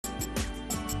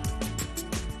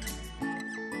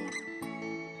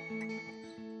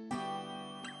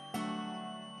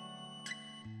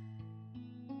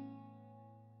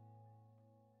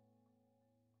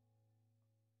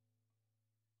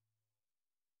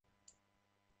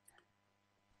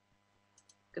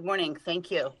Good morning.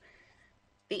 Thank you.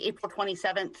 The April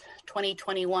 27th,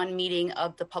 2021 meeting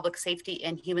of the Public Safety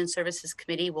and Human Services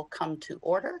Committee will come to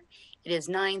order. It is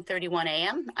 9:31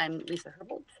 a.m. I'm Lisa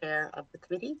Herbold, Chair of the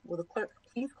committee. Will the clerk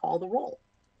please call the roll?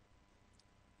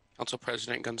 Council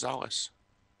President Gonzalez.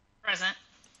 Present.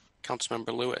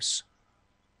 Councilmember Lewis.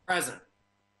 Present.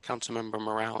 Councilmember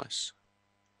Morales.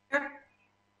 Here.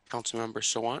 Councilmember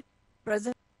Sawant.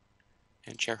 Present.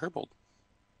 And Chair Herbold.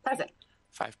 Present.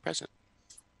 5 present.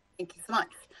 Thank you so much.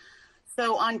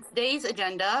 So on today's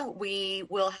agenda, we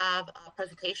will have a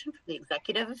presentation from the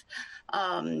executive,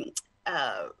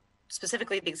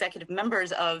 specifically the executive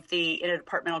members of the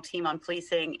Interdepartmental team on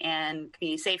policing and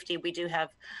community safety. We do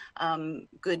have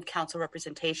good council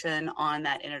representation on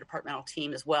that interdepartmental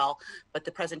team as well, but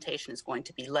the presentation is going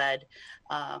to be led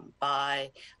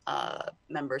by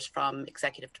members from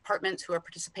executive departments who are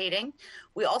participating.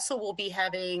 We also will be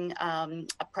having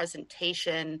a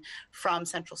presentation from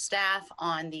central staff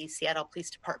on the Seattle Police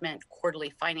Department quarterly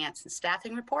finance and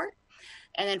staffing report.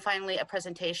 And then finally, a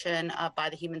presentation by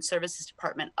the Human Services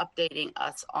Department updating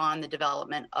us on the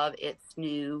development of its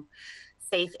new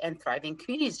Safe and Thriving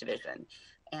Communities Division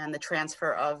and the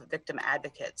transfer of victim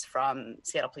advocates from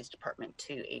Seattle Police Department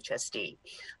to HSD.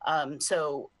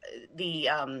 So the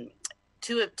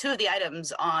two of the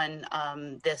items on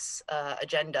this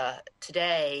agenda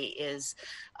today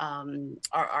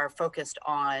are focused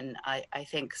on, I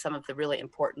think, some of the really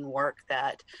important work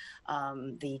that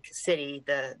the city,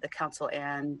 the council,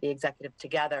 and the executive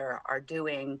together are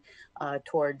doing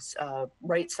towards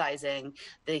right-sizing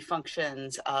the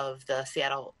functions of the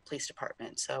Seattle Police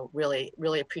Department. So really,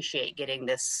 really appreciate getting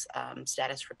this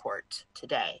status report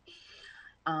today.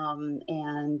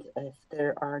 And if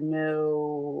there are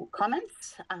no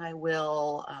comments, I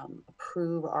will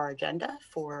approve our agenda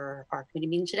for our committee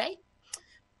meeting today.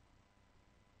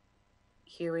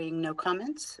 Hearing no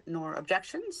comments nor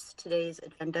objections, today's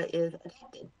agenda is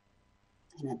adopted.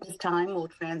 And at this time, we'll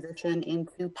transition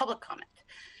into public comment.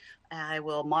 I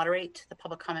will moderate the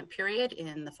public comment period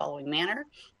in the following manner.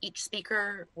 Each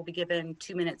speaker will be given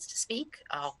 2 minutes to speak.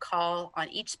 I'll call on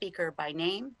each speaker by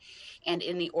name and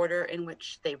in the order in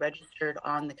which they registered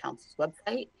on the council's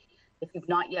website. If you've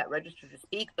not yet registered to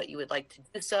speak, but you would like to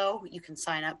do so, you can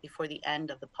sign up before the end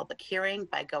of the public hearing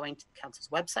by going to the council's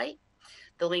website.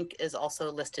 The link is also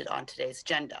listed on today's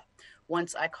agenda.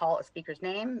 Once I call a speaker's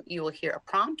name, you will hear a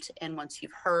prompt, and once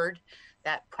you've heard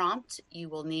that prompt, you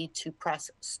will need to press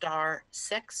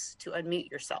 *6 to unmute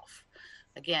yourself.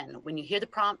 Again, when you hear the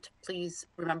prompt, please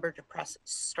remember to press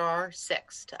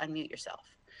 *6 to unmute yourself.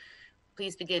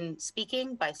 Please begin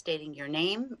speaking by stating your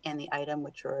name and the item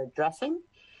which you're addressing.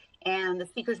 And the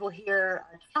speakers will hear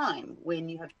a chime when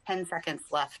you have 10 seconds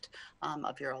left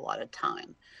of your allotted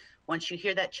time. Once you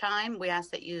hear that chime, we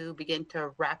ask that you begin to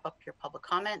wrap up your public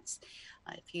comments.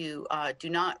 If you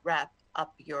do not wrap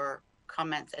up your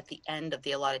comments at the end of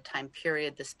the allotted time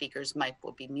period, the speaker's mic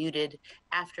will be muted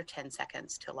after 10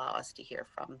 seconds to allow us to hear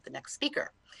from the next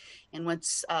speaker. And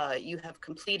once you have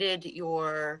completed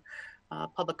your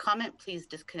public comment, please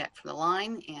disconnect from the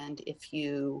line. And if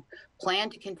you plan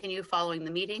to continue following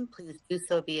the meeting, please do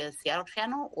so via Seattle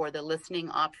channel or the listening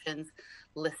options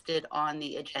listed on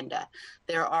the agenda.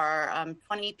 There are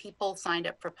 20 people signed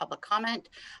up for public comment.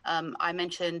 I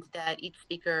mentioned that each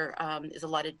speaker is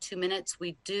allotted 2 minutes.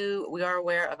 We are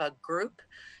aware of a group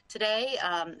today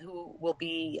who will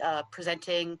be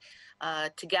presenting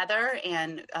together,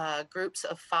 and groups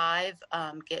of 5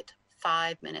 get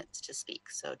 5 minutes to speak.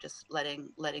 So just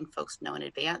letting folks know in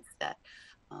advance that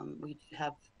we do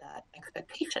have that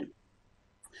expectation.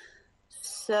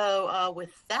 So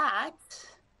with that,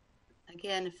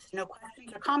 again, if no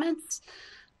questions or comments,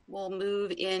 we'll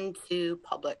move into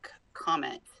public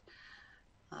comment.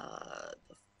 The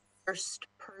first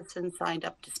person signed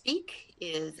up to speak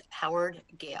is Howard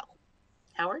Gale.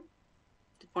 Howard,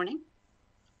 good morning.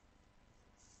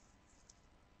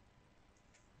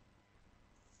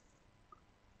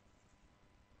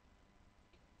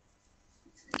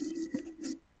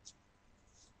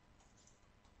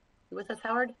 You with us,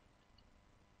 Howard?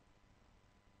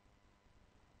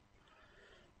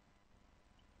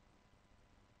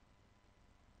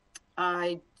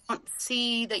 I don't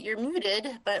see that you're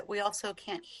muted, but we also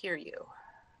can't hear you.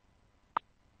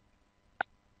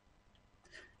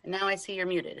 And now I see you're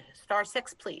muted.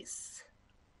 *6, please.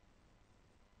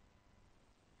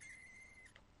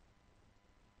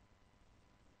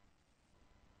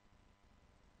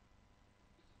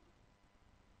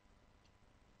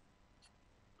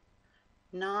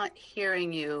 Not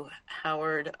hearing you,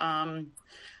 Howard. I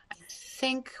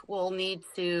think we'll need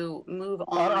to move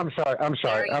on. I'm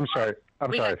sorry.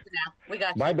 We sorry. got you now. We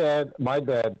got My you.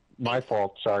 bad. My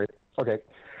fault. Sorry. Okay.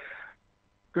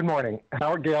 Good morning.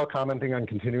 Howard Gale commenting on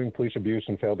continuing police abuse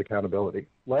and failed accountability.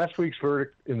 Last week's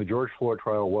verdict in the George Floyd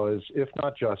trial was, if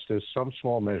not justice, some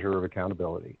small measure of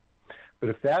accountability. But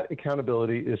if that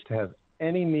accountability is to have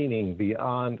any meaning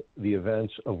beyond the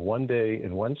events of one day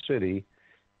in one city,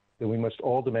 then we must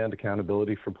all demand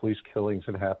accountability for police killings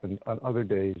that happened on other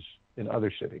days in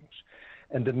other cities,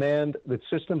 and demand that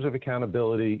systems of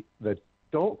accountability that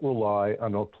don't rely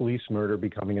on a police murder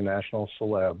becoming a national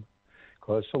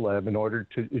cause celeb in order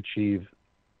to achieve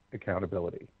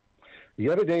accountability. The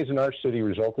other days in our city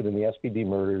resulted in the SPD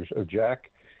murders of Jack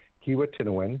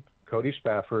Kiwa-Tinawin, Cody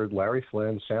Spafford, Larry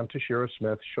Flynn, Sam Tashiro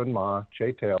Smith, Shun Ma,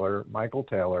 Jay Taylor, Michael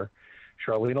Taylor,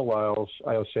 Charlena Lyles,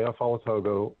 Iosea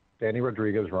Falatogo, Danny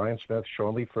Rodriguez, Ryan Smith,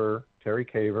 Sean Lee Fur, Terry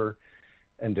Caver,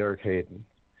 and Derek Hayden.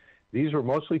 These were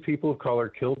mostly people of color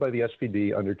killed by the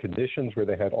SPD under conditions where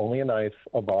they had only a knife,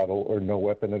 a bottle, or no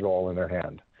weapon at all in their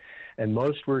hand. And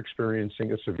most were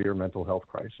experiencing a severe mental health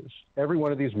crisis. Every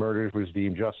one of these murders was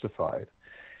deemed justified.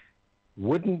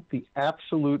 Wouldn't the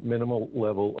absolute minimal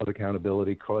level of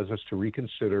accountability cause us to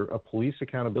reconsider a police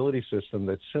accountability system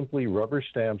that simply rubber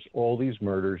stamps all these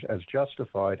murders as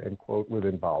justified and, quote,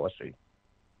 within policy?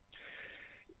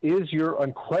 Is your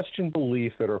unquestioned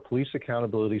belief that our police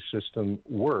accountability system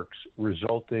works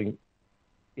resulting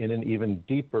in an even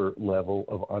deeper level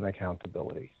of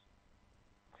unaccountability?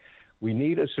 We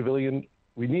need a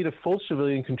full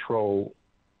civilian control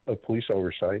of police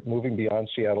oversight, moving beyond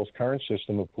Seattle's current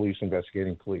system of police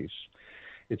investigating police.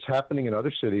 It's happening in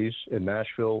other cities, in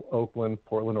Nashville, Oakland,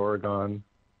 Portland, Oregon.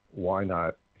 Why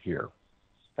not here?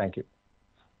 Thank you.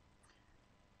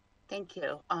 Thank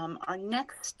you. Our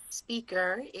next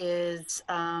speaker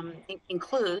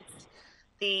includes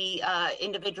the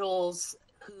individuals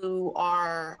who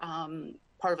are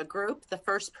part of a group. The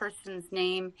first person's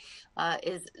name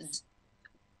is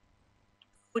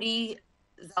Cody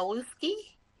Zalewski.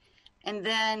 And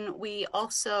then we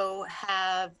also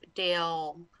have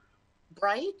Dale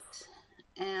Bright.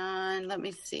 And let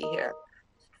me see here.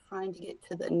 Trying to get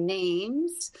to the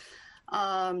names.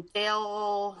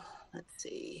 Dale, let's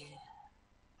see.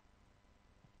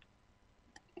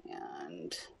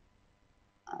 And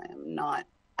I am not.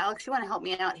 Alex, you want to help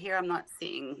me out here? I'm not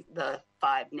seeing the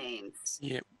 5 names.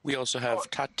 Yeah, we also have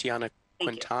Tatiana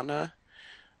Quintana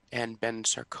and Ben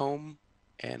Sarcombe,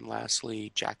 and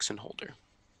lastly, Jackson Holder.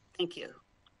 Thank you,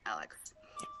 Alex.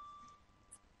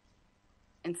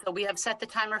 And so we have set the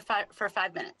timer for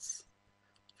 5 minutes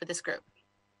for this group.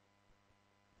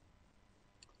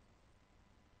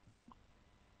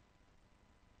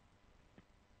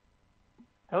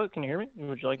 Hello, can you hear me?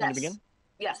 Would you like me to begin?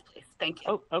 Yes, please. Thank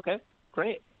you. Oh, okay.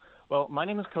 Great. Well, my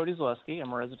name is Cody Zalewski.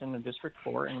 I'm a resident of District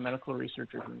 4 and a medical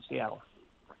researcher in Seattle.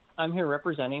 I'm here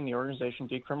representing the organization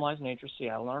Decriminalize Nature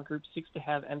Seattle, and our group seeks to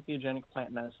have entheogenic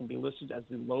plant medicine be listed as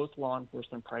the lowest law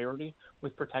enforcement priority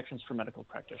with protections for medical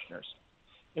practitioners.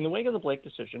 In the wake of the Blake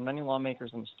decision, many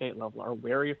lawmakers on the state level are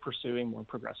wary of pursuing more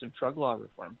progressive drug law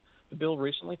reform. The bill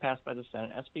recently passed by the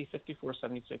Senate, SB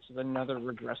 5476, is another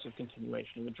regressive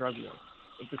continuation of the drug war.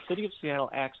 If the city of Seattle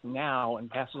acts now and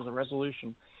passes a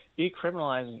resolution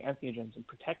decriminalizing entheogens and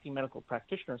protecting medical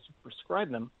practitioners who prescribe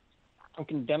them, it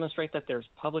can demonstrate that there's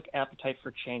public appetite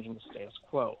for change in the status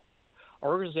quo. Our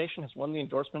organization has won the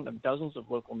endorsement of dozens of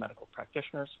local medical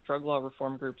practitioners, drug law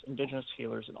reform groups, indigenous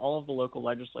healers, and all of the local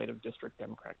legislative district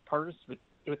Democratic parties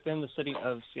within the city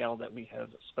of Seattle that we have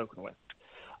spoken with.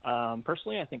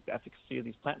 Personally, I think the efficacy of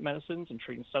these plant medicines in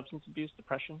treating substance abuse,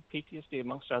 depression, PTSD,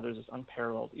 amongst others, is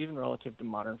unparalleled, even relative to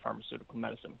modern pharmaceutical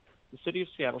medicine. The city of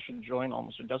Seattle should join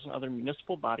almost a dozen other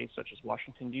municipal bodies, such as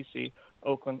Washington, D.C.,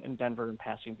 Oakland, and Denver, in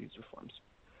passing these reforms.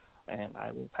 And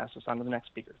I will pass this on to the next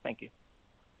speaker. Thank you.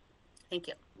 Thank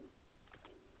you.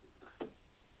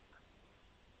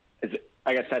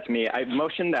 I guess that's me. I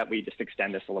motioned that we just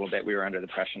extend this a little bit. We were under the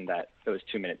impression that it was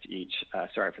 2 minutes each.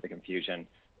 Sorry for the confusion.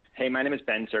 Hey, my name is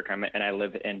Ben Surcom, and I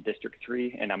live in District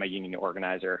 3, and I'm a union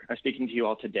organizer. I'm speaking to you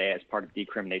all today as part of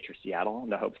Decrim Nature Seattle in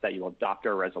the hopes that you will adopt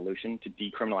our resolution to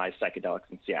decriminalize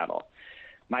psychedelics in Seattle.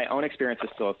 My own experience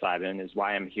with psilocybin is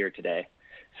why I'm here today.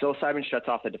 Psilocybin shuts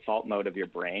off the default mode of your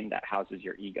brain that houses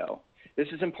your ego. This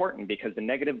is important because the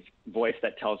negative voice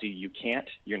that tells you you can't,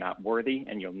 you're not worthy,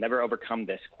 and you'll never overcome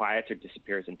this quiets or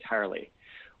disappears entirely.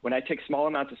 When I take small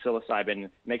amounts of psilocybin,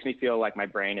 it makes me feel like my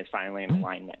brain is finally in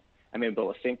alignment. I'm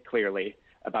able to think clearly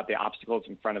about the obstacles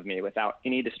in front of me without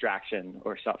any distraction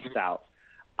or self-doubt.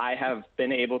 I have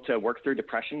been able to work through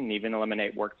depression and even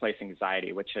eliminate workplace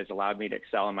anxiety, which has allowed me to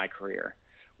excel in my career.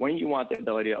 When you want the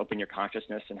ability to open your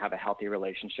consciousness and have a healthy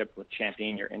relationship with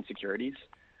championing your insecurities,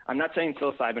 I'm not saying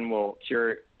psilocybin will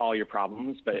cure all your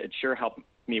problems, but it sure helped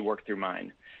me work through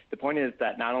mine. The point is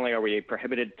that not only are we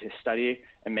prohibited to study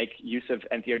and make use of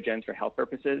entheogens for health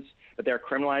purposes, but they're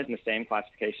criminalized in the same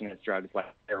classification as drugs like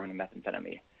heroin and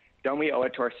methamphetamine. Don't we owe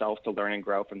it to ourselves to learn and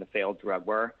grow from the failed drug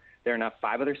war? There are now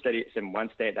 5 other studies in one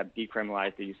state that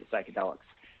decriminalized the use of psychedelics.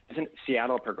 Isn't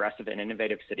Seattle a progressive and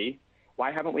innovative city?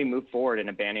 Why haven't we moved forward in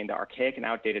abandoning the archaic and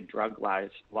outdated drug laws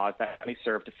that only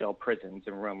serve to fill prisons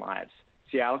and ruin lives?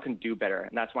 Seattle can do better,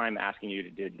 and that's why I'm asking you to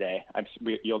do today. I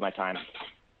yield my time.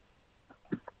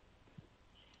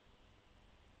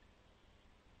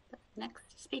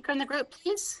 Next speaker in the group,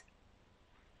 please.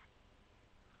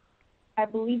 I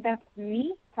believe that's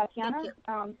me, Tatiana.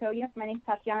 So yes, my name is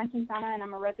Tatiana Quintana, and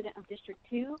I'm a resident of District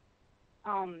 2.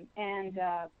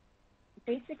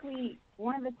 Basically,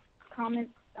 one of the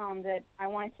comments that I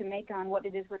wanted to make on what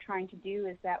it is we're trying to do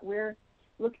is that we're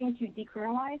looking to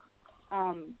decriminalize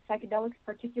psychedelics,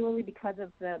 particularly because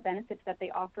of the benefits that they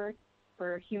offer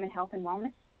for human health and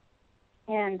wellness.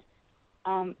 And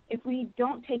if we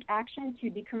don't take action to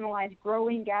decriminalize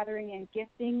growing, gathering, and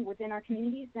gifting within our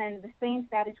communities, then the same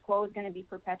status quo is going to be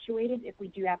perpetuated if we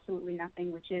do absolutely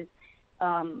nothing, which is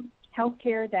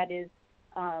healthcare that is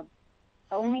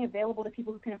only available to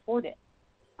people who can afford it,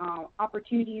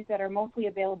 opportunities that are mostly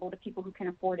available to people who can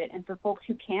afford it. And for folks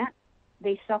who can't,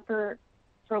 they suffer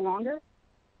for longer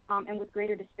and with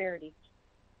greater disparity.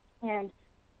 And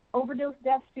overdose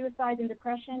deaths, suicides, and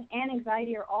depression and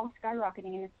anxiety are all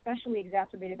skyrocketing and especially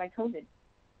exacerbated by COVID.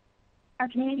 Our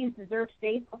communities deserve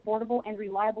safe, affordable, and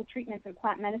reliable treatments, and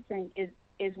plant medicine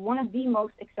is one of the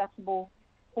most accessible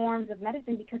forms of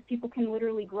medicine because people can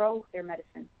literally grow their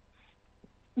medicine.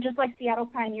 Just like Seattle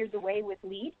pioneered the way with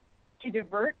LEAD to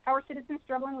divert our citizens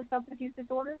struggling with substance use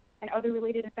disorder and other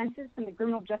related offenses from the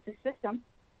criminal justice system,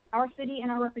 our city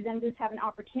and our representatives have an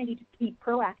opportunity to be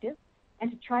proactive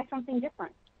and to try something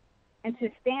different, and to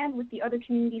stand with the other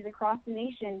communities across the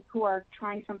nation who are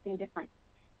trying something different.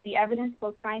 The evidence,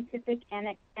 both scientific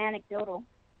and anecdotal,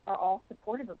 are all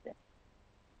supportive of this.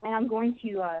 And I'm going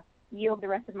to yield the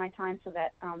rest of my time so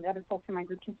that the other folks in my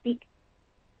group can speak.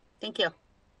 Thank you.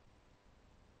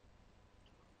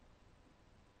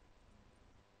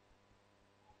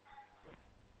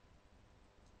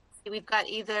 We've got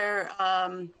either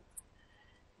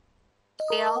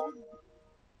Dale.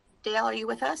 Dale, are you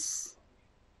with us?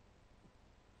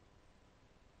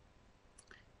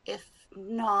 If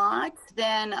not,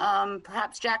 then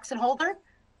perhaps Jackson Holder.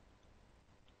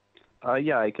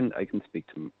 Yeah, I can speak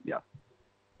to him. Yeah.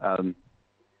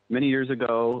 Many years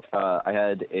ago, I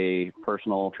had a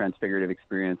personal transfigurative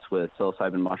experience with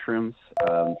psilocybin mushrooms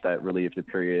that relieved a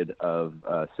period of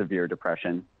severe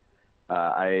depression.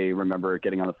 I remember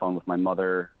getting on the phone with my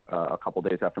mother a couple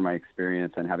days after my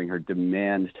experience and having her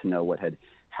demand to know what had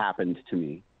happened to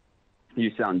me.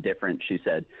 "You sound different," she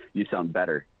said. "You sound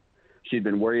better." She'd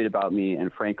been worried about me,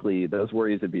 and frankly, those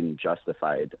worries had been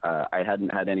justified. I hadn't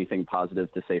had anything positive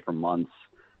to say for months.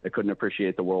 I couldn't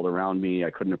appreciate the world around me.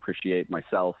 I couldn't appreciate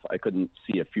myself. I couldn't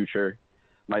see a future.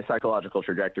 My psychological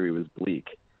trajectory was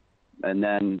bleak. And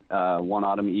then one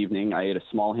autumn evening, I ate a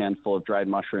small handful of dried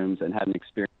mushrooms and had an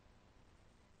experience.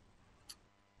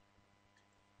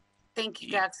 Thank you,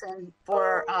 Jackson,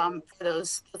 for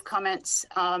those comments.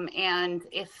 And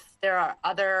if there are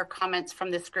other comments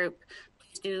from this group,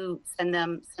 please do send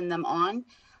them on.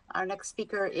 Our next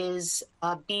speaker is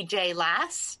BJ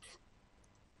Last.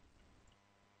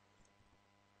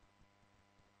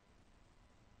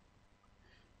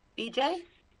 BJ?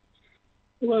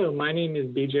 Hello, my name is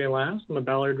BJ Last. I'm a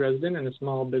Ballard resident and a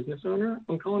small business owner.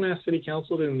 I'm calling to ask City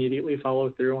Council to immediately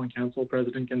follow through on Council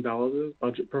President Gonzalez's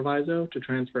budget proviso to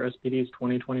transfer SPD's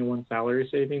 2021 salary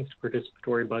savings to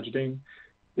participatory budgeting.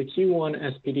 The Q1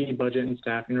 SPD budget and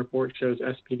staffing report shows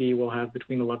SPD will have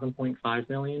between $11.5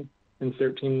 million and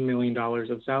 $13 million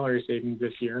of salary savings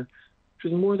this year,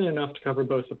 which is more than enough to cover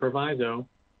both the proviso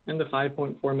and the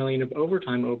 $5.4 million of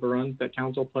overtime overruns that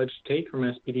Council pledged to take from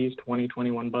SPD's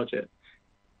 2021 budget.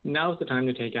 Now's the time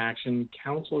to take action.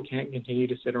 Council can't continue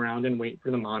to sit around and wait for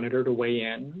the monitor to weigh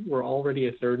in. We're already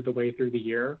a third of the way through the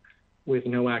year with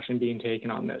no action being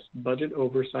taken on this. Budget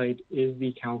oversight is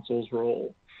the council's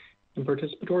role. And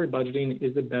participatory budgeting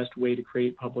is the best way to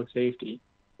create public safety.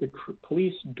 The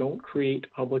police don't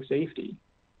create public safety.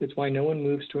 It's why no one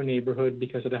moves to a neighborhood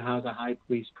because it has a high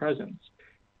police presence.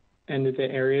 And the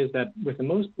areas that with the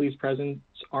most police presence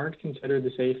aren't considered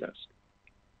the safest.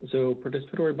 So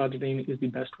participatory budgeting is the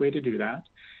best way to do that.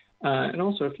 And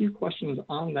also a few questions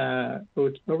on the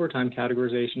overtime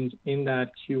categorizations in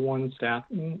that Q1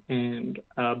 staffing and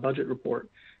budget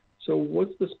report. So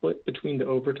what's the split between the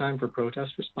overtime for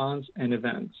protest response and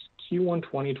events? Q1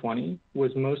 2020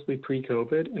 was mostly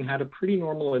pre-COVID and had a pretty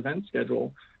normal event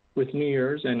schedule with New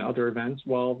Year's and other events,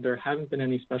 while there haven't been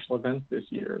any special events this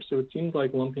year. So it seems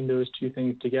like lumping those two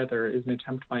things together is an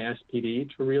attempt by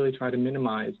SPD to really try to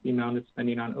minimize the amount of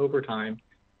spending on overtime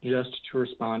just to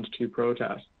respond to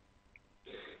protests.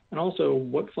 And also,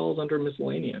 what falls under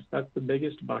miscellaneous? That's the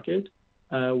biggest bucket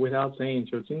without saying.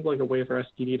 So it seems like a way for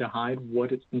SPD to hide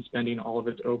what it's been spending all of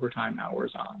its overtime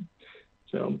hours on.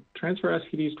 So transfer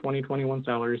SPD's 2021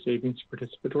 salary savings to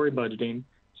participatory budgeting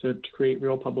to create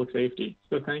real public safety.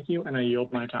 So thank you, and I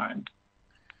yield my time.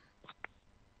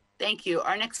 Thank you.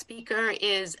 Our next speaker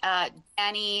is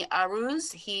Danny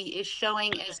Aruz. He is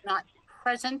showing as not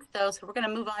present, though, so we're going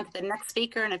to move on to the next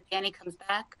speaker, and if Danny comes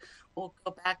back, we'll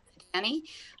go back to Danny.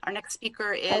 Our next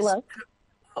speaker is... Hello.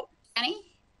 Oh, Danny?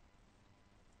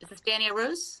 Is this Danny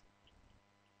Aruz?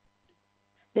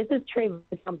 This is Trey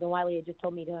something Wiley had just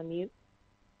told me to unmute.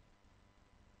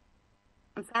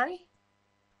 I'm sorry?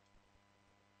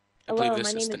 Hello, my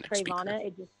name is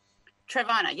Trayvana.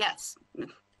 Trayvana, yes. Yes,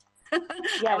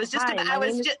 I was just hi,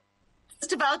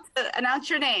 just about to announce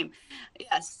your name.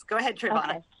 Yes, go ahead,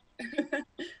 Trayvana. Okay.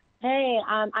 Hey,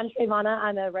 I'm Trayvana.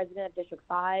 I'm a resident of District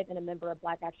 5 and a member of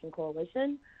Black Action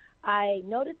Coalition. I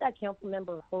noticed that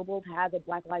Councilmember Herbold has a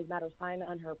Black Lives Matter sign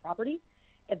on her property.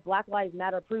 If Black Lives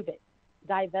Matter, prove it.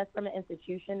 Divest from an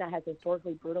institution that has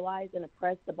historically brutalized and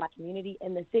oppressed the Black community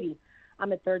in the city.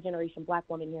 I'm a third-generation Black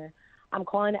woman here. I'm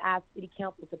calling to ask City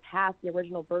Council to pass the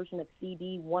original version of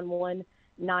CD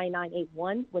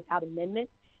 119981 without amendment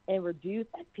and reduce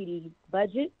SPD's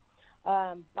budget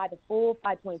by the full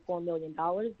 $5.4 million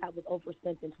that was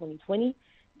overspent in 2020.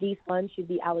 These funds should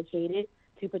be allocated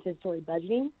to participatory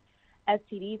budgeting.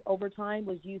 SPD's overtime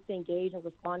was used to engage in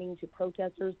responding to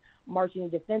protesters marching in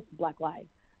defense of Black lives,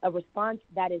 a response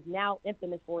that is now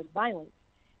infamous for its violence.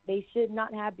 They should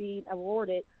not have been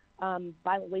awarded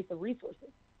violent waste of resources.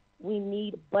 We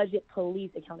need budget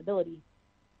police accountability.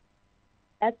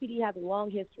 SPD has a long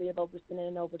history of overspending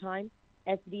and overtime.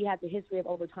 SPD has a history of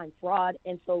overtime fraud,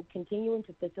 and so continuing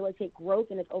to facilitate growth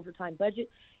in its overtime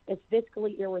budget is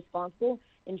fiscally irresponsible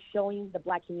and showing the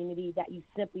Black community that you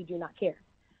simply do not care.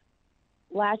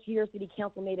 Last year, City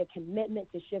Council made a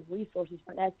commitment to shift resources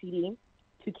from SPD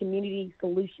to community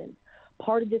solutions.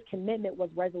 Part of this commitment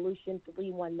was Resolution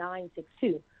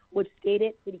 31962, which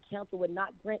stated City Council would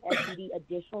not grant SPD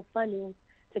additional funding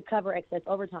to cover excess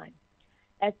overtime.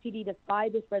 SPD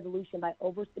defied this resolution by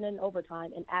overspending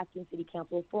overtime and asking City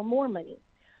Council for more money.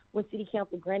 When City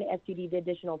Council granted SPD the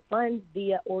additional funds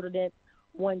via Ordinance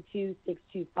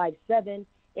 126257,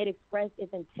 it expressed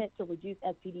its intent to reduce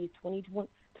SPD's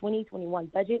 2021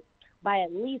 budget by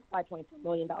at least $5.4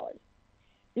 million.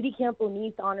 City Council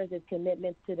needs to honor its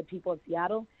commitments to the people of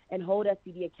Seattle and hold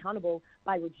SPD accountable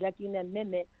by rejecting the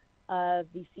amendment of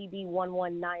the CB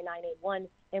 119981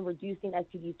 and reducing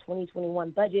SPD's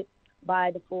 2021 budget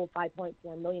by the full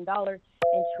 $5.4 million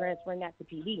and transferring that to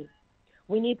PD.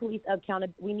 We need police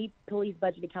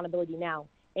budget accountability now.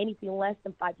 Anything less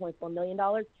than $5.4 million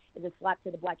is a slap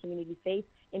to the Black community's face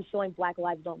and showing Black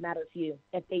lives don't matter to you.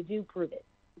 If they do, prove it.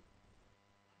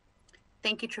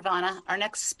 Thank you, Trayvana. Our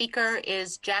next speaker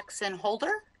is Jackson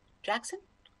Holder. Jackson?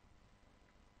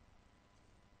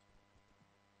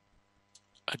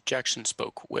 Jackson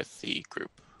spoke with the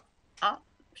group. Ah,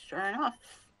 sure enough.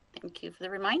 Thank you for the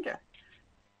reminder.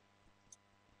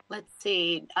 Let's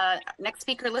see. Next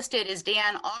speaker listed is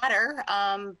Dan Otter,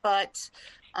 but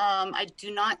I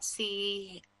do not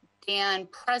see Dan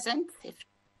present. If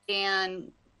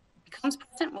Dan becomes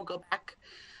present, we'll go back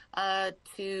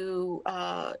to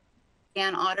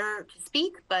Dan Otter to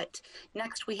speak. But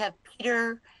next we have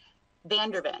Peter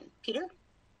Vanderven. Peter?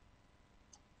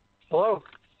 Hello.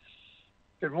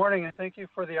 Good morning, and thank you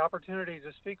for the opportunity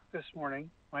to speak this morning.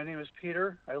 My name is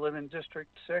Peter. I live in District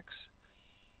 6,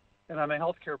 and I'm a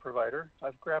healthcare provider.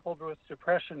 I've grappled with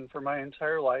depression for my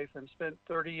entire life and spent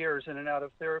 30 years in and out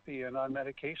of therapy and on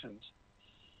medications.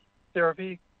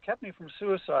 Therapy kept me from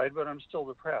suicide, but I'm still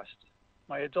depressed.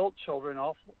 My adult children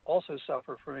also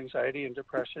suffer from anxiety and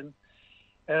depression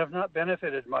and have not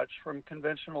benefited much from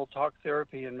conventional talk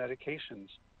therapy and medications.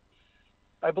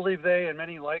 I believe they and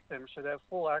many like them should have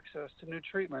full access to new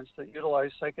treatments that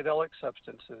utilize psychedelic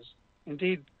substances.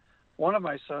 Indeed, one of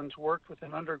my sons worked with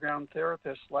an underground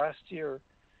therapist last year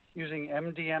using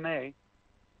MDMA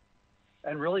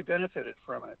and really benefited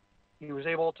from it. He was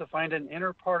able to find an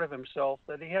inner part of himself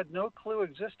that he had no clue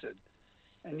existed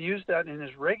and used that in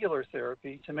his regular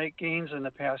therapy to make gains in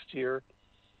the past year,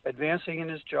 advancing in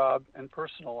his job and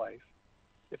personal life.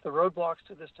 If the roadblocks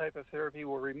to this type of therapy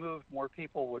were removed, more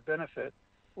people would benefit,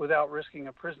 without risking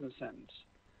a prison sentence.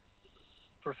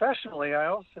 Professionally, I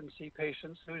often see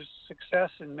patients whose success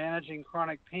in managing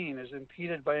chronic pain is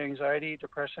impeded by anxiety,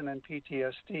 depression, and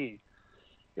PTSD.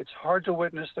 It's hard to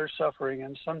witness their suffering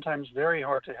and sometimes very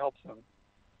hard to help them.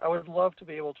 I would love to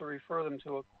be able to refer them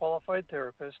to a qualified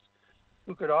therapist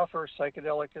who could offer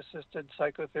psychedelic-assisted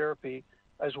psychotherapy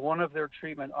as one of their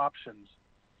treatment options.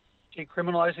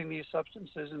 Decriminalizing these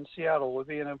substances in Seattle would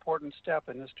be an important step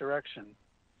in this direction.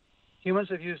 Humans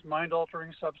have used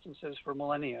mind-altering substances for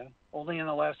millennia. Only in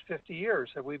the last 50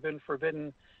 years have we been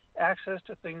forbidden access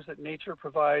to things that nature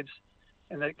provides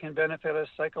and that can benefit us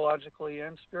psychologically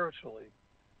and spiritually.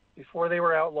 Before they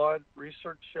were outlawed,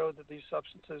 research showed that these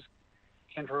substances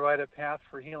can provide a path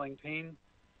for healing pain,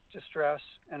 distress,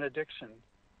 and addiction.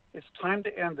 It's time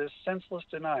to end this senseless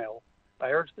denial.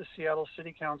 I urge the Seattle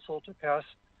City Council to pass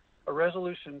a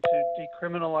resolution to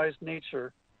decriminalize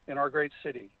nature in our great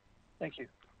city. Thank you.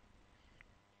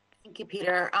 Thank you,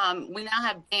 Peter. We now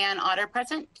have Dan Otter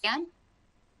present. Dan?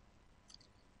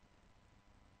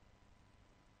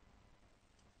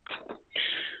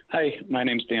 Hi, my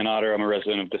name's Dan Otter. I'm a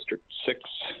resident of District 6,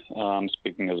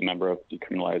 speaking as a member of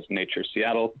Decriminalize Nature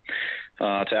Seattle,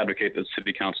 to advocate that the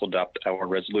City Council adopt our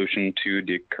resolution to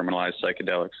decriminalize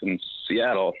psychedelics in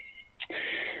Seattle.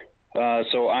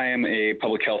 So I am a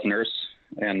public health nurse,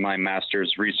 and my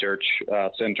master's research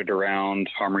centered around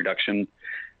harm reduction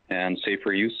and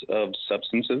safer use of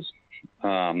substances.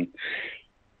 Through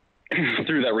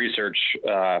that research,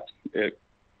 it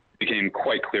became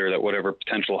quite clear that whatever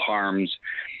potential harms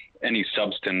any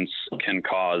substance can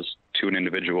cause to an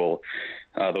individual,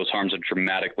 those harms are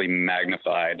dramatically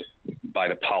magnified by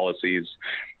the policies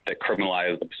that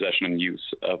criminalize the possession and use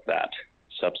of that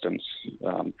substance.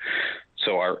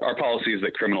 So our policies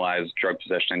that criminalize drug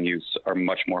possession and use are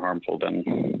much more harmful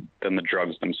than the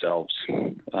drugs themselves.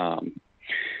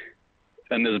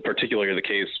 And this is particularly the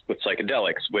case with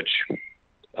psychedelics, which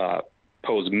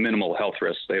pose minimal health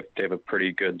risks. They have a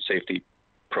pretty good safety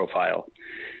profile,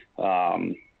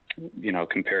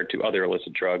 compared to other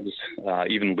illicit drugs,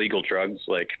 even legal drugs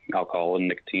like alcohol and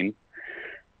nicotine.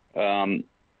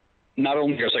 Not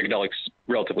only are psychedelics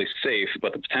relatively safe,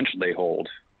 but the potential they hold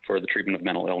for the treatment of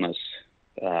mental illness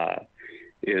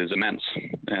is immense.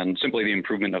 And simply the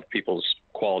improvement of people's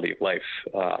quality of life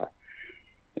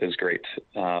is great.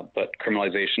 But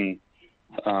criminalization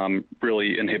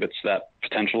really inhibits that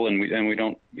potential, and we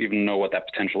don't even know what that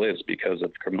potential is because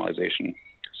of criminalization.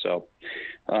 So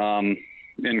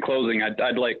in closing,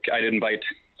 I'd invite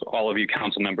all of you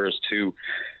council members to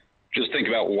just think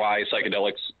about why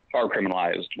psychedelics are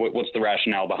criminalized. What's the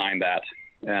rationale behind that,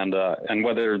 and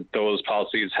whether those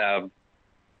policies have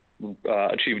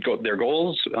achieved their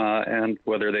goals, and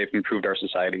whether they've improved our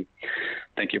society.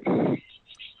 Thank you.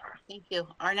 Thank you.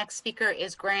 Our next speaker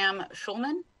is Graham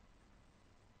Schulman.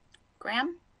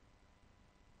 Graham?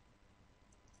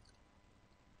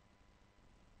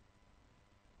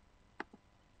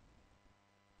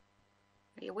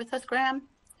 Are you with us, Graham?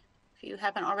 If you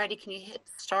haven't already, can you hit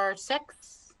 *6?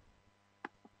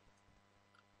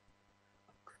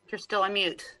 You're still on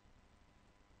mute.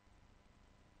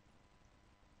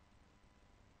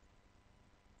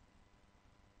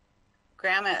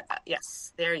 Graham,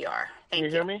 yes, there you are. Thank you.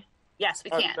 Can you hear me? Yes,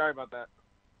 we can. Sorry about that.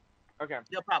 Okay.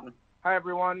 No problem. Hi,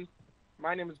 everyone.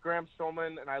 My name is Graham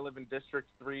Schulman, and I live in District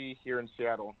 3 here in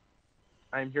Seattle.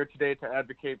 I am here today to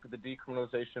advocate for the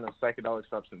decriminalization of psychedelic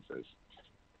substances.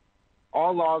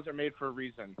 All laws are made for a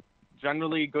reason.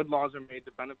 Generally, good laws are made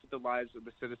to benefit the lives of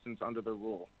the citizens under their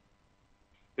rule.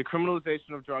 The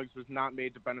criminalization of drugs was not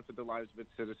made to benefit the lives of its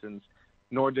citizens,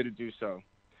 nor did it do so.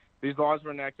 These laws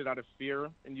were enacted out of fear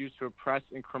and used to oppress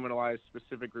and criminalize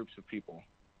specific groups of people.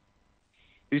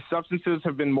 These substances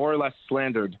have been more or less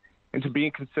slandered into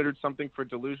being considered something for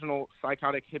delusional,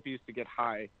 psychotic hippies to get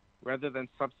high, rather than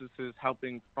substances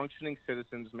helping functioning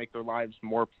citizens make their lives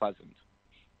more pleasant.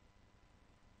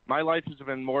 My life has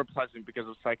been more pleasant because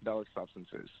of psychedelic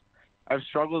substances. I've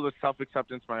struggled with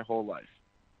self-acceptance my whole life.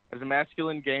 As a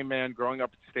masculine gay man growing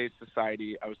up in today's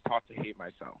society, I was taught to hate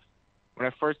myself. When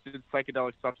I first did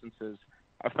psychedelic substances,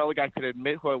 I felt like I could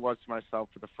admit who I was to myself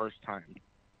for the first time.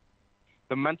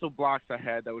 The mental blocks I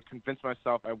had that would convince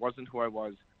myself I wasn't who I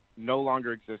was no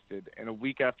longer existed, and a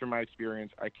week after my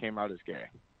experience, I came out as gay.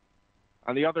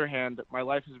 On the other hand, my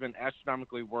life has been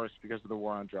astronomically worse because of the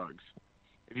war on drugs.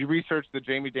 If you research the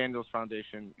Jamie Daniels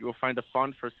Foundation, you will find a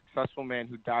fund for a successful man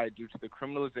who died due to the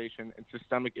criminalization and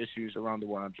systemic issues around the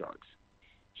war on drugs.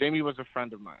 Jamie was a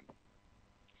friend of mine.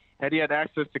 Had he had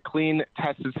access to clean,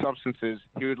 tested substances,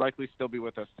 he would likely still be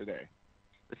with us today.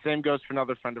 The same goes for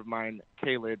another friend of mine,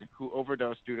 Khalid, who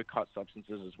overdosed due to cut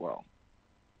substances as well.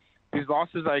 These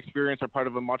losses I experience are part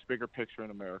of a much bigger picture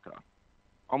in America.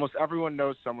 Almost everyone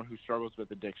knows someone who struggles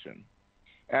with addiction.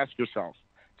 Ask yourself,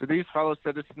 do these fellow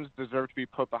citizens deserve to be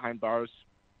put behind bars?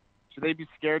 Should they be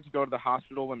scared to go to the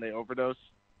hospital when they overdose?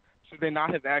 Should they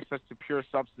not have access to pure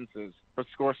substances, but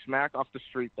score smack off the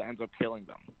street that ends up killing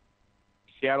them?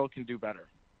 Seattle can do better.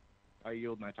 I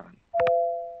yield my time.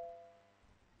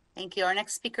 Thank you. Our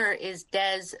next speaker is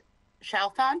Des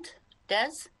Chalfant.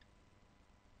 Des?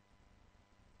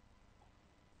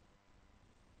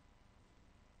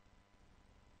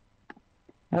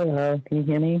 Hello, can you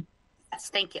hear me? Yes,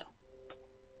 thank you.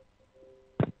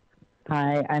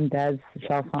 Hi, I'm Des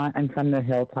Chalfant. I'm from the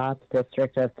Hilltops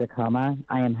District of Tacoma.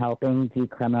 I am helping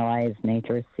decriminalize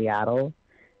Nature Seattle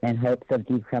in hopes of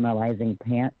decriminalizing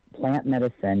plant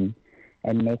medicine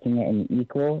and making it an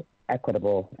equal,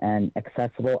 equitable, and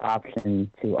accessible option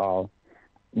to all.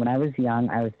 When I was young,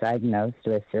 I was diagnosed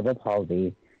with cerebral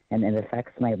palsy, and it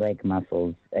affects my leg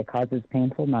muscles. It causes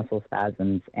painful muscle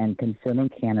spasms, and consuming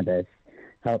cannabis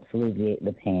helps alleviate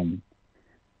the pain.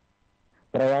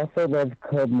 But I also live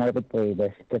comorbidly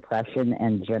with depression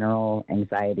and general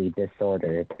anxiety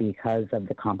disorder because of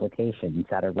the complications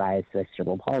that arise with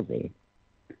cerebral palsy.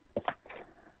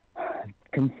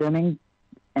 Consuming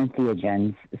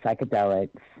entheogens,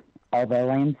 psychedelics, although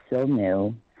I am still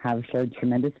new, have showed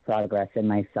tremendous progress in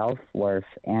my self-worth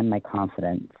and my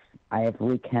confidence. I have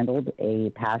rekindled a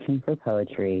passion for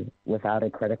poetry without a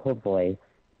critical voice,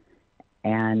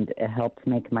 and it helps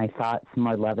make my thoughts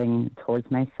more loving towards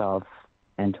myself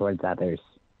and towards others.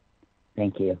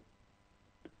 Thank you.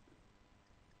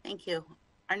 Thank you.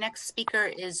 Our next speaker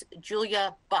is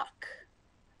Julia Buck.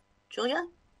 Julia?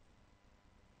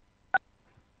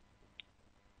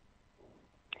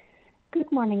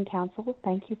 Good morning, Council.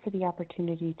 Thank you for the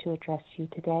opportunity to address you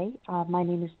today. My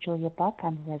name is Julia Buck.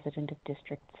 I'm a resident of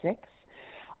District 6.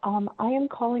 I am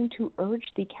calling to urge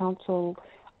the Council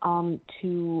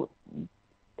to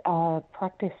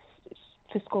practice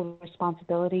fiscal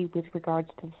responsibility with regards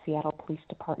to the Seattle Police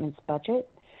Department's budget.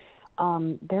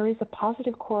 There is a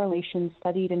positive correlation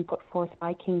studied and put forth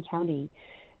by King County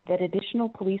that additional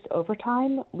police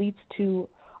overtime leads to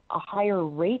a higher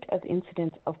rate of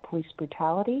incidents of police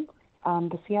brutality.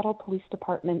 The Seattle Police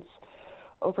Department's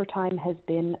overtime has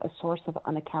been a source of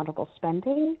unaccountable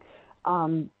spending.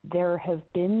 There have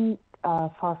been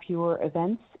far fewer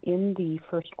events in the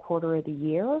first quarter of the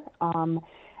year,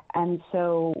 and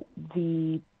so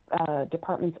the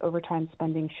department's overtime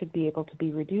spending should be able to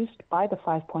be reduced by the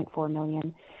 $5.4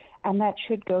 million, and that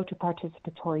should go to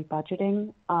participatory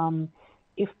budgeting.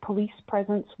 If police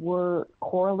presence were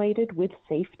correlated with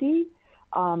safety,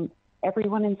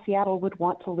 everyone in Seattle would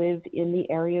want to live in the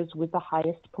areas with the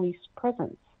highest police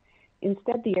presence.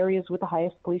 Instead, the areas with the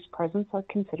highest police presence are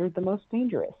considered the most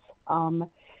dangerous,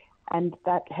 and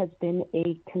that has been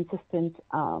a consistent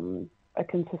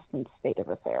state of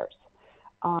affairs.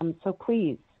 So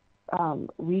please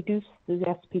reduce the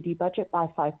SPD budget by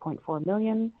 $5.4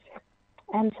 million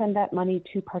and send that money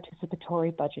to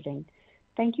participatory budgeting.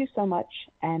 Thank you so much,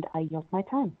 and I yield my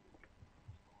time.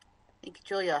 Thank you,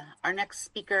 Julia. Our next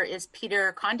speaker is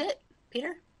Peter Condit.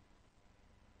 Peter?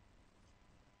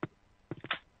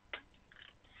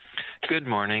 Good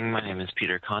morning. My name is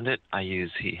Peter Condit. I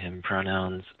use he, him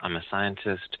pronouns. I'm a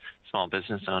scientist, small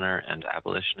business owner, and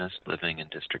abolitionist living in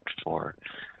District 4.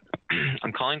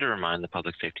 I'm calling to remind the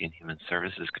Public Safety and Human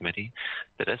Services Committee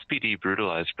that SPD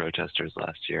brutalized protesters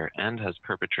last year and has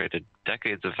perpetrated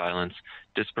decades of violence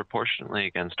disproportionately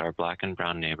against our black and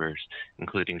brown neighbors,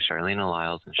 including Charlene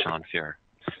Lyles and Sean Fuhr.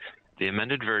 The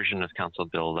amended version of Council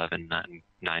Bill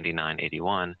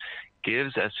 119981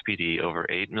 gives SPD over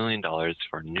 $8 million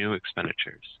for new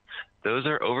expenditures. Those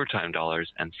are overtime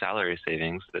dollars and salary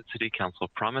savings that City Council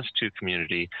promised to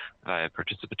community via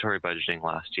participatory budgeting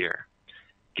last year.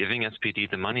 Giving SPD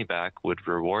the money back would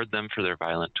reward them for their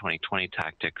violent 2020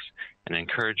 tactics and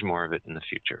encourage more of it in the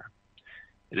future.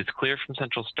 It is clear from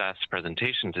Central Staff's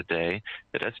presentation today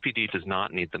that SPD does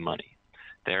not need the money.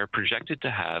 They are projected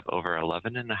to have over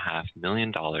 $11.5 million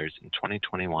in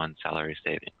 2021 salary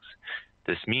savings.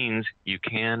 This means you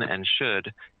can and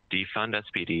should defund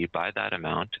SPD by that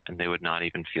amount, and they would not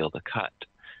even feel the cut.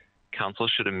 Council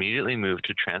should immediately move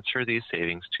to transfer these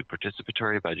savings to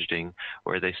participatory budgeting,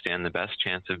 where they stand the best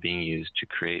chance of being used to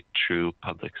create true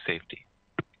public safety.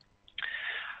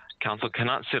 Council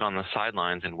cannot sit on the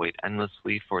sidelines and wait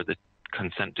endlessly for the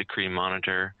consent decree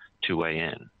monitor to weigh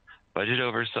in. Budget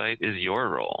oversight is your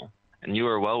role, and you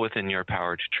are well within your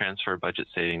power to transfer budget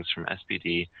savings from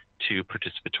SPD to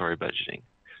participatory budgeting.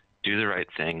 Do the right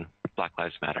thing. Black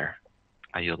Lives Matter.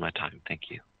 I yield my time. Thank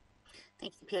you.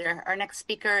 Thank you, Peter. Our next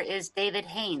speaker is David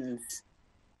Haynes.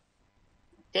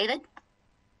 David?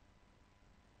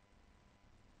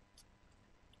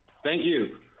 Thank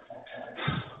you.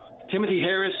 Timothy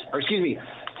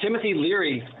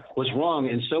Leary was wrong,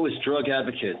 and so is drug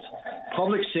advocates.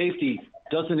 Public safety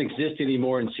doesn't exist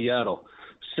anymore in Seattle.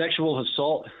 Sexual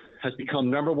assault has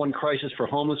become #1 crisis for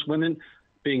homeless women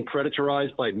being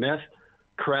predatorized by meth,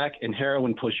 crack, and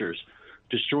heroin pushers,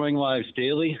 destroying lives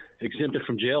daily, exempted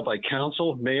from jail by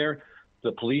council, mayor,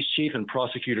 the police chief, and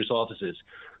prosecutors' offices.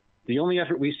 The only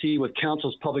effort we see with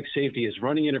council's public safety is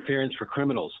running interference for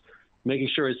criminals, making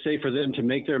sure it's safe for them to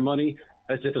make their money,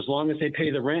 as if as long as they pay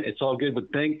the rent, it's all good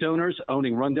with bank donors,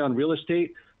 owning rundown real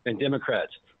estate, and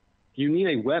Democrats. You need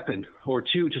a weapon or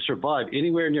two to survive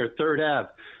anywhere near 3rd Ave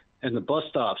and the bus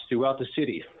stops throughout the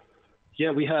city.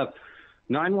 Yet we have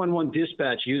 911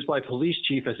 dispatch used by police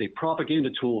chief as a propaganda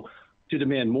tool to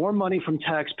demand more money from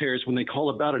taxpayers when they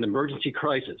call about an emergency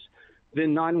crisis.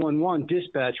 Then 911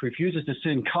 dispatch refuses to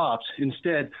send cops,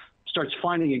 instead starts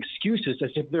finding excuses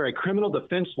as if they're a criminal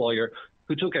defense lawyer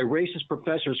who took a racist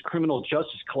professor's criminal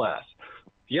justice class.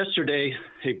 Yesterday,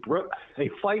 a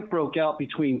fight broke out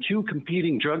between 2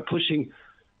 competing drug-pushing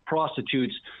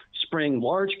prostitutes spraying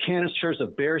large canisters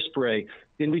of bear spray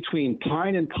in between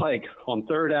Pine and Pike on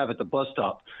 3rd Ave at the bus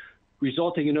stop,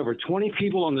 resulting in over 20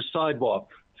 people on the sidewalk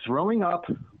throwing up,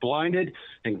 blinded,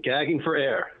 and gagging for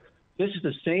air. This is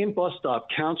the same bus stop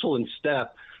council and staff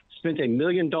spent $1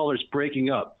 million breaking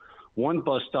up, 1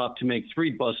 bus stop to make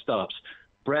 3 bus stops,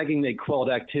 bragging they quelled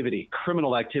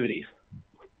criminal activity.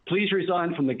 Please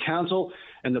resign from the council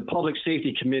and the Public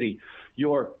Safety Committee.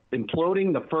 You're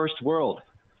imploding the first world.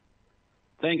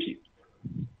 Thank you.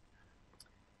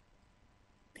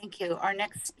 Thank you. Our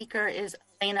next speaker is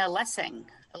Elena Lessing.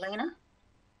 Elena?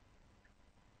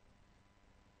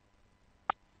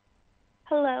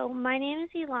 Hello, my name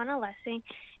is Ilana Lessing,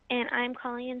 and I'm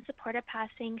calling in support of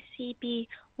passing CB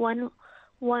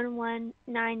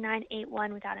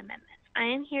 1119981 without amendments. I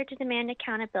am here to demand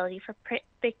accountability for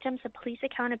victims of police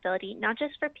accountability, not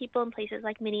just for people in places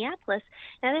like Minneapolis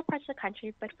and other parts of the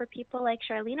country, but for people like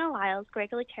Charlene Lyles,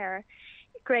 Gregory Taylor,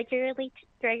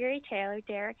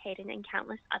 Derek Hayden, and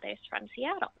countless others from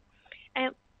Seattle.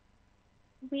 And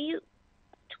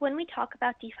when we talk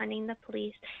about defunding the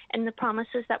police and the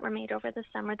promises that were made over the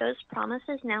summer, those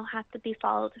promises now have to be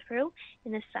followed through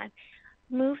in this time.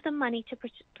 Move the money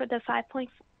for the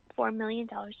 $5.4 million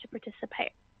to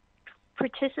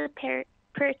participatory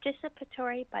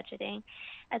budgeting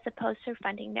as opposed to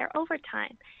funding their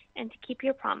overtime, and to keep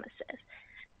your promises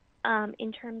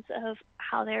in terms of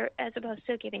how they're, as opposed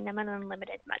to giving them an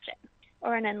unlimited budget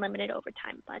or an unlimited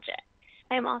overtime budget.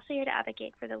 I am also here to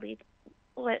advocate for the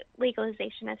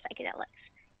legalization of psychedelics.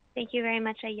 Thank you very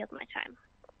much. I yield my time.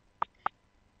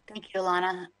 Thank you,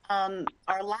 Alana.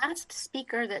 Our last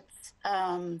speaker that's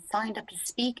signed up to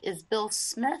speak is Bill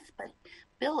Smith, but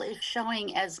Bill is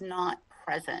showing as not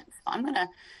present. So I'm going to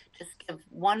just give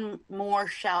one more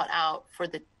shout out for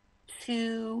the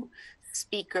 2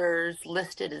 speakers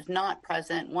listed as not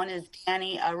present. One is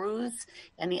Danny Aruz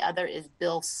and the other is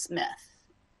Bill Smith.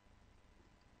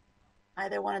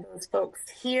 Either one of those folks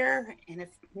here, and if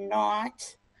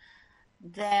not,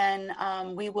 then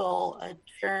we will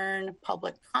adjourn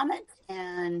public comment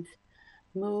and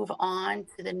move on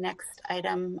to the next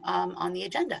item on the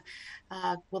agenda.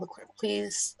 Will the clerk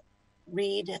please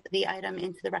read the item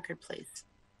into the record, please?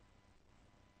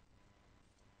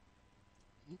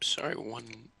 Oops, sorry,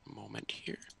 one moment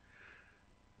here.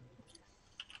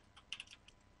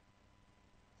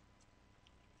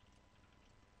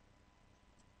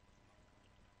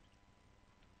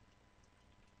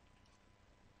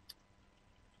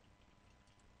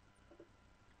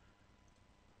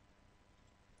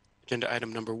 Agenda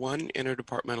item number 1,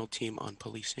 Interdepartmental Team on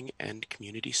Policing and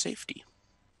Community Safety.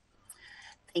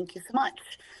 Thank you so much.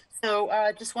 So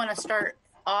I just want to start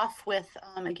off with,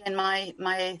 again,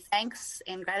 my thanks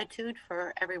and gratitude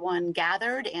for everyone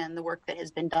gathered and the work that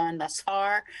has been done thus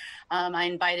far. I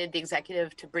invited the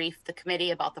executive to brief the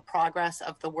committee about the progress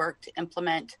of the work to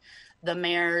implement the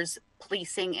mayor's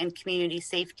policing and community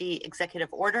safety executive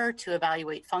order to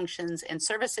evaluate functions and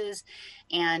services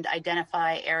and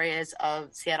identify areas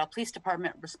of Seattle Police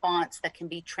Department response that can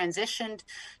be transitioned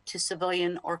to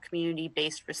civilian or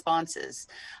community-based responses.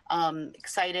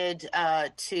 Excited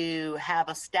to have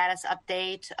a status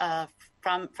update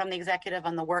from the executive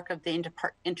on the work of the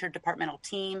interdepartmental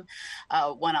team.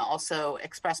 Want to also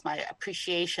express my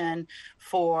appreciation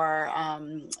for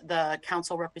the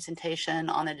council representation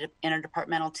on the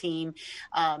interdepartmental team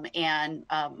and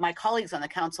my colleagues on the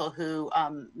council who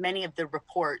many of the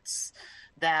reports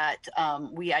that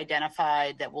we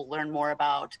identified that we'll learn more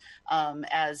about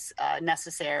as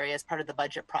necessary as part of the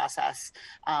budget process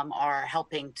are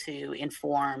helping to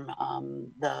inform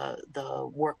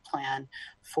the work plan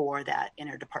for that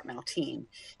interdepartmental team.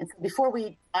 And so before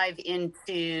we dive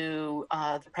into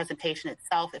the presentation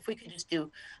itself, if we could just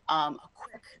do a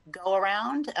quick go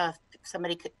around,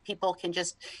 people can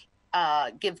just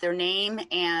give their name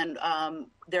and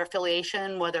their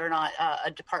affiliation, whether or not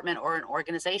a department or an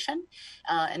organization,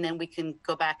 and then we can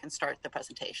go back and start the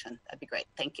presentation. That'd be great.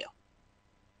 Thank you.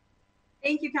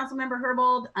 Thank you, Councilmember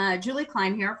Herbold. Julie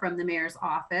Klein here from the Mayor's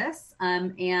Office,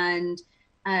 and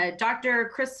Dr.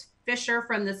 Chris Fisher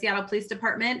from the Seattle Police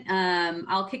Department.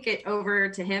 I'll kick it over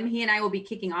to him. He and I will be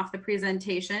kicking off the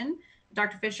presentation.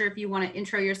 Dr. Fisher, if you want to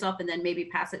intro yourself and then maybe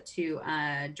pass it to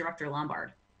Director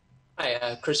Lombard.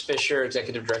 Hi, Chris Fisher,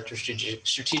 Executive Director,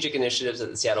 Strategic Initiatives at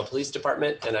the Seattle Police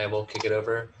Department, and I will kick it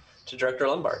over to Director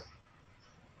Lombard.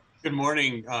 Good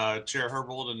morning, Chair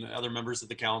Herbold and other members of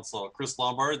the Council. Chris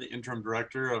Lombard, the Interim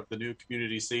Director of the new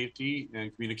Community Safety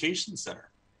and Communications Center.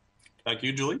 Back to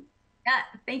you, Julie. Yeah,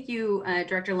 thank you,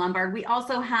 Director Lombard. We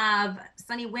also have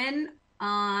Sunny Nguyen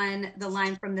on the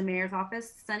line from the Mayor's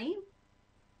Office. Sunny?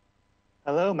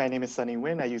 Hello, my name is Sunny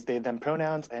Nguyen. I use they, them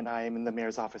pronouns, and I am in the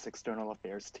Mayor's Office External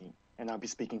Affairs team. And I'll be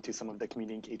speaking to some of the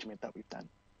community engagement that we've done.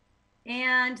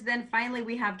 And then finally,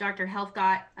 we have Dr.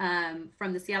 Helfgott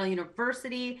from the Seattle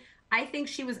University. I think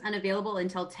she was unavailable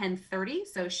until 10:30,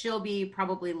 so she'll be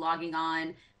probably logging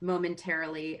on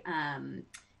momentarily.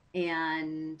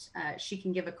 And she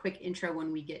can give a quick intro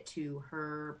when we get to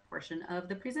her portion of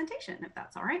the presentation, if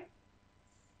that's all right.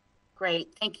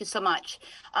 Great, thank you so much.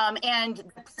 And the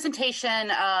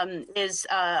presentation is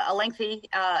a lengthy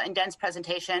and dense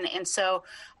presentation. And so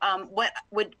what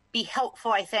would be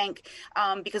helpful, I think,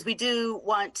 because we do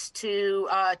want to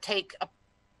take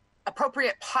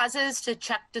appropriate pauses to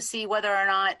check to see whether or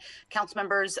not council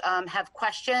members have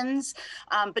questions,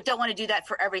 but don't want to do that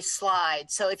for every slide.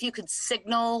 So if you could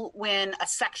signal when a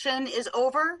section is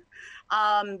over,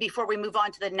 before we move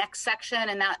on to the next section,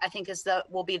 and that I think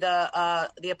will be the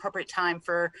appropriate time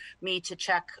for me to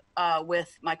check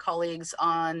with my colleagues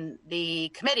on the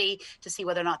committee to see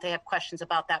whether or not they have questions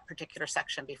about that particular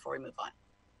section before we move on.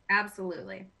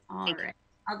 Absolutely. All right.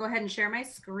 I'll go ahead and share my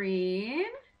screen.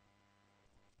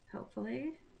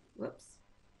 Hopefully. Whoops.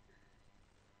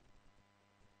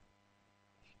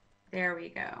 There we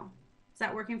go. Is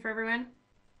that working for everyone?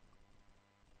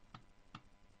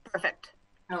 Perfect.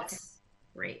 Okay. Yes.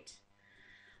 Great.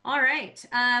 All right.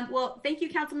 Well, thank you,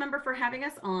 Council Member, for having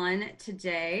us on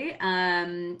today.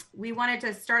 We wanted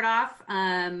to start off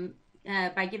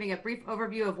by giving a brief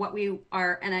overview of what we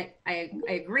are, and I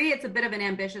agree it's a bit of an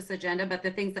ambitious agenda, but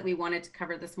the things that we wanted to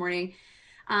cover this morning.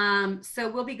 So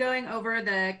we'll be going over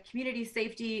the community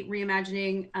safety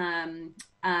reimagining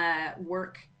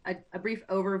work, a brief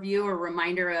overview or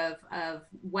reminder of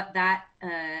what that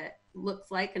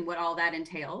looks like and what all that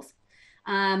entails.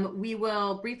 We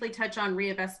will briefly touch on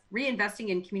reinvesting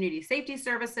in community safety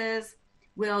services.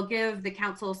 We'll give the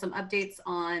council some updates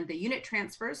on the unit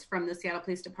transfers from the Seattle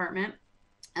Police Department.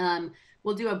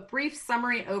 We'll do a brief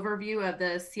summary overview of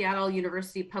the Seattle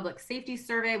University Public Safety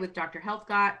Survey with Dr.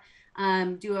 Helfgott.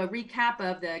 Do a recap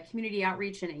of the community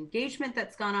outreach and engagement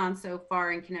that's gone on so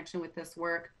far in connection with this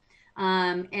work.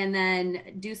 And then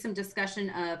do some discussion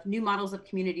of new models of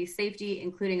community safety,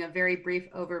 including a very brief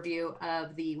overview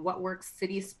of the What Works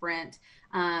City Sprint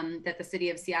that the city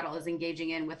of Seattle is engaging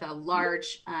in with a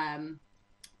large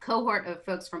cohort of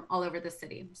folks from all over the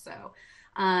city. So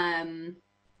I'll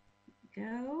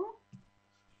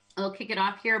kick it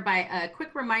off here by a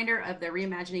quick reminder of the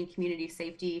Reimagining Community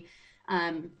Safety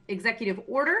executive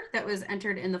order that was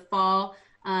entered in the fall.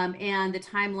 And the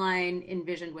timeline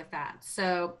envisioned with that.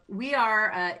 So we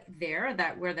are there,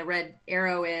 where the red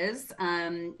arrow is,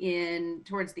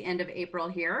 towards the end of April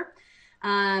here.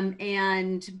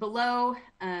 And below,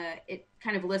 it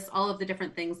kind of lists all of the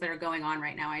different things that are going on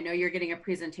right now. I know you're getting a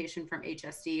presentation from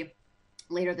HSD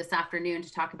later this afternoon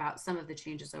to talk about some of the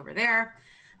changes over there.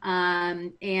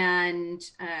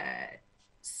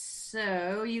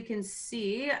 So you can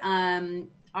see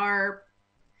our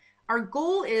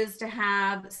goal is to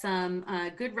have some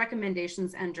good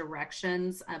recommendations and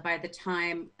directions by the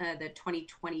time the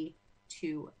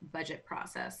 2022 budget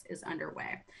process is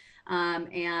underway.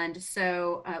 And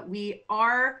so we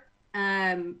are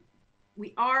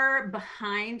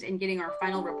behind in getting our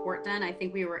final report done. I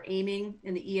think we were aiming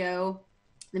in the EO,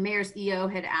 the mayor's EO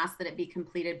had asked that it be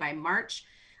completed by March.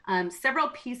 Several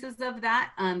pieces of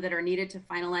that that are needed to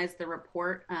finalize the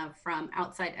report from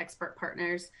outside expert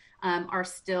partners are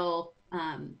still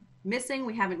missing.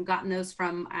 We haven't gotten those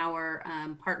from our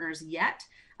partners yet.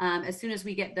 As soon as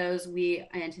we get those, we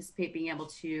anticipate being able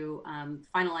to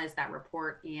finalize that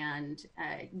report and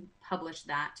publish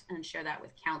that and share that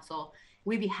with council.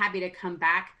 We'd be happy to come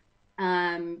back,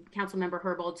 Councilmember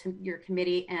Herbold, to your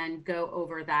committee and go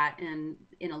over that in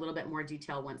a little bit more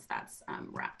detail once that's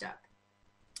wrapped up.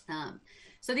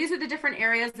 So these are the different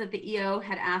areas that the EO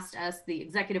had asked us, the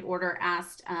executive order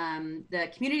asked the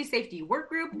Community Safety Work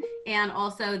Group and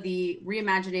also the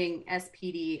Reimagining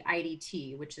SPD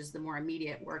IDT, which is the more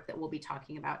immediate work that we'll be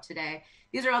talking about today.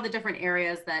 These are all the different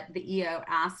areas that the EO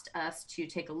asked us to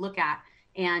take a look at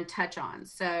and touch on.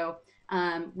 So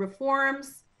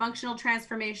reforms, functional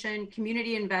transformation,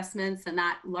 community investments, and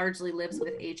that largely lives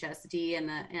with HSD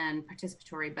and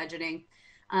participatory budgeting.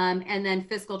 And then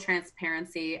fiscal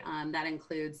transparency, that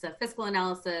includes fiscal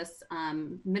analysis,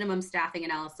 minimum staffing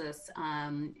analysis,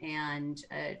 and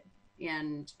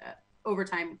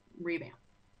overtime revamp.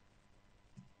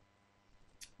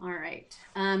 All right,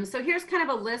 so here's kind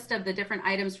of a list of the different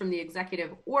items from the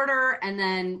executive order and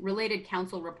then related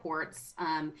council reports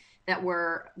that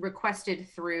were requested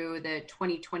through the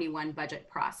 2021 budget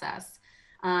process.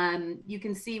 You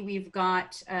can see we've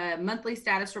got monthly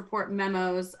status report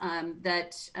memos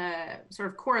that sort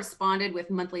of corresponded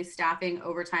with monthly staffing,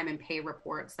 overtime, and pay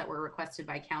reports that were requested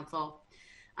by council.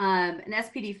 An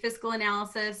SPD fiscal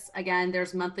analysis, again,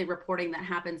 there's monthly reporting that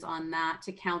happens on that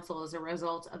to council as a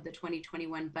result of the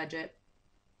 2021 budget.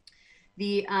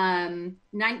 The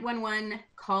 911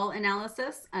 call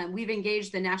analysis, we've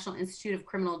engaged the National Institute of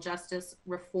Criminal Justice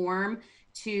Reform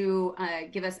to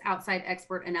give us outside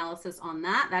expert analysis on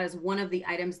that. That is one of the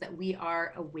items that we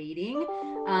are awaiting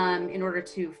in order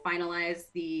to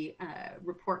finalize the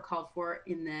report called for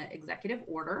in the executive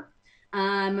order.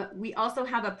 We also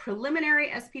have a preliminary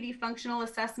SPD functional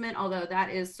assessment, although that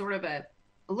is sort of a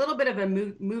little bit of a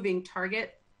moving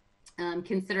target,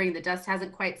 considering the dust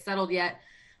hasn't quite settled yet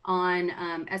on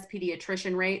SPD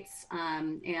attrition rates.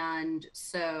 And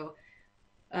so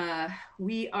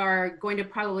we are going to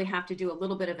probably have to do a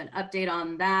little bit of an update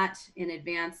on that in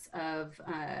advance of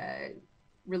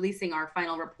releasing our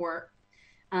final report.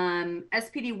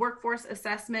 SPD workforce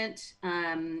assessment,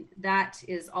 that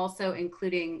is also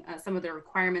including some of the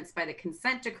requirements by the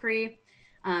consent decree.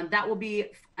 That will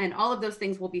be, and all of those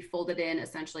things will be folded in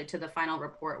essentially to the final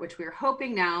report, which we're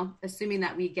hoping now, assuming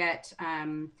that we get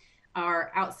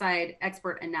our outside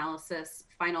expert analysis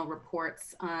final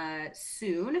reports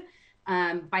soon.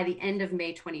 By the end of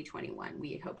May 2021,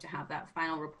 we hope to have that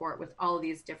final report with all of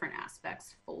these different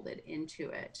aspects folded into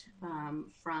it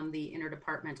from the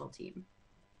interdepartmental team.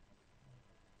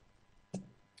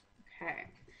 Okay.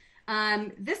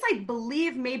 This, I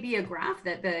believe, may be a graph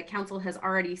that the council has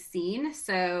already seen.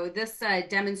 So this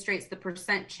demonstrates the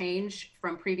percent change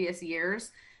from previous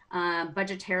years,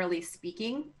 budgetarily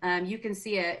speaking. You can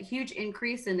see a huge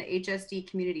increase in the HSD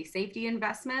community safety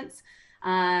investments,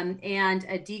 and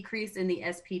a decrease in the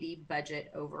SPD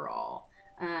budget overall.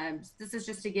 This is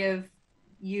just to give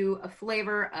you a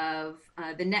flavor of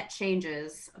the net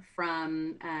changes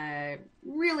from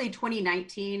really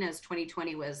 2019, as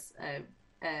 2020 was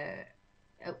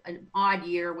an odd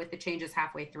year with the changes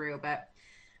halfway through. But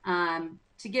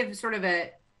to give sort of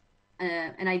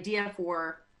an idea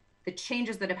for the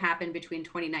changes that have happened between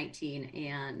 2019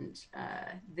 and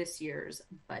this year's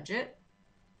budget.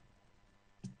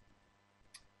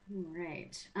 All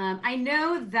right. I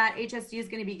know that HSD is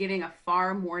going to be giving a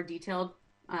far more detailed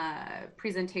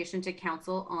presentation to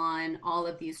council on all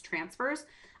of these transfers,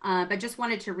 but just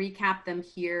wanted to recap them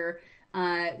here.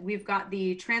 We've got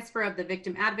the transfer of the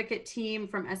victim advocate team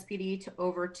from SPD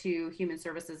over to Human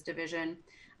Services Division,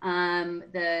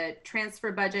 the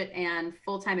transfer budget and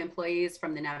full-time employees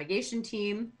from the navigation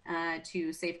team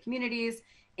to Safe Communities,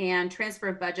 and transfer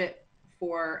of budget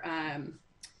for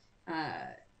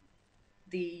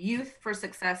the Youth for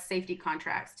Success safety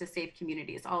contracts to Safe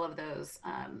Communities. All of those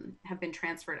have been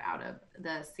transferred out of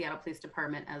the Seattle Police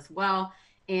Department as well.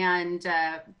 And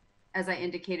as I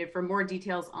indicated, for more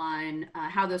details on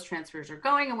how those transfers are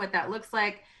going and what that looks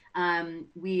like,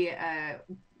 we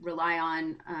rely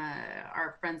on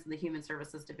our friends in the Human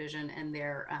Services Division and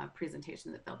their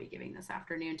presentation that they'll be giving this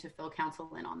afternoon to fill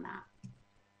council in on that.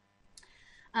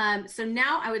 So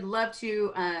now I would love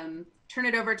to turn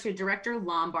it over to Director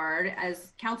Lombard.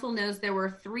 As council knows, there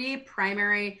were three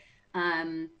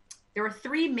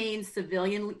main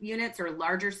civilian units or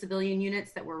larger civilian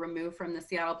units that were removed from the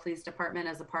Seattle Police Department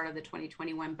as a part of the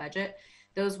 2021 budget.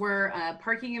 Those were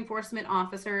parking enforcement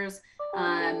officers,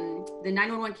 the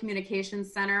 911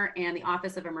 Communications Center, and the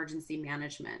Office of Emergency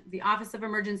Management. The Office of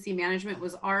Emergency Management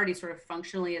was already sort of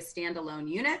functionally a standalone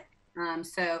unit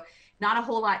So not a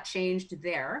whole lot changed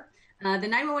there. The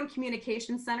 911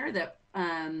 Communication Center,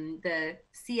 the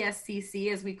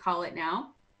CSCC as we call it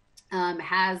now,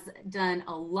 has done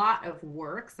a lot of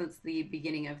work since the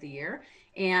beginning of the year.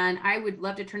 And I would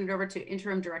love to turn it over to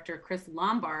Interim Director Chris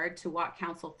Lombard to walk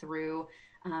council through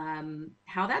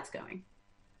how that's going.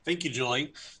 Thank you,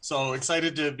 Julie. So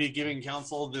excited to be giving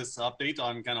council this update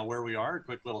on kind of where we are, a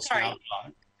quick little snapshot.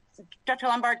 Dr.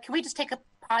 Lombard, can we just take a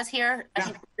pause here? I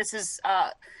think this is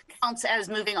counts as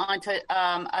moving on to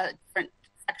a different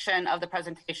section of the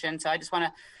presentation. So I just want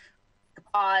to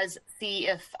pause, see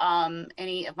if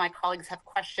any of my colleagues have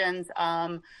questions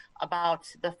about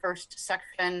the first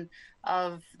section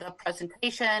of the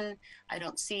presentation. I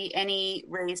don't see any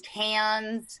raised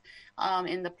hands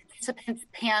in the participants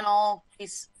panel.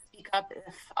 Please speak up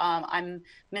if I'm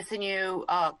missing you,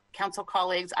 council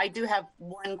colleagues. I do have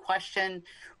one question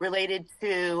related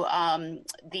to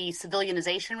the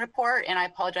civilianization report, and I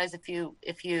apologize if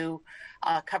you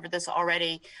covered this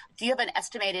already. Do you have an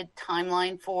estimated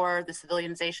timeline for the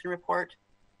civilianization report?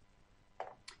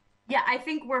 Yeah, I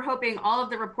think we're hoping all of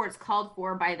the reports called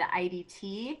for by the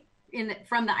IDT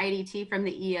from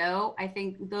the EO, I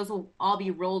think those will all be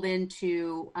rolled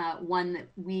into one that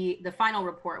the final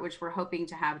report, which we're hoping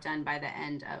to have done by the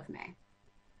end of May.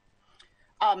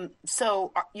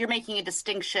 So you're making a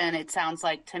distinction, it sounds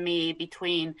like to me,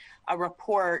 between a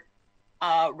report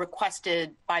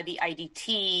requested by the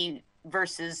IDT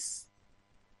versus,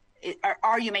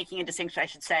 are you making a distinction, I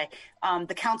should say?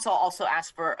 The council also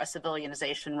asked for a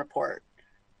civilianization report.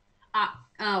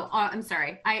 I'm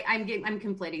sorry. I'm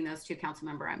conflating those two, council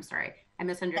member. I'm sorry. I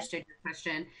misunderstood your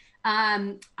question.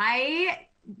 I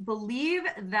believe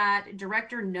that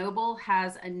Director Noble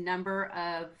has a number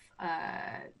of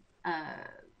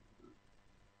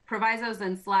provisos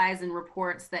and slides and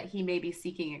reports that he may be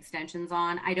seeking extensions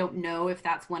on. I don't know if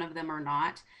that's one of them or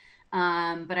not,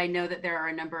 but I know that there are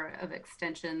a number of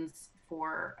extensions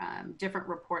for different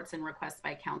reports and requests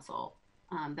by council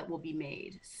that will be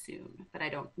made soon, but I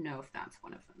don't know if that's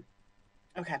one of them.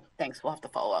 Okay, thanks. We'll have to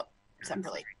follow up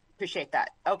separately. Appreciate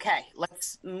that. Okay,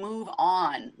 let's move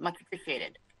on. Much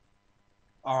appreciated.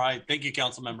 All right, thank you,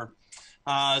 council member.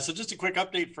 So just a quick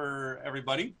update for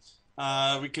everybody.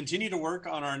 We continue to work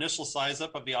on our initial size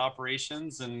up of the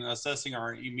operations and assessing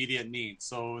our immediate needs.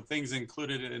 So things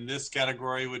included in this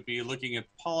category would be looking at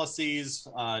policies,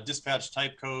 dispatch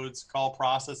type codes, call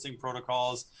processing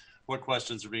protocols, what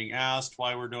questions are being asked,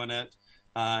 why we're doing it,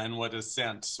 and what is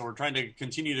sent. So we're trying to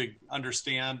continue to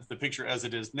understand the picture as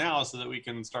it is now so that we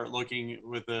can start looking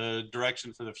with the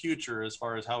direction for the future as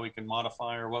far as how we can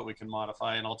modify or what we can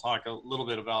modify. And I'll talk a little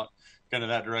bit about kind of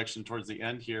that direction towards the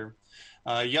end here.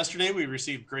 Yesterday, we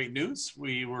received great news.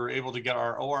 We were able to get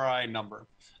our ORI number.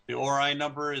 The ORI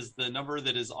number is the number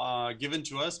that is given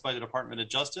to us by the Department of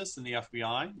Justice and the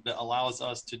FBI that allows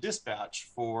us to dispatch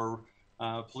for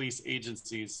police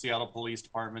agencies, Seattle Police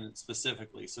Department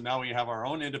specifically. So now we have our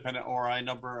own independent ORI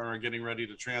number and are getting ready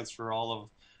to transfer all of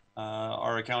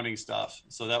our accounting stuff.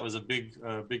 So that was a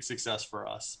big success for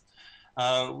us.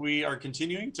 We are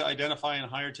continuing to identify and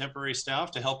hire temporary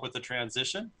staff to help with the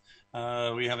transition.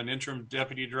 We have an interim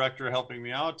deputy director helping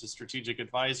me out, a strategic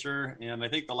advisor, and I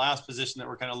think the last position that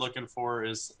we're kind of looking for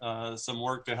is some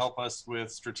work to help us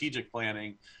with strategic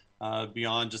planning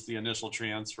beyond just the initial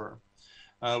transfer.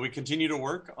 We continue to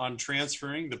work on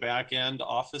transferring the back-end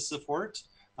office support.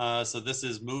 So this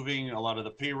is moving a lot of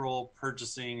the payroll,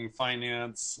 purchasing,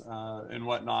 finance, and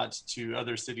whatnot to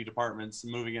other city departments,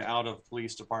 moving it out of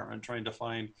police department, trying to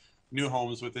find new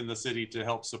homes within the city to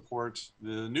help support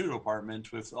the new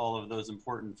department with all of those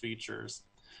important features.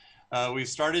 We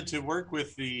started to work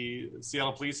with the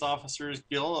Seattle Police Officers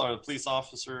Guild, or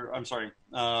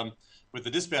with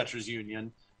the Dispatchers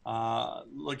Union,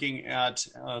 looking at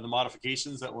the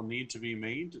modifications that will need to be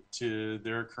made to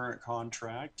their current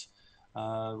contract.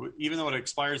 Even though it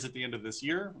expires at the end of this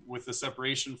year, with the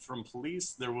separation from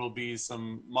police, there will be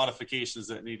some modifications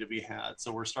that need to be had.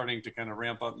 So we're starting to kind of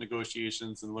ramp up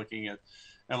negotiations and looking at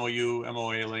MOU,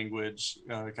 MOA language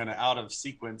kind of out of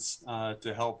sequence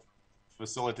to help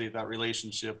facilitate that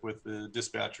relationship with the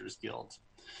Dispatchers Guild.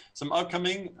 Some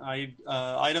upcoming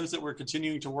items that we're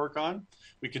continuing to work on.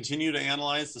 We continue to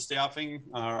analyze the staffing,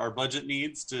 our budget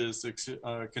needs to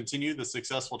continue the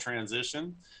successful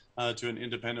transition to an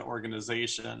independent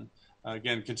organization.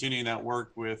 Again, continuing that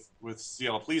work with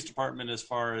Seattle Police Department as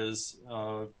far as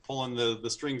pulling the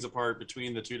strings apart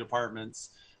between the two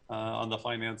departments on the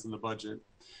finance and the budget.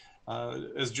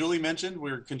 As Julie mentioned,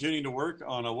 we're continuing to work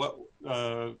on a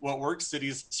What Works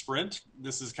Cities Sprint.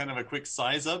 This is kind of a quick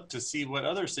size up to see what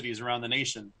other cities around the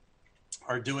nation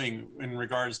are doing in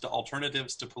regards to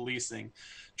alternatives to policing,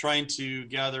 trying to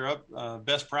gather up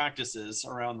best practices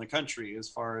around the country as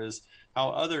far as how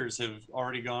others have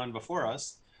already gone before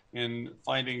us in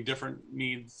finding different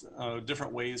needs,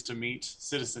 different ways to meet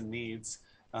citizen needs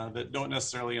that don't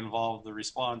necessarily involve the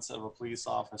response of a police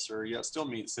officer, yet still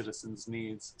meet citizens'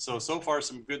 needs. So far,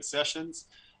 some good sessions,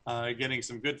 getting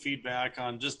some good feedback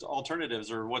on just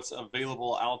alternatives or what's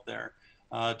available out there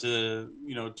to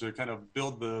kind of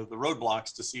build the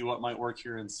roadblocks to see what might work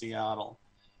here in Seattle.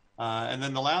 And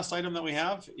then the last item that we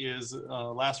have is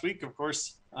last week, of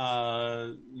course,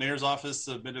 Mayor's office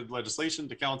submitted legislation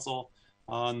to council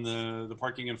on the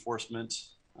parking enforcement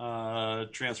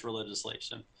transfer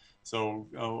legislation. So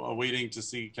awaiting to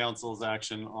see council's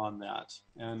action on that.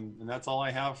 And that's all I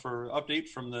have for update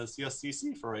from the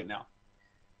CSCC for right now.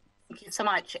 Thank you so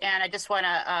much. And I just want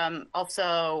to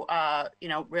also,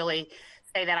 really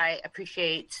say that I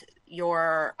appreciate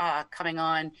your coming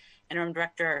on, Interim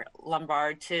Director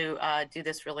Lombard, to do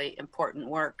this really important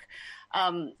work.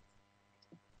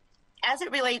 As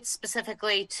it relates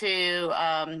specifically to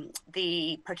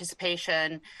the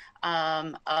participation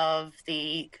of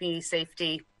the Community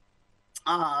Safety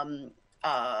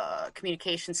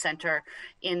Communication Center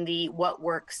in the What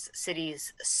Works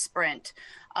Cities Sprint,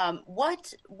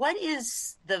 what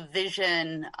is the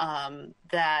vision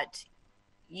that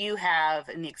you have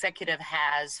and the executive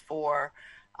has for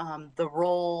the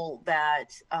role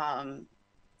that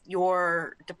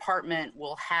your department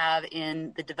will have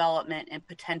in the development and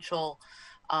potential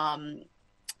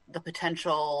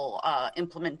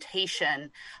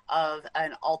implementation of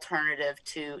an alternative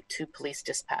to police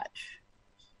dispatch?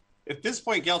 At this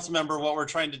point, council member, what we're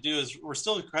trying to do is we're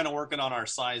still kind of working on our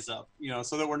size up,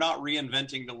 so that we're not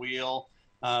reinventing the wheel.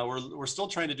 We're still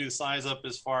trying to do size up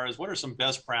as far as what are some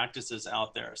best practices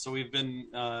out there. So we've been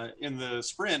in the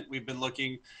sprint, we've been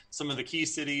looking some of the key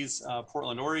cities,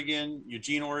 Portland, Oregon,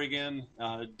 Eugene, Oregon,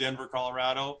 Denver,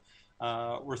 Colorado,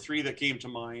 were three that came to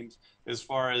mind as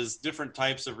far as different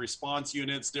types of response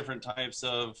units, different types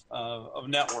of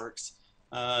networks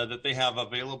that they have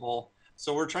available.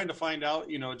 So we're trying to find out,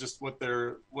 just what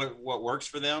works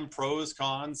for them, pros,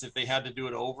 cons, if they had to do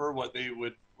it over, what they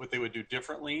would do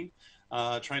differently.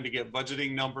 Trying to get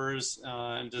budgeting numbers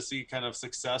and to see kind of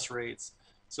success rates.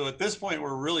 So at this point,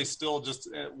 we're really still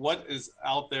just at what is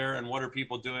out there and what are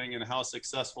people doing and how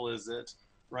successful is it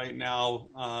right now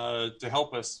to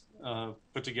help us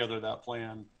put together that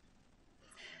plan.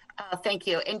 Thank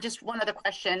you. And just one other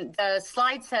question. The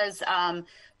slide says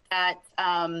that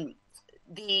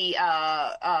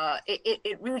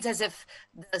it reads as if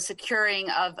the securing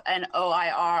of an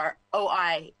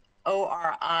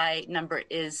ORI number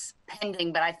is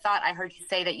pending, but I thought I heard you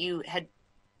say that you had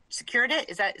secured it.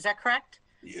 Is that correct?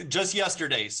 Just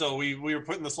yesterday. So we were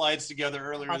putting the slides together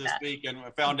earlier this week and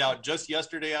found out just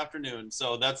yesterday afternoon.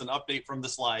 So that's an update from the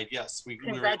slide. Yes, we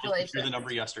were able to secure the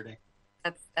number yesterday.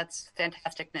 That's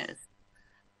fantastic news.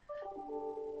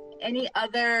 Any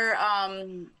other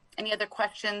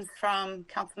questions from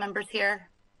council members here?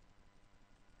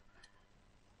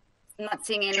 I'm not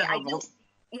seeing any.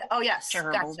 Oh, yes. Chair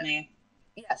Herbold, may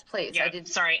Yes, please. Yeah,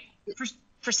 sorry.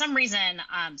 For some reason,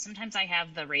 sometimes I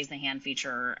have the raise the hand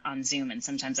feature on Zoom and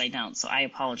sometimes I don't. So I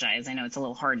apologize. I know it's a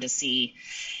little hard to see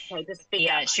the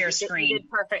share screen. You did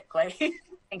perfectly.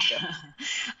 Thank you.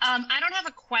 I don't have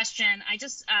a question. I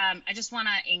just want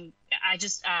to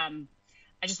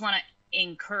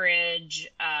encourage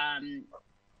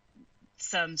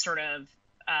some sort of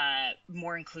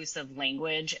more inclusive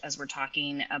language as we're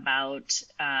talking about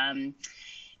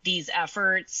these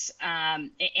efforts. And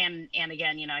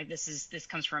again, this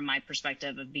comes from my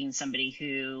perspective of being somebody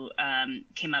who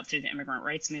came up through the immigrant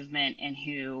rights movement and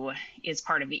who is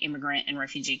part of the immigrant and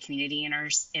refugee community in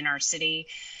our city.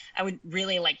 I would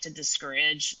really like to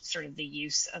discourage sort of the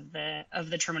use of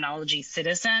the terminology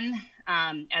citizen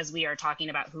as we are talking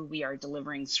about who we are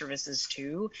delivering services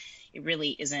to. It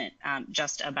really isn't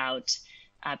just about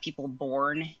people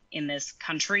born in this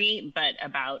country, but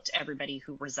about everybody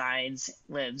who resides,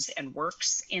 lives, and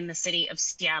works in the city of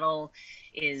Seattle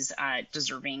is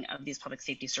deserving of these public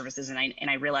safety services. And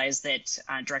I realize that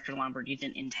Director Lombard, you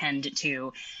didn't intend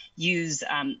to use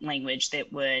language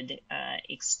that would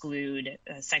exclude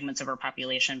segments of our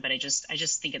population, but I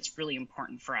just think it's really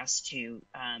important for us to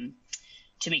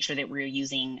make sure that we're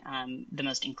using the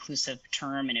most inclusive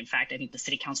term. And in fact, I think the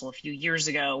City Council a few years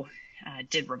ago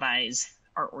did revise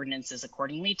our ordinances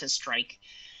accordingly to strike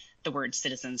the word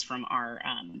citizens from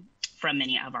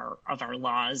many of our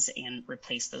laws and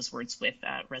replace those words with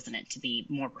resident to be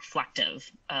more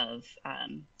reflective of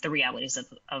the realities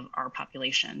of our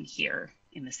population here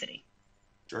in the city.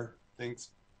 Sure, thanks.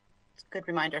 Good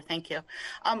reminder. Thank you.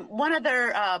 One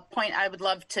other point I would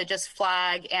love to just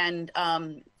flag, and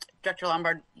Director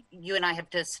Lombard, you and I have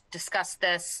just discussed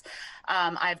this.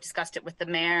 I've discussed it with the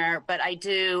mayor, but I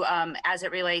do, as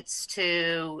it relates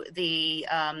to the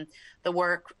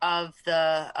work of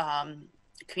the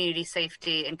Community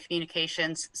Safety and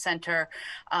Communications Center.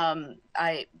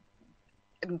 I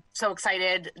am so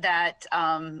excited that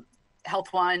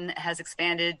Health One has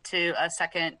expanded to a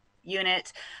second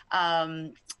unit.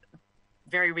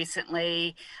 Very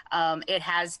recently, it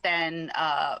has been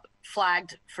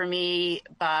flagged for me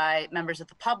by members of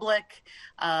the public,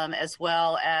 as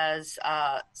well as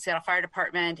Seattle Fire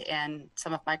Department and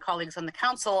some of my colleagues on the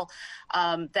council,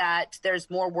 that there's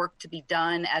more work to be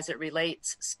done as it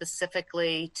relates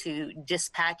specifically to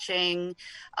dispatching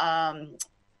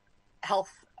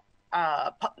health,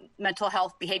 mental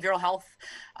health, behavioral health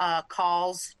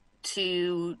calls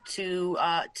to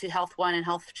Health One and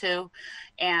Health Two,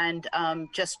 and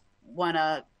just want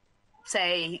to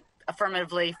say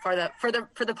affirmatively for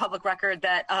the public record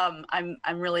that I'm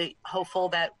really hopeful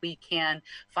that we can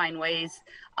find ways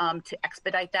to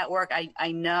expedite that work.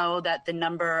 I know that the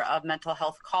number of mental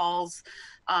health calls,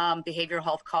 behavioral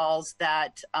health calls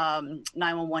that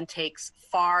 911 takes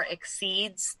far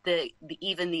exceeds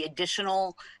even the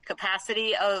additional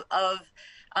capacity of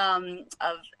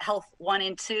Health 1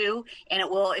 and 2, and it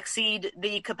will exceed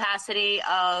the capacity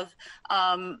of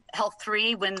Health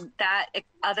 3 when that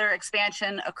other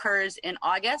expansion occurs in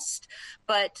August.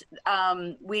 But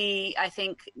we, I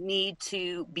think, need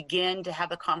to begin to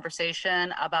have a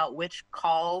conversation about which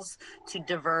calls to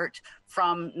divert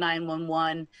from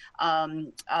 911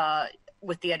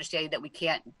 with the understanding that we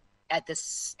can't, at this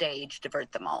stage,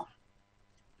 divert them all.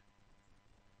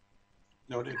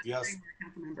 Noted, yes.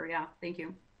 Councilmember, yeah, thank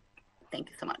you. Thank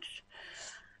you so much.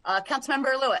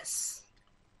 Councilmember Lewis.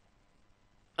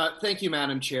 Thank you,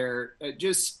 Madam Chair.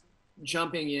 Just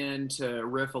jumping in to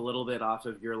riff a little bit off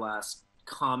of your last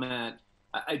comment,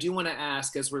 I do want to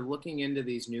ask, as we're looking into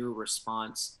these new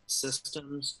response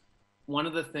systems, one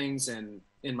of the things in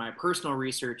my personal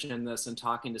research in this and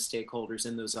talking to stakeholders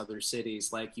in those other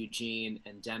cities like Eugene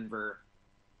and Denver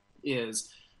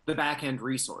is the back-end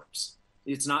resource.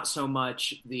 It's not so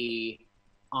much the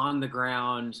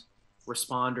on-the-ground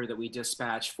responder that we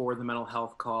dispatch for the mental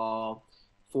health call,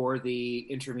 for the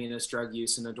intravenous drug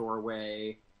use in a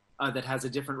doorway, that has a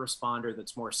different responder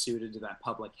that's more suited to that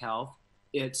public health.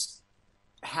 It's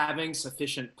having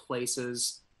sufficient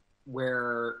places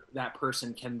where that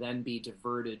person can then be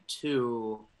diverted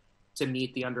to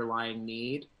meet the underlying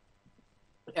need.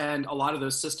 And a lot of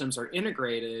those systems are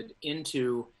integrated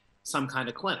into some kind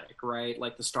of clinic, right?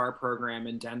 Like the STAR program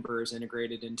in Denver is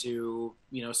integrated into,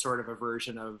 sort of a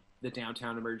version of the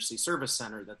downtown emergency service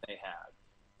center that they had.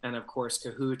 And of course,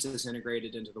 Cahoots is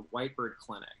integrated into the Whitebird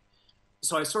Clinic.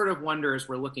 So I sort of wonder, as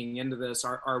we're looking into this,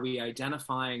 are we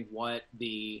identifying what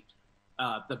the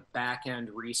back end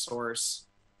resource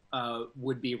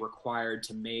would be required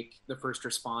to make the first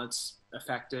response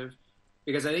effective?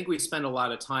 Because I think we spend a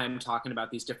lot of time talking about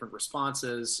these different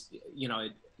responses,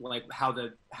 like how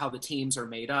the teams are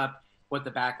made up, what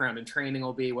the background and training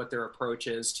will be, what their approach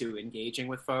is to engaging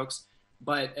with folks.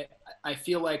 But I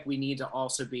feel like we need to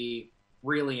also be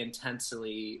really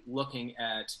intensely looking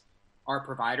at our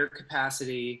provider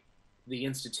capacity, the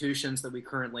institutions that we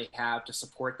currently have to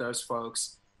support those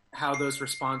folks, how those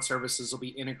response services will be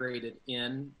integrated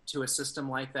into a system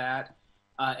like that,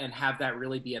 and have that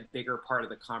really be a bigger part of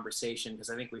the conversation. Because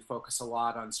I think we focus a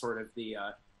lot on sort of the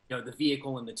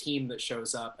vehicle and the team that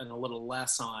shows up, and a little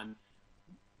less on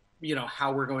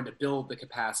how we're going to build the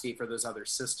capacity for those other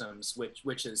systems,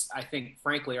 which is, I think,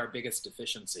 frankly, our biggest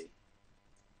deficiency.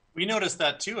 We noticed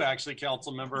that too, actually,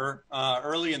 Council Member,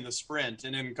 early in the sprint,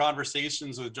 and in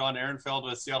conversations with John Ehrenfeld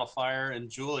with Seattle Fire and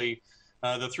Julie,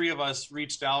 the three of us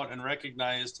reached out and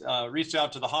reached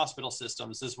out to the hospital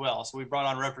systems as well. So we brought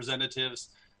on representatives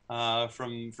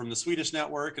from the Swedish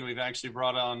network, and we've actually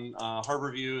brought on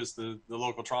Harborview as the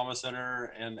local trauma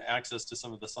center and access to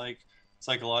some of the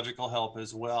psychological help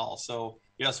as well. So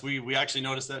yes, we actually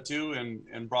noticed that too,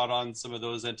 and brought on some of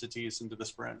those entities into the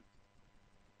sprint.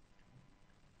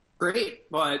 Great.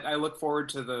 Well, I look forward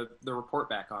to the report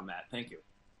back on that. Thank you.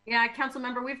 Yeah,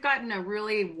 Councilmember, we've gotten a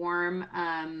really warm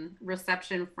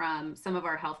reception from some of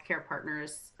our healthcare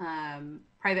partners,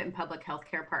 private and public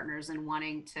healthcare partners, and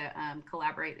wanting to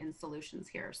collaborate in solutions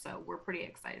here. So we're pretty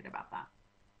excited about that.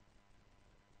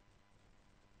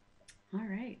 All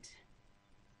right.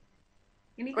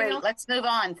 Anything Great. else? Let's move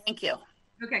on. Thank you.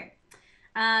 Okay.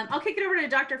 I'll kick it over to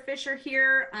Dr. Fisher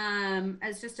here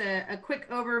as just a quick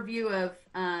overview of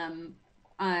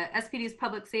SPD's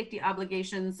public safety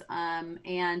obligations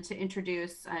and to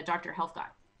introduce Dr. Helfgott.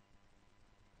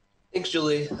 Thanks,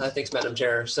 Julie. Thanks, Madam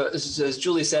Chair. So as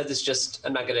Julie said, this just,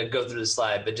 I'm not going to go through the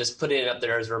slide, but just putting it up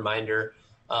there as a reminder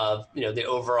of, the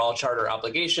overall charter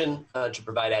obligation to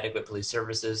provide adequate police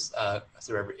services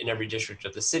in every district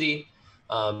of the city.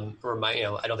 I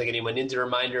don't think anyone needs a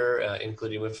reminder,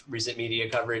 including with recent media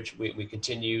coverage. We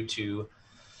continue to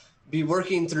be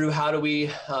working through how do we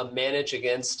manage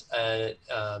against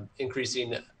ever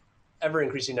increasing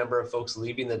number of folks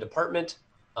leaving the department,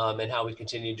 and how we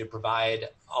continue to provide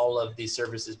all of these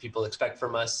services people expect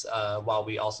from us, while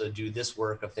we also do this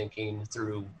work of thinking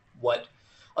through what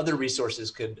other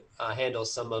resources could handle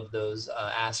some of those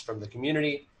asks from the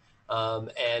community,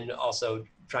 and also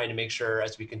trying to make sure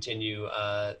as we continue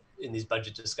in these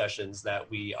budget discussions that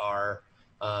we are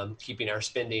keeping our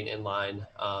spending in line,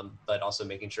 but also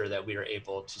making sure that we are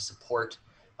able to support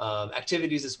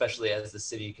activities, especially as the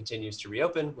city continues to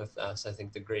reopen with us. I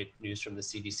think the great news from the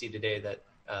CDC today that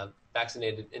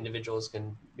vaccinated individuals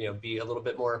can be a little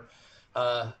bit more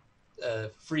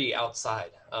free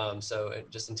outside. So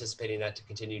just anticipating that to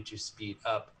continue to speed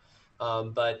up.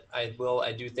 But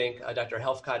I do think Dr.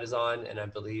 Helfgott is on, and I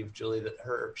believe, Julie, that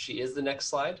she is the next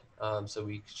slide.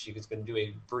 She is going to do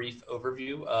a brief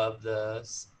overview of the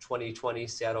 2020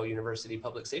 Seattle University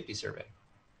Public Safety Survey.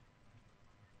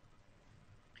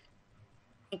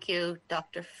 Thank you,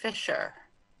 Dr. Fisher.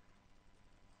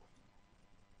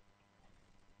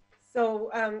 So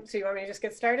you want me to just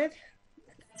get started?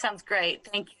 Sounds great.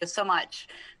 Thank you so much.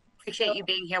 Appreciate you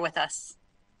being here with us.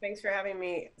 Thanks for having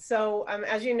me. So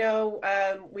as you know,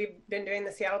 we've been doing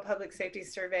the Seattle Public Safety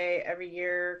Survey every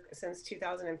year since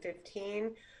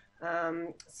 2015.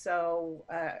 So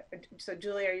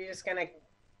Julie, are you just going to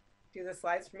do the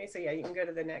slides for me? So yeah, you can go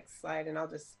to the next slide and I'll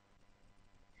just...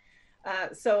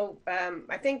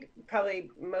 I think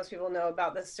probably most people know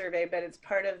about this survey, but it's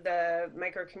part of the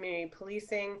micro community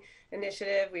policing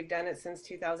initiative. We've done it since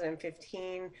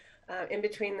 2015. In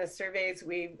between the surveys,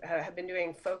 we have been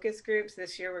doing focus groups.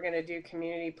 This year, we're going to do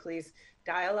community police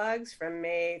dialogues from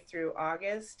May through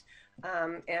August.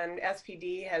 And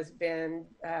SPD has been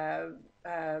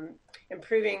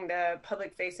improving the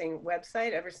public-facing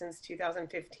website ever since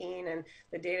 2015. And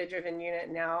the data-driven unit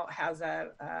now has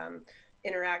a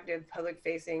interactive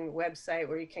public-facing website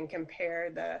where you can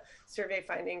compare the survey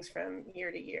findings from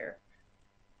year to year.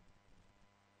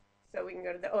 So we can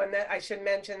go to I should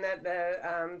mention that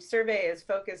the survey is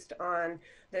focused on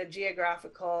the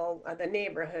geographical, the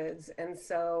neighborhoods. And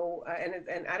so,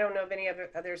 and I don't know of any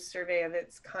other survey of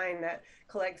its kind that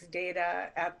collects data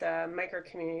at the micro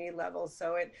community level.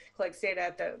 So it collects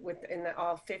data within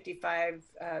all 55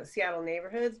 Seattle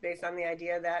neighborhoods based on the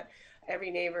idea that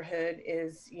every neighborhood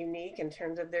is unique in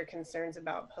terms of their concerns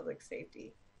about public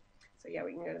safety. So yeah,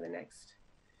 we can go to the next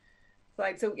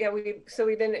slide. So yeah,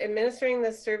 we've been administering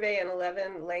this survey in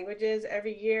 11 languages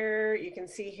every year. You can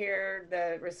see here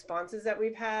the responses that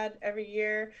we've had every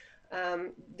year.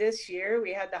 This year,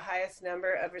 we had the highest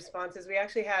number of responses. We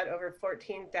actually had over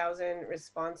 14,000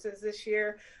 responses this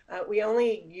year. We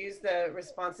only used the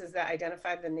responses that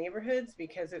identified the neighborhoods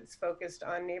because it's focused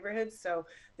on neighborhoods. So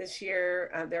this year,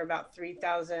 there are about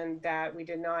 3,000 that we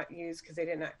did not use because they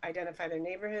didn't identify their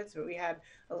neighborhoods, but we had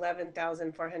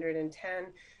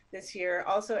 11,410 this year.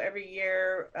 Also, every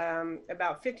year,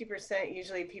 about 50%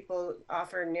 usually people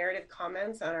offer narrative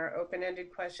comments on our open-ended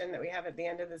question that we have at the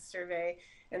end of the survey.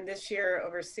 And this year,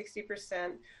 over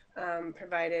 60%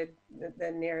 provided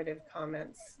the narrative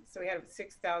comments. So we have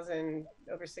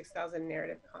over 6,000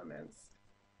 narrative comments.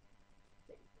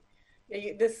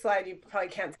 This slide you probably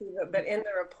can't see, but in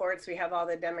the reports we have all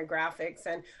the demographics.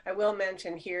 And I will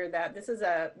mention here that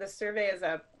this survey is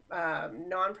a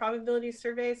non-probability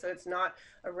survey, so it's not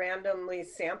a randomly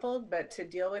sampled, but to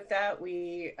deal with that,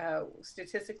 we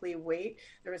statistically weight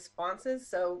the responses.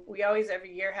 So we always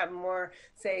every year have more,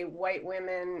 say, white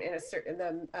women in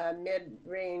the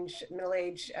mid-range,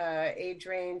 middle-age age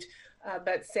range.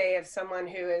 But say if someone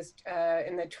who is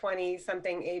in the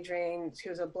 20-something age range,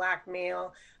 who's a Black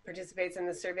male, participates in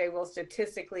the survey, we'll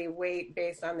statistically weight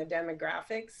based on the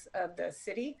demographics of the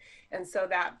city. And so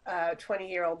that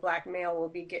 20-year-old Black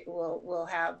male will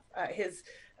have his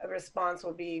response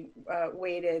will be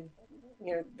weighted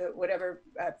whatever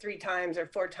 3 times or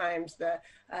 4 times the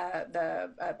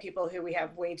people who we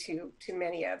have way too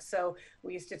many of. So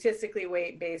we statistically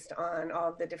weight based on all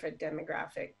of the different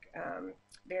demographic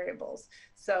variables.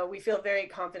 So we feel very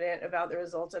confident about the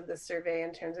results of the survey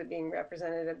in terms of being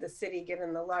representative of the city,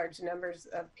 given the large numbers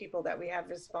of people that we have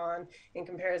respond in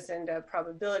comparison to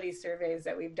probability surveys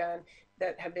that we've done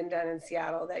that have been done in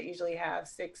Seattle that usually have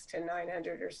 600 to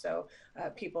 900 or so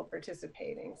people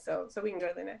participating. So we can go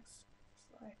to the next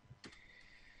slide.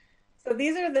 So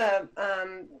these are the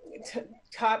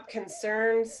top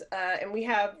concerns, and we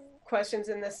have questions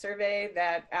in this survey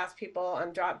that ask people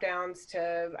on drop downs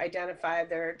to identify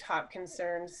their top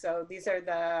concerns. So these are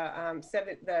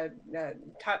the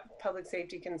top public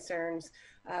safety concerns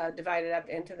divided up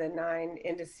into the 9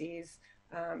 indices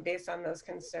based on those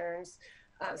concerns.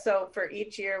 So for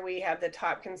each year, we have the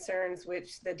top concerns,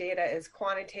 which the data is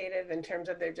quantitative in terms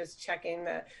of they're just checking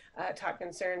the top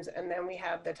concerns. And then we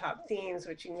have the top themes,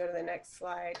 which you can go to the next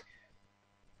slide.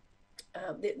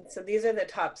 So these are the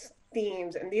top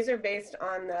themes, and these are based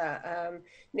on the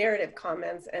narrative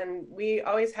comments. And we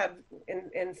always have,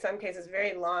 in some cases,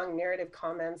 very long narrative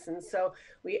comments. And so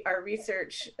our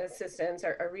research assistants,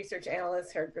 our research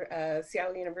analysts, our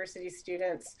Seattle University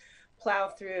students, plow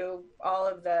through all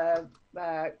of the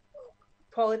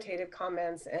qualitative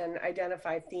comments and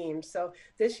identify themes. So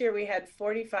this year we had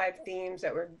 45 themes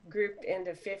that were grouped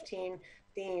into 15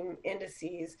 theme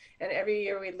indices. And every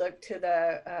year we look to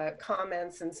the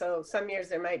comments. And so some years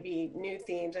there might be new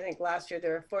themes. I think last year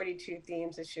there were 42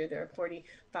 themes. This year there are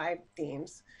 45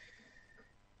 themes.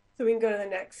 So we can go to the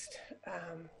next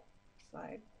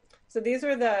slide. So these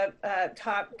are the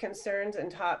top concerns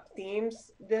and top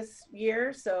themes this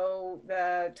year. So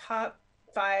the top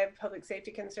 5 public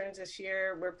safety concerns this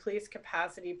year were police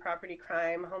capacity, property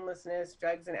crime, homelessness,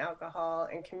 drugs and alcohol,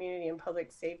 and community and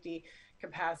public safety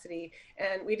capacity.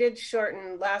 And we did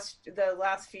shorten the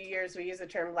last few years, we used the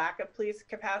term lack of police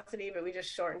capacity, but we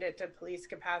just shortened it to police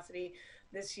capacity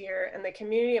this year. And the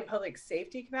community and public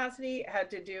safety capacity had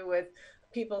to do with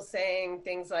people saying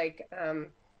things like,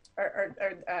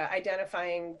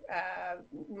 identifying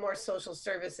more social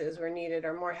services were needed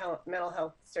or more mental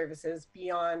health services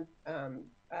beyond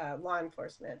law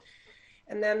enforcement.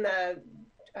 And then the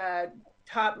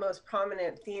top most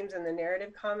prominent themes in the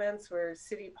narrative comments were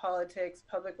city politics,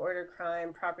 public order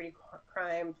crime, property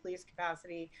crime, police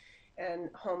capacity, and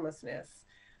homelessness.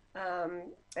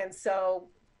 And so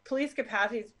police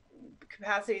capacity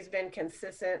has been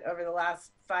consistent over the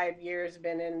last 5 years,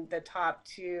 been in the top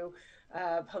 2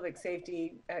 public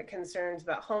safety concerns,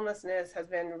 but homelessness has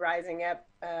been rising up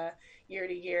year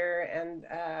to year, and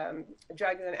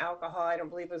drugs and alcohol, I don't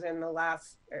believe was in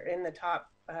the top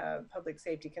public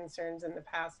safety concerns in the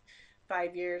past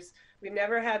 5 years. We've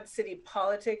never had city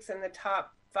politics in the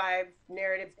top 5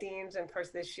 narrative themes, and of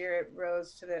course this year it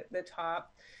rose to the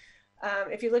top.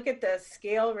 If you look at the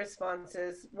scale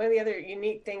responses, one of the other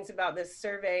unique things about this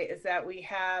survey is that we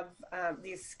have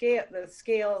the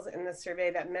scales in the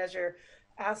survey that measure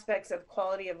aspects of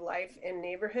quality of life in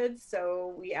neighborhoods.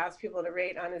 So we ask people to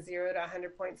rate on a 0 to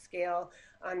 100 point scale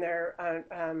on their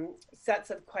sets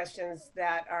of questions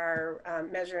that are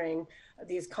measuring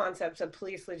these concepts of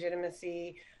police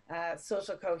legitimacy,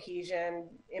 social cohesion,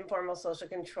 informal social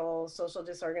control, social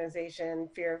disorganization,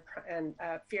 fear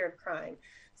of crime.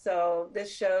 So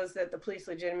this shows that the police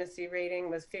legitimacy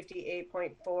rating was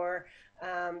 58.4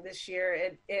 this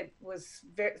year. It was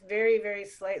very, very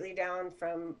slightly down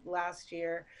from last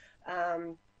year.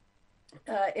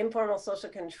 Informal social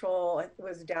control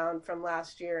was down from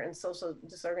last year, and social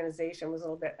disorganization was a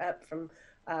little bit up from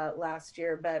last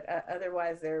year, but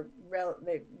otherwise they're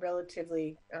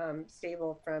relatively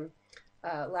stable from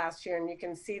last year. And you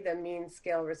can see the mean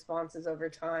scale responses over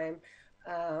time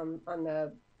on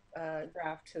the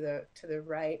graph to the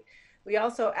right. We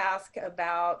also ask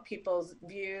about people's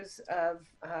views of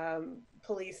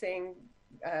policing,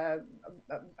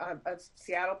 of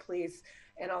Seattle police,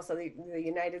 and also the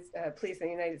United police in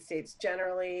the United States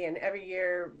generally. And every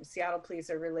year, Seattle police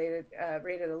are rated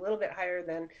a little bit higher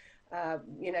than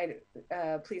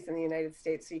police in the United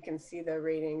States. So you can see the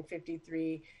rating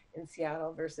 53 in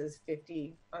Seattle versus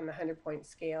 50 on the 100-point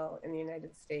scale in the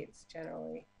United States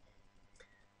generally.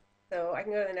 So I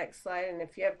can go to the next slide, and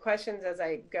if you have questions as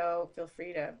I go, feel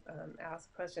free to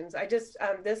ask questions.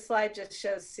 This slide just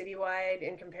shows citywide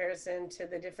in comparison to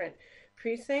the different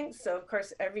precincts. So of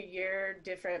course, every year,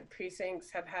 different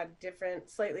precincts have had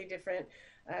slightly different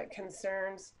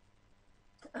concerns.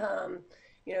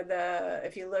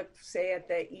 If you look, say, at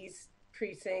the East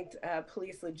Precinct,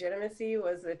 police legitimacy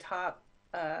was the top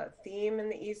theme in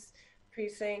the East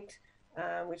Precinct.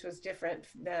 which was different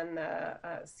than the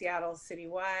Seattle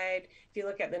citywide. If you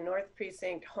look at the North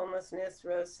Precinct, homelessness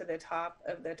rose to the top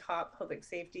of the top public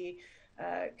safety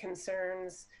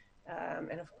concerns.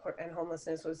 And of course, and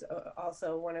homelessness was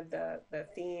also one of the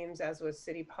themes, as was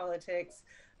city politics.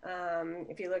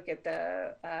 If you look at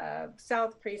the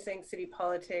South Precinct, city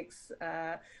politics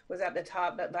was at the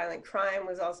top, but violent crime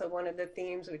was also one of the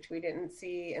themes, which we didn't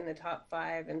see in the top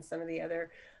 5 and some of the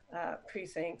other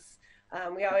precincts.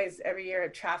 We always, every year,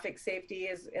 traffic safety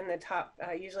is in the top,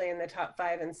 usually in the top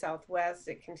 5 in Southwest.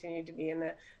 It continued to be in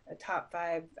the top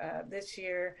 5 this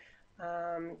year.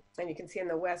 And you can see in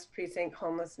the West Precinct,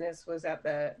 homelessness was at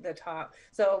the top.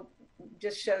 So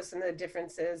just shows some of the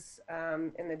differences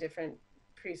in the different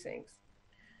precincts.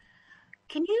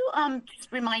 Can you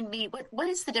just remind me, what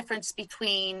is the difference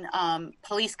between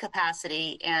police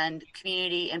capacity and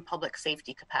community and public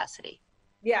safety capacity?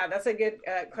 Yeah, that's a good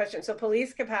question. So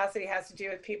police capacity has to do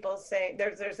with people saying,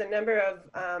 there's a number of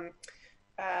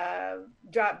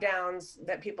drop downs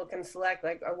that people can select,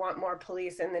 like I want more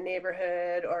police in the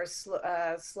neighborhood, or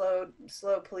slow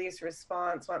police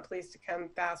response, want police to come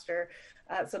faster.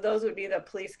 So those would be the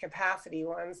police capacity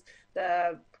ones.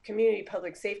 The community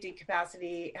public safety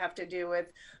capacity have to do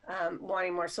with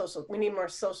wanting more we need more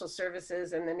social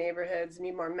services in the neighborhoods,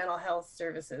 need more mental health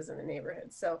services in the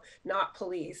neighborhoods. So not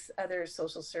police, other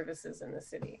social services in the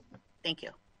city. Thank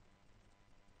you.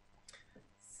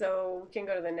 So we can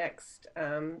go to the next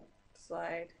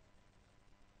slide.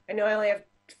 I know I only have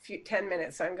 10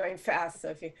 minutes, so I'm going fast. So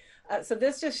if you, so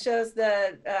this just shows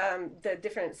the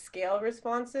different scale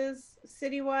responses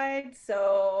citywide.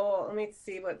 So let me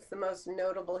see what's the most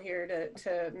notable here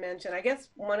to mention. I guess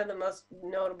one of the most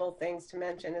notable things to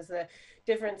mention is the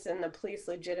difference in the police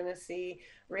legitimacy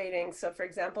ratings. So for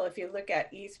example, if you look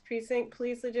at East Precinct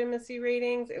police legitimacy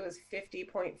ratings, it was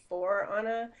 50.4 on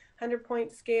a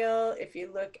 100-point scale. If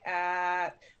you look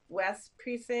at West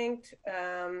Precinct,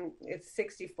 it's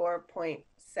 64.7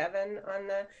 on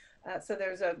the, so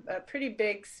there's a pretty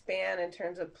big span in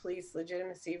terms of police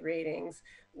legitimacy ratings,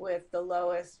 with the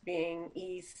lowest being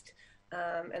East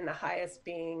and the highest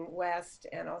being West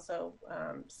and also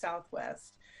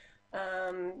Southwest.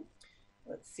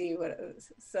 Let's see what,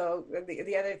 so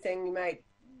the other thing you might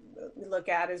look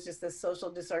at is just the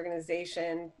social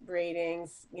disorganization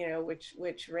ratings, you know,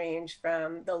 which range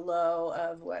from the low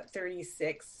of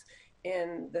 36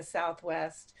 in the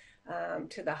Southwest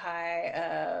to the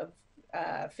high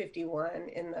of 51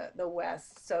 in the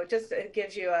West. So it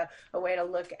gives you a way to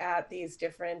look at these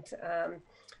different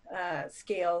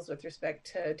scales with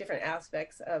respect to different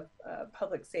aspects of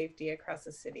public safety across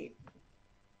the city.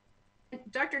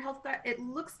 Dr. Healthcott, it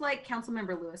looks like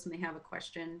Councilmember Lewis may have a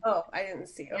question. Oh, I didn't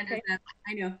see. Okay.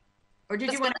 I know. Or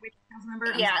did you want to wait,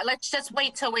 Councilmember? Yeah, let's just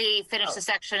wait till we finish the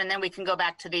section, and then we can go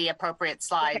back to the appropriate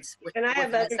slides. Okay. And I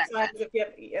have other slides. If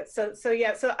you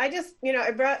have, so I just, you know,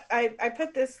 I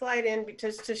put this slide in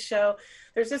just to show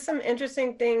there's just some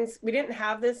interesting things. We didn't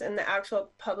have this in the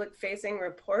actual public facing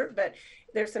report, but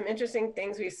there's some interesting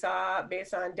things we saw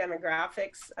based on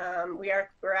demographics.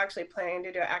 We're actually planning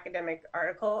to do an academic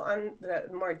article on the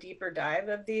more deeper dive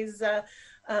of these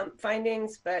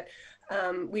findings, but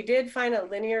we did find a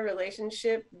linear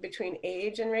relationship between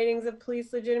age and ratings of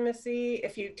police legitimacy.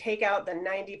 If you take out the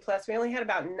 90 plus, we only had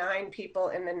about 9 people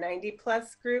in the 90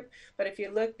 plus group, but if you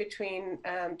look between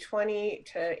 20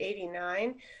 to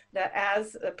 89, that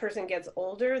as a person gets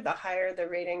older, the higher the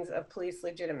ratings of police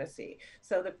legitimacy.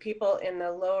 So the people in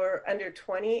the lower under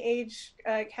 20 age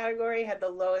category had the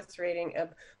lowest rating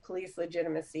of police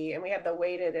legitimacy. And we have the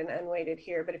weighted and unweighted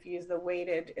here, but if you use the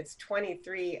weighted, it's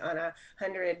 23 on a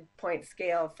 100-point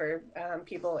scale for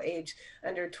people age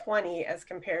under 20, as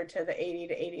compared to the 80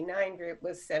 to 89 group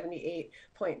was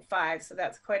 78.5. So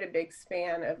that's quite a big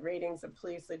span of ratings of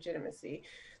police legitimacy.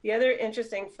 The other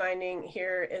interesting finding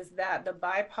here is that the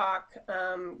BIPOC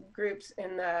groups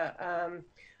in the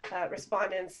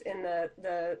respondents in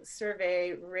the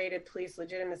survey rated police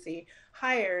legitimacy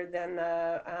higher than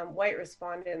the white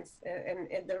respondents, and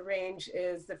the range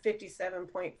is the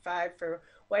 57.5 for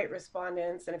white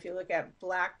respondents, and if you look at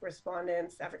Black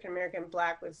respondents, African American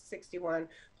Black was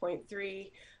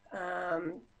 61.3.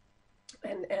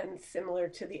 And similar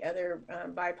to the other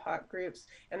BIPOC groups.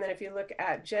 And then if you look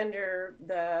at gender,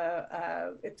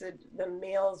 the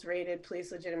males rated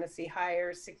police legitimacy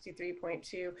higher,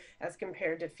 63.2, as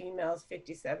compared to females,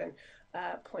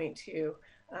 57.2.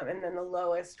 And then the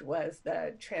lowest was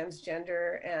the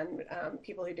transgender and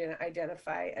people who didn't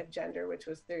identify a gender, which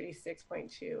was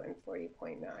 36.2 and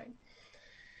 40.9.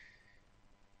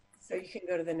 So you can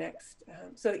go to the next.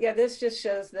 So yeah, this just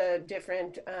shows the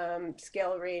different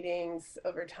scale ratings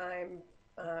over time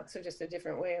So just a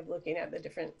different way of looking at the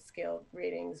different scale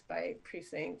ratings by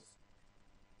precincts.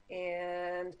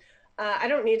 And I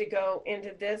don't need to go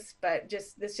into this, but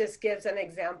this just gives an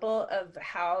example of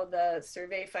how the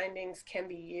survey findings can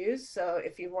be used. So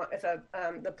if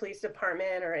the police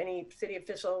department or any city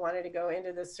official wanted to go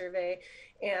into the survey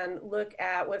and look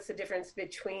at what's the difference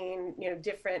between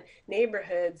different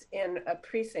neighborhoods in a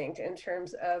precinct in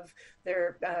terms of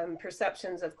their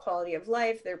perceptions of quality of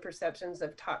life, their perceptions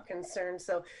of top concerns.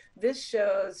 So this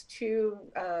shows two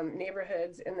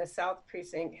neighborhoods in the South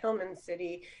Precinct, Hillman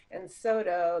City and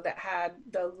Soto, that had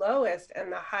the lowest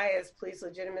and the highest police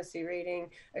legitimacy rating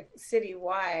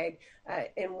citywide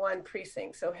in one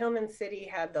precinct. So Hillman City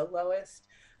had the lowest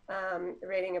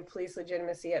rating of police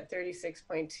legitimacy at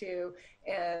 36.2,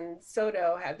 and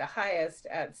Soto had the highest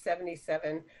at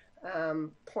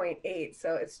 77.8.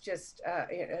 So it's just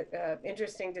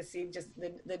interesting to see just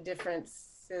the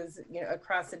differences,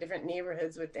 across the different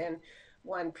neighborhoods within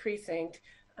one precinct.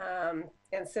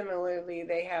 And similarly,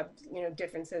 they have,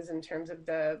 differences in terms of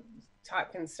the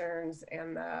top concerns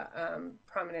and the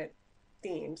prominent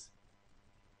themes.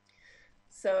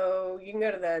 So you can go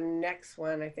to the next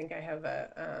one. I think I have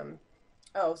a,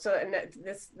 I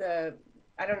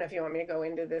don't know if you want me to go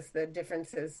into this, the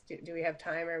differences. Do we have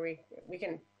time, or we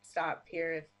can stop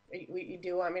here if you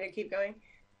do want me to keep going?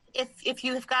 If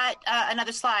you have got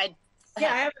another slide.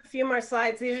 Yeah, I have a few more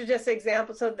slides. These are just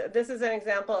examples. So this is an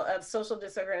example of social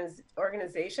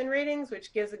disorganization ratings,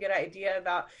 which gives a good idea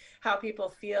about how people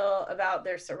feel about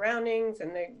their surroundings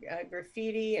and the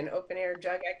graffiti and open air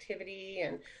drug activity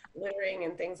and littering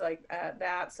and things like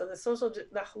that. So the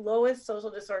lowest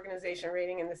social disorganization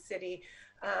rating in the city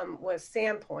was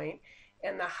Sandpoint,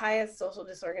 and the highest social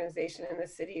disorganization in the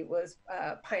city was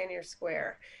Pioneer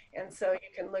Square. And so you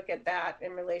can look at that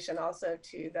in relation also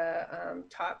to the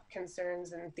top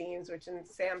concerns and themes, which in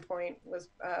Sandpoint was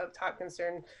top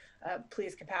concern,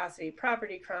 police capacity,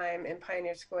 property crime. In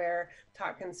Pioneer Square,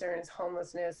 top concerns,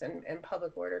 homelessness and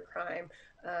public order crime.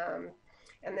 And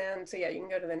then, so yeah, you can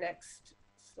go to the next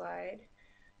slide.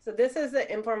 So this is the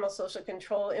informal social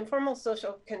control. Informal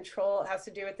social control has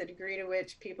to do with the degree to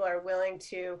which people are willing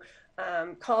to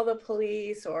call the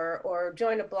police or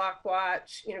join a block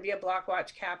watch, be a block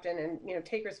watch captain and,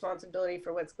 take responsibility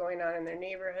for what's going on in their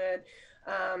neighborhood.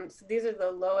 So these are the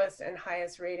lowest and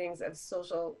highest ratings of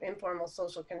informal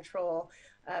social control.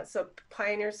 So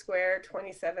Pioneer Square,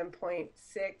 27.6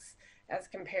 as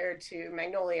compared to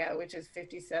Magnolia, which is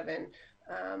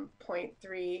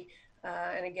 57.3.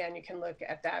 And again, you can look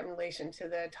at that in relation to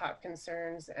the top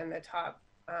concerns and the top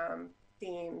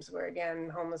themes, where again,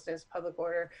 homelessness, public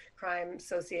order, crime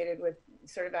associated with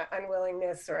sort of an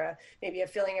unwillingness or maybe a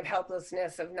feeling of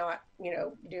helplessness of not,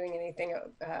 doing anything,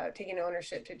 taking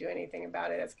ownership to do anything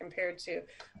about it, as compared to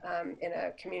in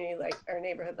a community like, or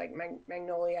neighborhood like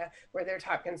Magnolia, where their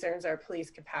top concerns are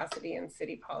police capacity and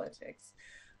city politics.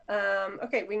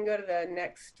 Okay, we can go to the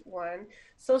next one.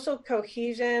 Social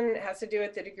cohesion has to do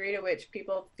with the degree to which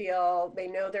people feel they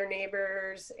know their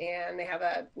neighbors and they have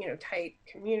a tight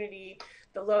community.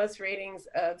 The lowest ratings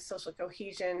of social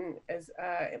cohesion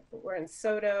were in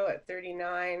Soto at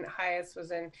 39. Highest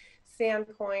was in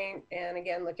Sandpoint, and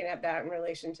again, looking at that in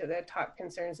relation to the top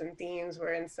concerns and themes,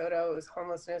 where in Soto it was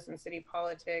homelessness and city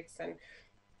politics, and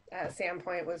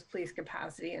Sandpoint was police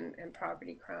capacity and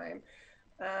property crime.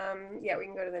 Yeah, we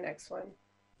can go to the next one.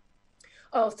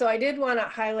 Oh, so I did want to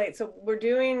highlight, so we're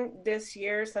doing this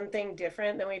year something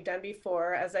different than we've done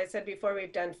before. As I said before,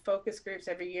 we've done focus groups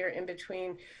every year in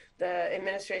between the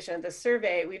administration of the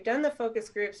survey. We've done the focus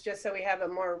groups just so we have a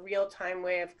more real-time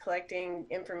way of collecting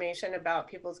information about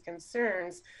people's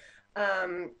concerns.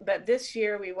 But this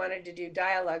year we wanted to do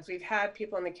dialogues. We've had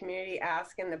people in the community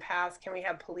ask in the past, can we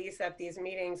have police at these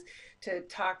meetings to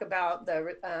talk about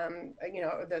the,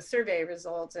 the survey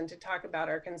results and to talk about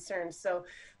our concerns. So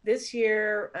this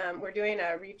year we're doing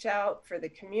a reach out for the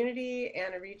community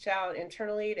and a reach out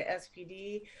internally to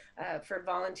SPD for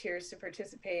volunteers to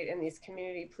participate in these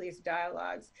community police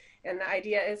dialogues. And the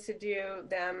idea is to do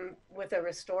them with a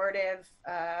restorative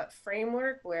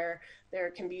framework where there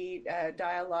can be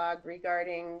dialogue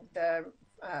regarding the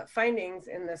findings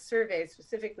in the survey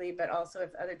specifically, but also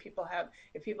if people have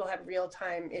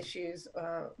real-time issues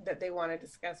that they want to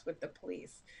discuss with the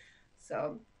police.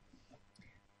 So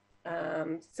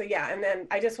yeah, and then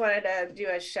I just wanted to do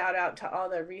a shout out to all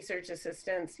the research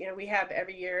assistants. We have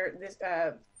every year this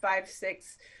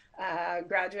 5-6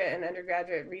 graduate and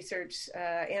undergraduate research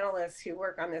analysts who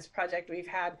work on this project. We've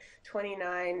had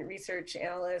 29 research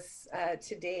analysts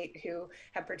to date who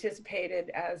have participated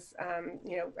as,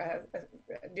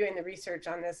 doing the research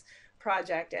on this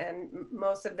project, and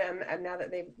most of them, now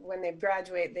that when they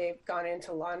graduate, they've gone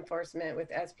into law enforcement with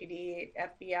SPD,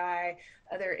 FBI,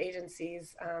 other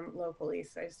agencies locally.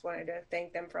 So I just wanted to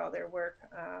thank them for all their work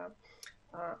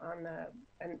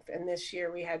and this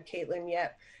year we had Caitlin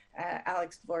Yep,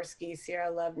 Alex Dvorsky, Sierra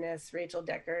Loveness, Rachel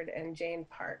Deckard, and Jane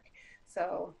Park.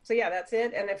 So yeah, that's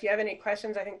it. And if you have any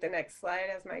questions, I think the next slide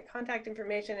has my contact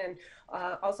information, and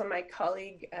also my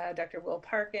colleague, Dr. Will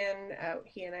Parkin.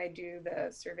 He and I do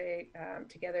the survey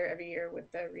together every year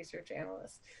with the research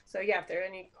analysts. So yeah, if there are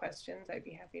any questions, I'd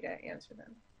be happy to answer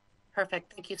them.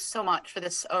 Perfect. Thank you so much for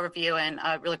this overview, and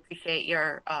I really appreciate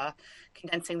your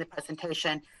condensing the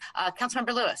presentation.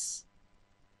 Councilmember Lewis.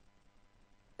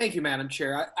 Thank you, Madam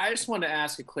Chair. I just want to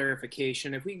ask a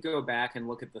clarification. If we go back and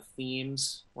look at the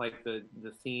themes, like the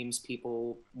themes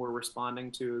people were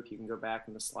responding to, if you can go back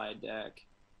in the slide deck,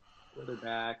 further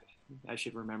back, I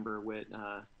should remember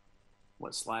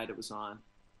what slide it was on.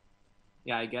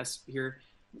 Yeah, I guess here.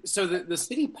 So the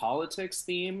city politics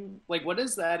theme, like, what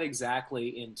does that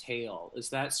exactly entail? Is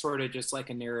that sort of just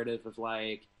like a narrative of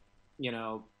like,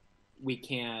 we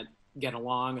can't get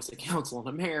along as a council and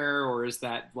a mayor, or is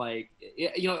that like,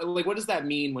 like, what does that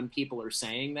mean when people are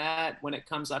saying that when it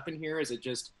comes up in here? Is it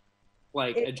just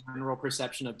like a general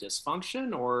perception of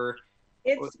dysfunction, or?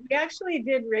 We actually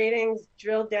did ratings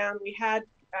drill down. We had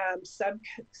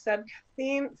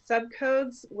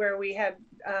subcodes where we had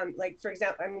like, for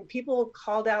example, people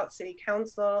called out city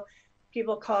council,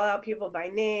 people call out people by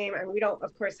name, and we don't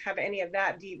of course have any of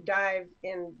that deep dive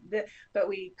in the, but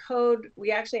we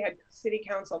actually had city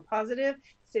council positive,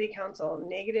 city council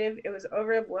negative. It was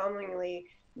overwhelmingly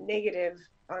negative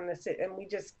on the city, and we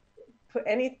just put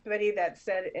anybody that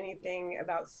said anything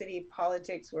about city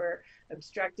politics were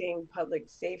obstructing public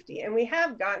safety. And we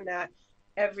have gotten that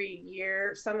every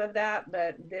year, some of that,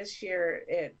 but this year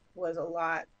it was a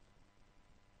lot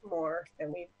more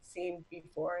than we've seen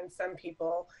before. And some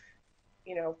people,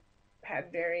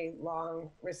 had very long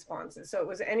responses. So it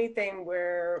was anything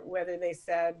whether they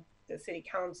said the city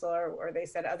council or they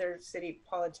said other city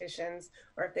politicians,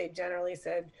 or if they generally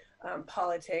said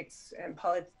politics and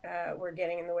were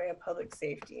getting in the way of public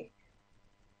safety.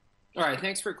 All right,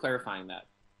 thanks for clarifying that.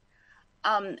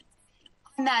 On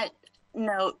that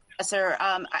note, Professor,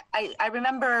 I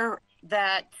remember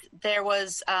that there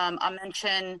was a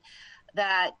mention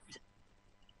that,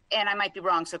 and I might be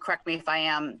wrong, so correct me if I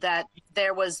am, that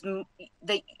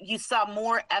you saw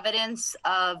more evidence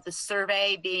of the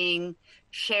survey being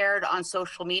shared on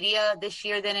social media this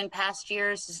year than in past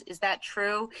years. Is that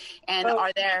true? And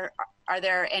are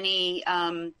there any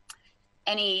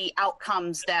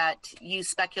outcomes that you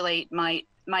speculate might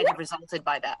have resulted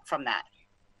from that?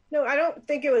 No, I don't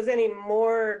think it was any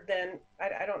more than,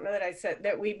 I don't know that I said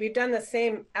that we've done the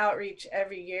same outreach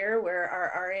every year where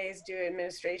our RAs do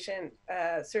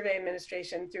survey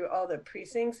administration through all the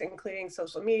precincts, including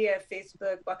social media,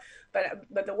 Facebook.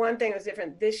 But the one thing that was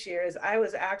different this year is I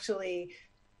was actually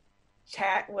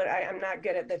I'm not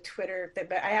good at the Twitter,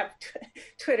 but I have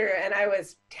Twitter, and I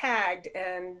was tagged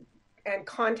and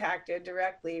contacted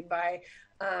directly by,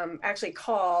 actually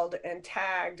called and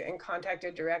tagged and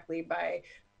contacted directly by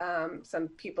some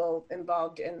people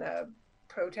involved in the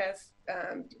protest,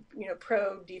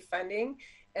 pro defunding,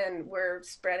 and we're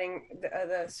spreading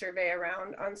the survey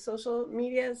around on social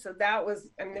media. So that was,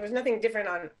 there was nothing different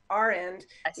on our end.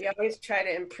 We always try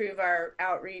to improve our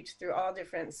outreach through all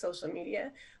different social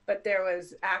media, but there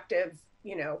was active,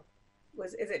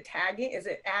 is it tagging? Is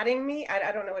it adding me?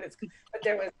 I don't know what it's, but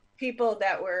there was people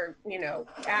that were,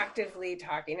 actively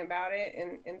talking about it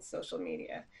in social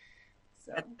media.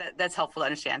 So that's helpful to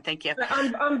understand. Thank you.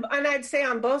 And I'd say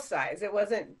on both sides. It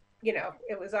wasn't,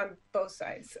 it was on both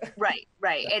sides. Right.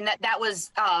 And that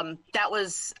was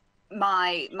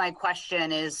my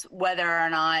question, is whether or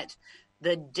not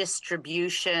the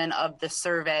distribution of the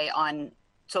survey on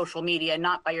social media,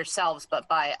 not by yourselves, but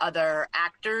by other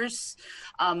actors,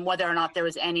 whether or not there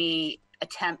was any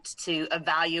attempt to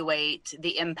evaluate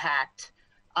the impact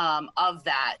of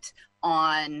that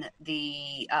on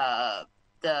the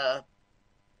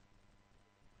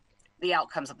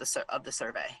outcomes of the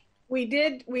survey. We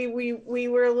did. We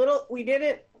were a little. We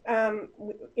didn't.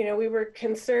 We were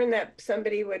concerned that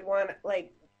somebody would want,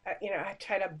 like, I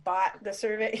try to bot the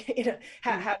survey,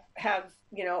 have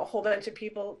a whole bunch of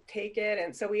people take it.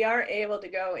 And so we are able to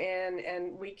go in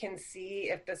and we can see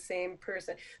if the same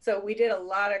person, so we did a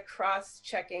lot of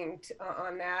cross-checking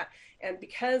on that. And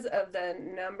because of the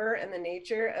number and the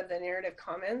nature of the narrative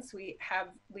comments, we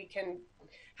can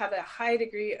have a high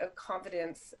degree of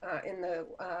confidence in the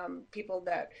people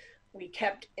that we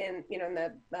kept in, in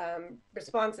the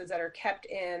responses that are kept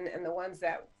in and the ones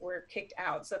that were kicked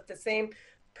out. So if the same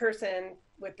person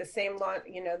with the same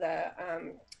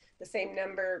the same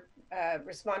number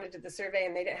responded to the survey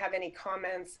and they didn't have any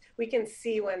comments, we can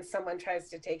see when someone tries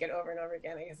to take it over and over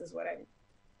again, I guess is what I'm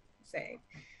saying.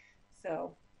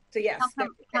 So yes,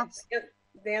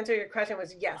 the answer to your question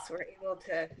was yes, we're able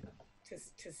to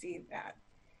see that.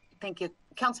 Thank you.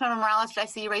 Councilmember Morales, did I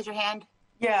see you raise your hand?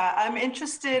 Yeah, I'm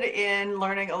interested in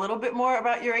learning a little bit more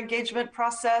about your engagement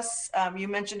process. You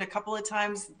mentioned a couple of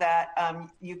times that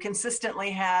you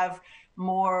consistently have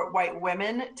more white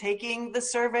women taking the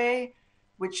survey,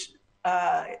 which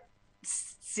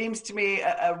seems to me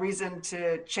a reason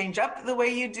to change up the way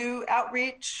you do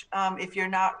outreach. If you're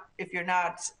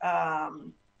not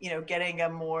getting a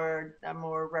more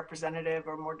representative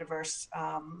or more diverse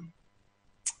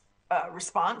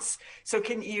response. So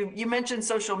can you mentioned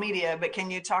social media, but can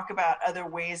you talk about other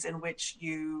ways in which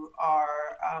you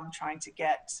are trying to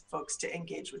get folks to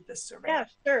engage with this survey? Yeah,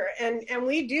 sure. And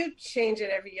we do change it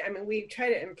every year. I mean, we try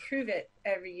to improve it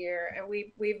every year, and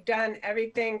we've done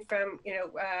everything from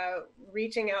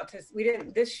reaching out to,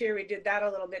 this year we did that a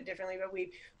little bit differently, but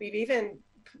we've even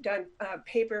done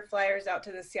paper flyers out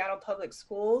to the Seattle public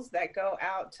schools that go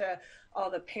out to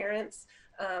all the parents.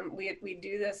 We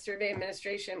do the survey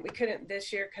administration. We couldn't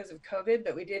this year because of COVID,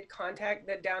 but we did contact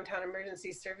the Downtown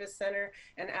Emergency Service Center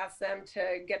and ask them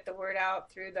to get the word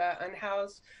out through the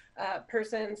unhoused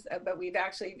persons. But we've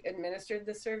actually administered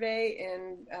the survey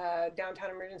in Downtown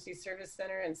Emergency Service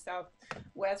Center and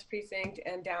Southwest Precinct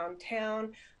and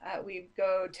downtown. We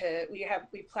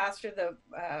plaster the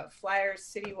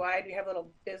flyers citywide. We have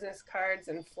little business cards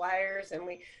and flyers, and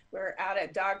we're out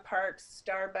at dog parks,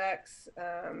 Starbucks,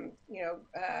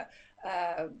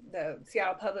 the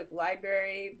Seattle Public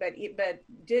Library. But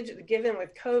given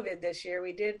with COVID this year,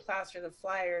 we did plaster the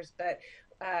flyers, but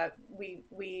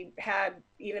we had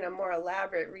even a more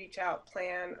elaborate reach out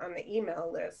plan on the email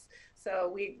list.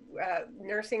 So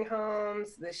nursing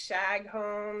homes, the SHAG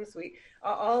homes,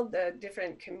 all the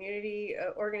different community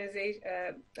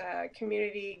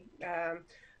community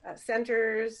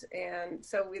centers, and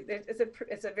so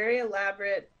it's a very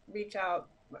elaborate reach out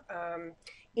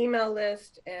email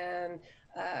list and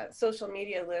social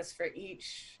media list for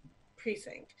each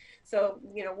precinct. So,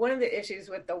 one of the issues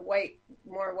with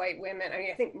more white women,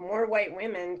 I think more white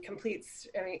women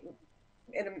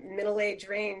in a middle-age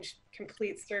range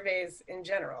complete surveys in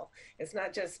general. It's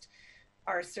not just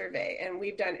our survey. And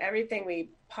we've done everything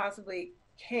we possibly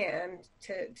can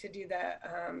to do that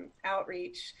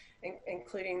outreach,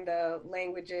 including the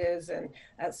languages. And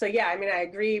I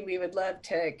agree. We would love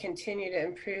to continue to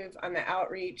improve on the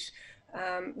outreach.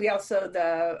 We also,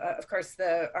 of course,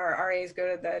 our RAs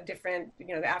go to the different,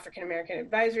 the African American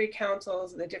Advisory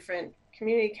Councils, the different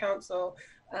community council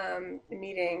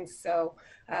meetings. So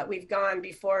we've gone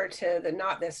before to the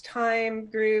Not This Time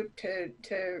group to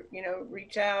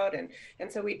reach out, and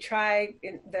so we try.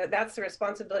 That's the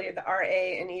responsibility of the RA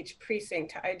in each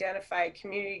precinct to identify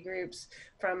community groups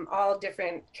from all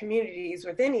different communities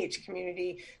within each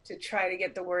community to try to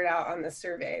get the word out on the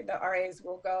survey. The RAs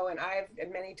will go, and I've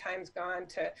many times gone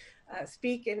to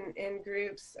speak in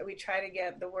groups. We try to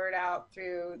get the word out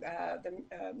through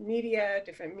the media,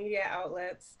 different media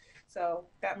outlets. So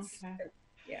that's, okay.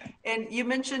 Yeah. And you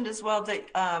mentioned as well that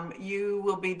you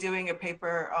will be doing a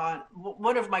paper on,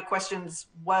 one of my questions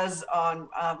was on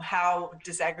how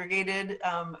disaggregated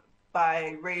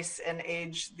by race and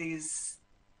age these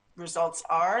results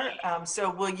are.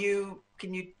 So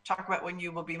can you talk about when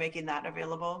you will be making that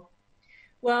available?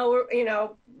 Well, it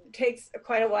takes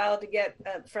quite a while to get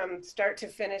from start to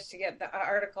finish to get the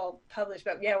article published.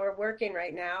 But yeah, we're working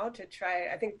right now to try.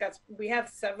 I think we have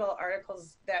several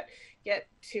articles that get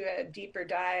to a deeper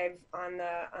dive on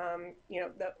the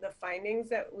findings.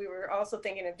 That we were also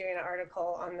thinking of doing an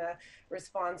article on the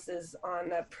responses on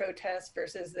the protest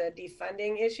versus the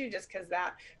defunding issue, just because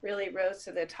that really rose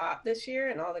to the top this year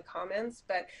and all the comments.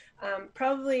 But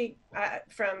probably I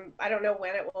don't know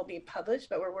when it will be published,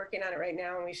 but we're working on it right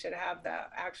now, and we should have the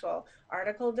actual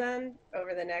article done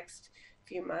over the next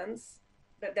few months.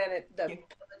 But then the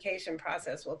publication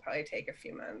process will probably take a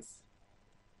few months.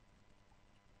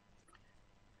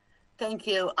 Thank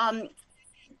you.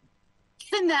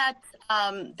 Given that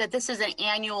that this is an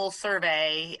annual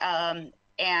survey,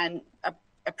 and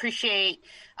appreciate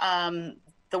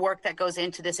the work that goes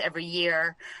into this every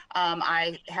year,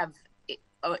 I have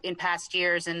in past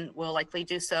years and will likely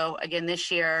do so again this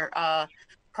year,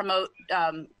 promote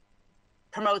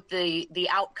the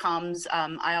outcomes.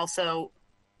 I also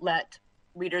let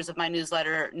readers of my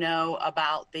newsletter know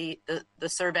about the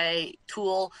survey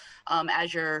tool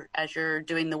as you're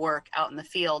doing the work out in the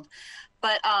field.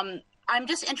 But I'm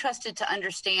just interested to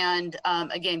understand,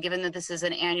 again, given that this is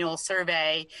an annual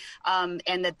survey,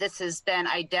 and that this has been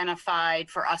identified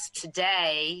for us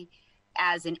today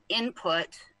as an input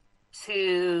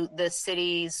to the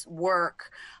city's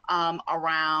work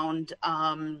around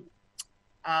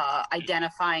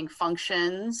identifying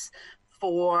functions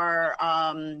for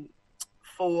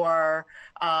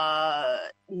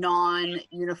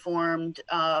non-uniformed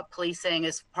policing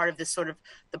as part of this sort of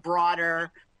the broader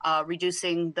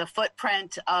reducing the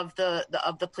footprint of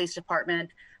the police department,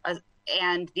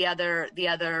 and the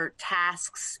other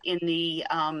tasks in the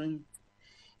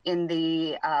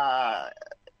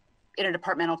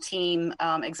interdepartmental team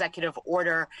executive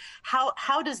order.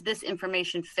 How does this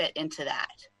information fit into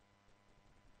that?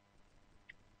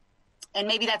 And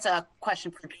maybe that's a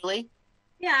question for Julie.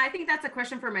 Yeah, I think that's a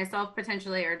question for myself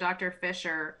potentially, or Dr.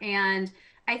 Fisher. And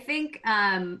I think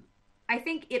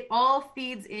it all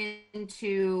feeds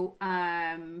into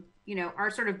our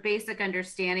sort of basic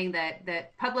understanding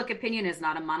that public opinion is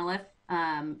not a monolith.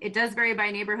 It does vary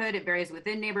by neighborhood. It varies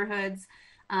within neighborhoods.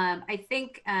 I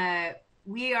think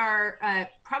we are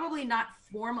probably not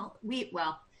formal. We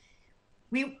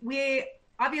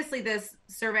obviously this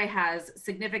survey has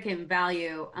significant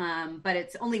value, but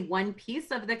it's only one piece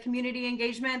of the community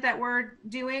engagement that we're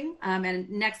doing. And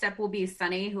next up will be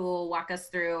Sunny, who will walk us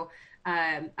through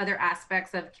other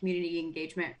aspects of community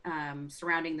engagement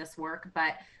surrounding this work.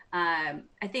 But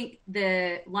I think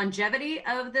the longevity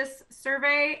of this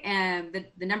survey and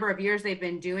the number of years they've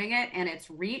been doing it and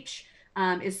its reach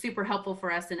is super helpful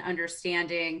for us in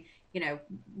understanding,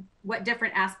 what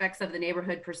different aspects of the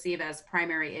neighborhood perceive as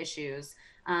primary issues.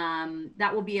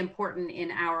 That will be important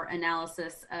in our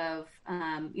analysis of,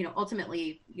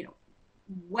 ultimately,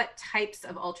 what types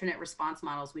of alternate response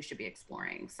models we should be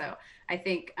exploring. So I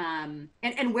think,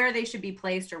 and where they should be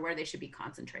placed or where they should be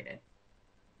concentrated.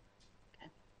 Okay.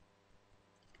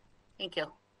 Thank you.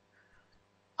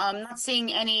 I'm not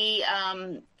seeing any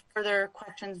further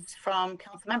questions from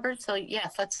council members. So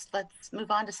yes, let's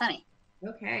move on to Sunny.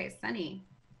 Okay, Sunny,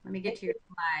 let me get to your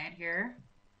slide here.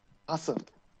 Awesome.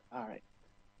 All right.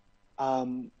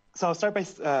 So I'll start by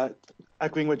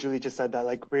echoing what Julie just said, that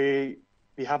like we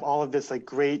have all of this like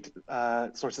great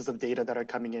sources of data that are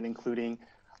coming in, including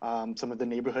some of the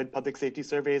neighborhood public safety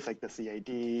surveys, like the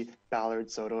CID, Ballard,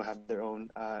 Soto have their own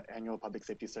annual public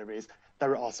safety surveys that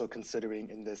we're also considering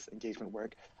in this engagement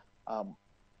work.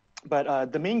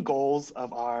 But the main goals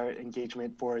of our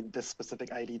engagement for this specific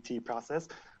IDT process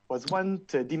was, one,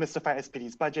 to demystify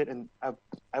SPD's budget, and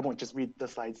I won't just read the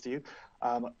slides to you.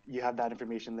 You have that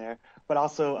information there, but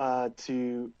also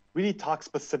to really talk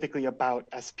specifically about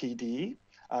SPD,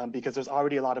 because there's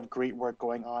already a lot of great work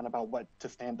going on about what to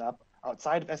stand up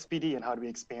outside of SPD and how do we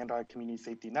expand our community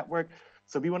safety network.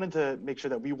 So we wanted to make sure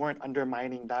that we weren't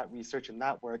undermining that research and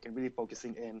that work and really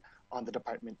focusing in on the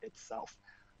department itself.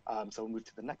 So we'll move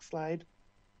to the next slide.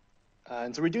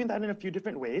 And so we're doing that in a few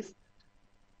different ways.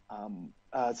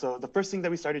 So the first thing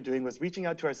that we started doing was reaching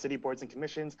out to our city boards and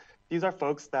commissions. These are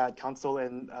folks that council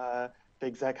and the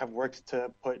exec have worked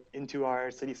to put into our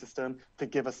city system to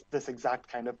give us this exact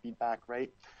kind of feedback,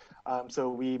 right? So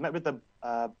we met with the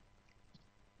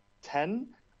 10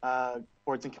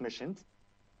 boards and commissions.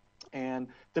 And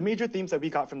the major themes that we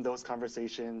got from those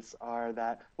conversations are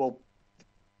that, well,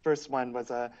 first one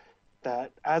was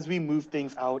that as we move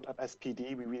things out of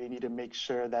SPD, we really need to make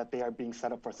sure that they are being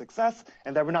set up for success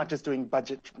and that we're not just doing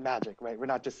budget magic, right? We're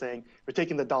not just saying we're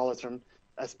taking the dollars from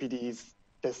SPD's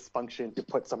this function to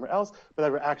put somewhere else, but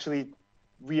that we're actually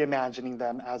reimagining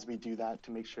them as we do that to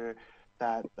make sure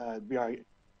that we are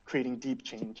creating deep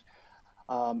change.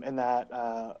 And that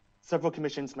several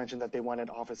commissions mentioned that they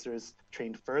wanted officers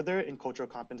trained further in cultural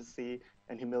competency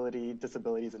and humility,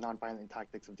 disabilities, and nonviolent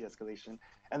tactics of de-escalation,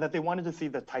 and that they wanted to see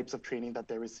the types of training that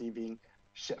they're receiving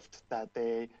shift, that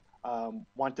they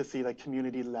want to see like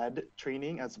community-led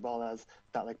training as well as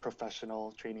that like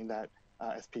professional training that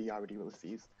SPD already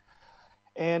receives.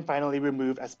 And finally,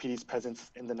 remove SPD's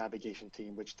presence in the navigation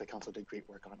team, which the council did great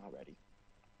work on already.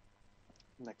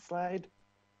 Next slide.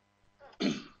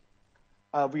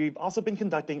 We've also been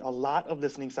conducting a lot of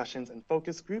listening sessions and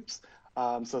focus groups.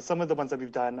 So some of the ones that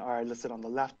we've done are listed on the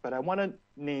left, but I want to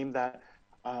name that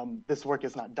This work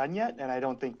is not done yet, and I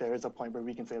don't think there is a point where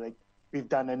we can say like we've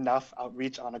done enough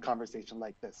outreach on a conversation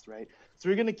like this, right? So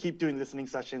we're going to keep doing listening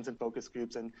sessions and focus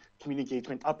groups and community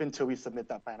engagement up until we submit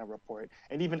that final report.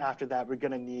 And even after that, we're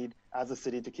going to need, as a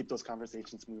city, to keep those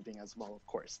conversations moving as well, of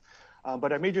course.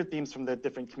 But our major themes from the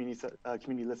different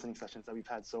community listening sessions that we've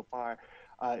had so far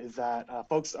is that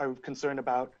folks are concerned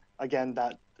about, again,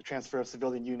 that the transfer of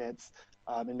civilian units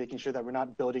and making sure that we're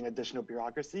not building additional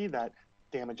bureaucracy that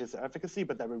damages their efficacy,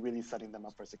 but that we're really setting them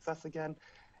up for success again.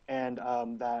 And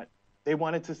that they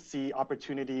wanted to see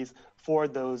opportunities for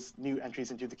those new entries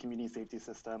into the community safety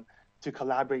system to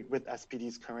collaborate with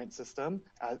SPD's current system,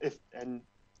 if and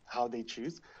how they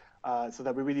choose, so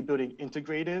that we're really building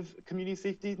integrative community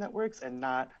safety networks and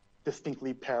not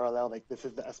distinctly parallel, like this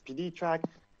is the SPD track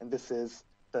and this is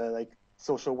the like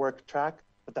social work track,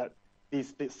 but that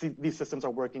these systems are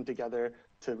working together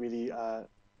to really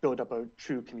build up a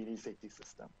true community safety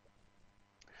system.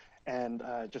 And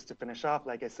just to finish off,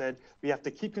 like I said, we have to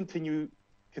keep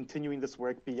continuing this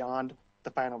work beyond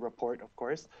the final report, of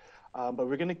course. But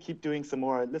we're going to keep doing some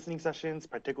more listening sessions,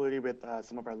 particularly with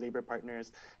some of our labor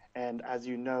partners. And as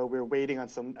you know, we're waiting on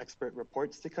some expert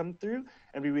reports to come through.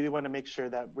 And we really want to make sure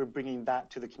that we're bringing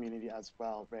that to the community as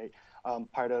well, right?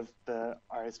 Part of the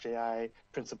RSJI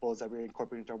principles that we're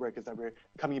incorporating into our work is that we're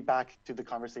coming back to the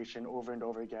conversation over and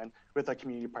over again with our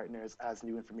community partners as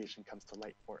new information comes to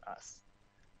light for us.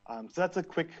 So that's a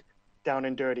quick down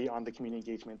and dirty on the community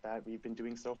engagement that we've been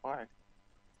doing so far.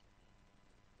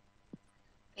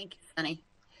 Thank you, Sunny.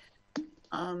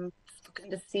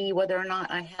 Looking to see whether or not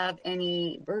I have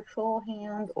any virtual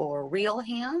hands or real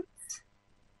hands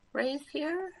raised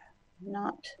here.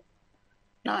 Not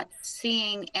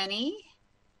seeing any.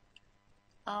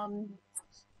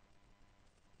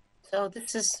 So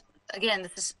this is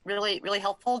really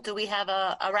helpful. Do we have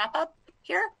a wrap up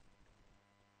here?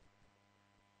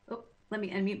 Let me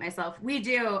unmute myself. We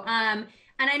do. And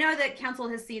I know that council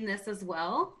has seen this as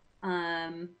well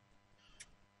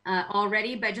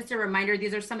already, but just a reminder,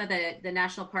 these are some of the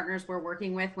national partners we're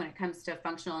working with when it comes to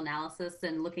functional analysis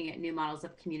and looking at new models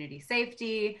of community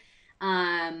safety.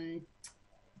 And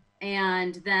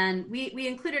then we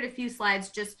included a few slides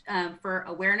just for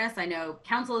awareness. I know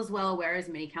council is well aware, as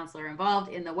many council are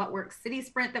involved in the What Works City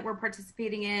Sprint that we're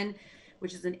participating in,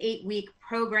 which is an 8-week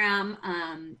program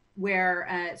where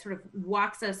it sort of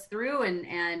walks us through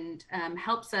and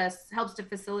helps to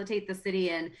facilitate the city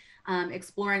in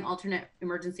exploring alternate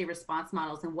emergency response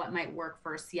models and what might work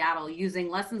for Seattle using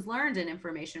lessons learned and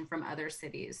information from other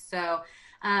cities. So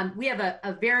we have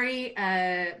a very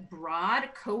broad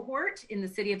cohort in the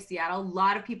city of Seattle, a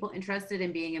lot of people interested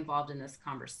in being involved in this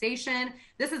conversation.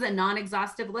 This is a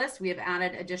non-exhaustive list. We have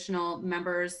added additional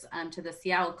members to the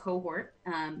Seattle cohort,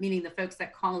 meaning the folks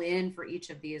that call in for each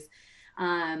of these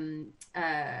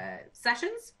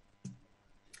sessions.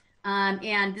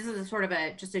 And this is a sort of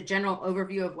just a general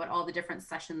overview of what all the different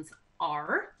sessions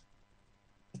are.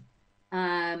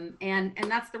 And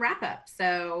that's the wrap up.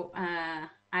 So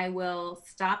I will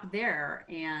stop there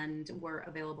and we're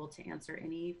available to answer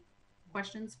any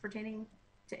questions pertaining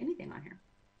to anything on here.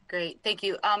 Great, thank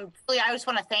you. Julia, I just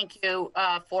want to thank you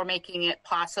for making it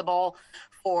possible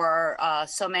for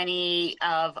so many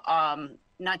of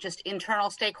not just internal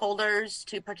stakeholders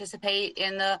to participate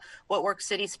in the What Works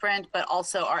City Sprint, but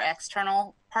also our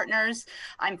external partners.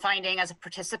 I'm finding as a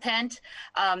participant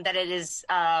that it is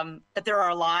that there are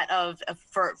a lot of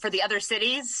for the other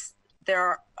cities.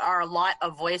 There are a lot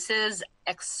of voices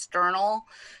external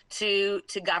to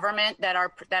government that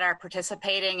are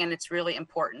participating, and it's really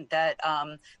important that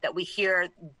that we hear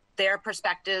their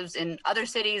perspectives in other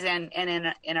cities and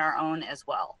in our own as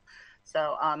well.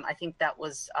 So I think that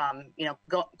was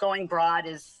going broad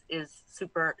is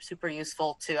super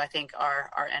useful to, I think,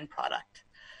 our end product.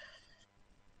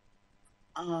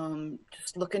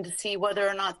 Just looking to see whether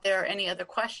or not there are any other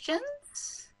questions.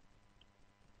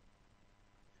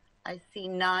 I see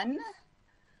none.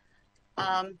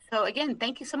 So again,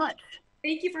 thank you so much.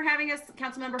 Thank you for having us,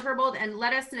 Councilmember Herbold, and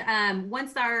let us,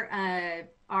 once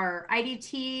our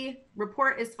IDT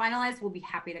report is finalized, we'll be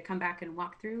happy to come back and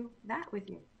walk through that with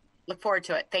you. Look forward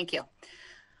to it. Thank you.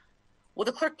 Will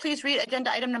the clerk please read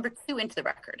agenda item number 2 into the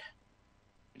record?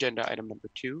 Agenda item number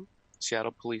 2,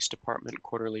 Seattle Police Department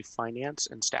Quarterly Finance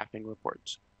and Staffing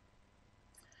Reports.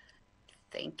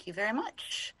 Thank you very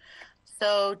much.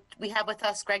 So we have with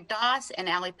us Greg Doss and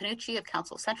Ali Panucci of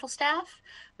Council Central staff.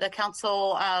 The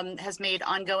council has made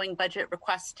ongoing budget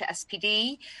requests to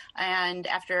SPD, and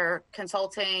after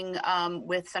consulting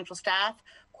with Central staff,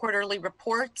 quarterly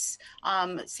reports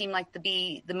seem like to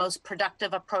be the most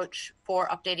productive approach for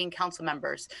updating council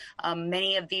members.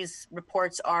 Many of these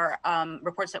reports are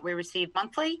reports that we receive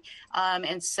monthly,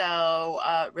 and so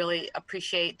really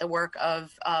appreciate the work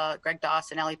of Greg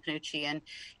Doss and Ellie Panucci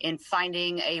in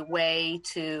finding a way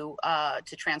to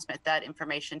transmit that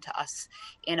information to us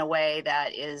in a way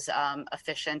that is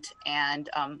efficient and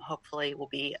hopefully will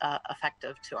be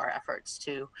effective to our efforts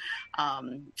to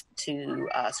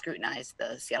scrutinize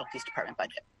the Seattle Police Department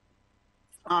budget.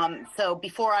 So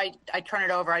before I turn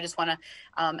it over, I just want to,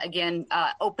 again,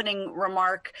 opening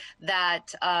remark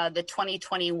that the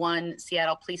 2021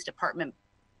 Seattle Police Department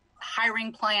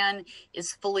hiring plan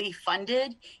is fully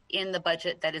funded in the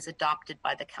budget that is adopted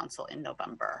by the council in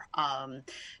November.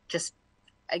 Just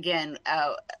again,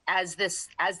 as this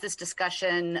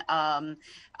discussion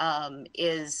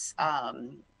is,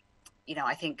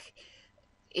 I think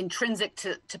intrinsic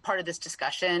to part of this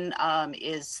discussion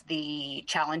is the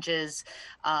challenges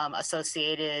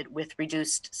associated with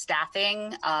reduced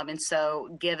staffing. And so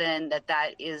given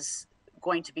that is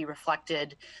going to be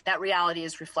reflected, that reality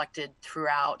is reflected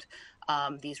throughout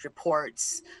these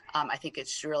reports, I think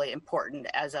it's really important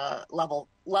as a level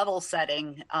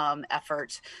setting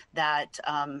effort that,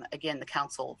 again, the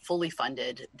council fully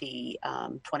funded the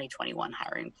 2021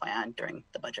 hiring plan during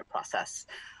the budget process.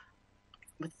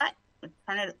 With that,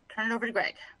 turn it over to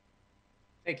Greg.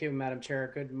 Thank you, Madam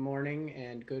Chair. Good morning,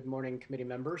 and good morning, committee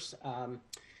members.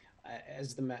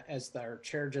 As our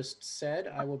chair just said,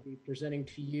 I will be presenting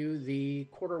to you the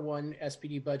Q1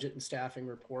 SPD budget and staffing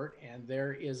report, and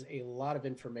there is a lot of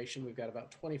information. We've got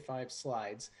about 25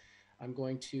 slides. I'm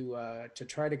going to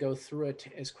try to go through it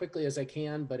as quickly as I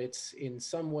can, but it's in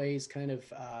some ways kind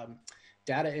of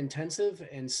data intensive,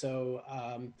 and so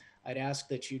I'd ask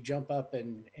that you jump up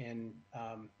and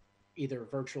either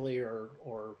virtually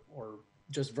or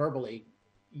just verbally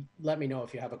let me know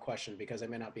if you have a question, because I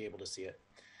may not be able to see it.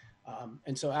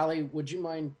 And so, Allie, would you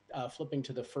mind flipping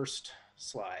to the first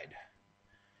slide?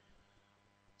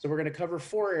 So we're going to cover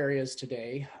 4 areas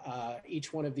today.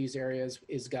 Each one of these areas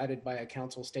is guided by a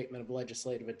council statement of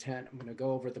legislative intent. I'm going to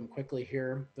go over them quickly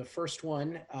here. The first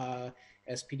one,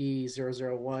 SPD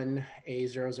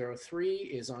 001A003,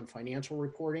 is on financial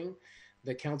reporting.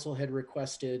 The council had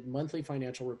requested monthly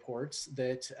financial reports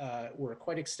that were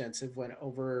quite extensive, went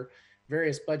over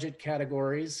various budget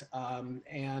categories,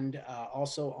 and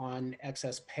also on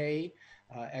excess pay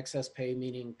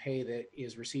meaning pay that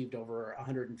is received over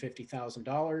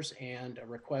 $150,000, and a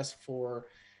request for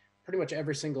pretty much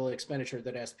every single expenditure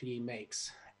that SPD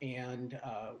makes. And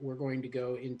we're going to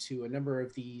go into a number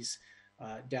of these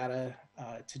data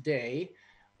today.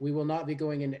 We will not be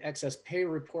going into excess pay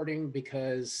reporting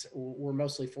because we're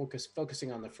mostly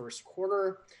focusing on the first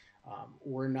quarter.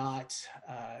 We're not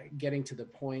getting to the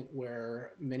point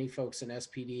where many folks in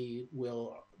SPD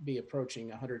will be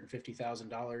approaching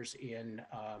 $150,000 in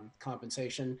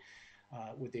compensation,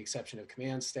 with the exception of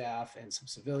command staff and some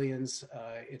civilians.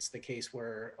 It's the case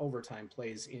where overtime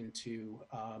plays into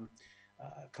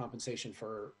compensation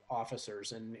for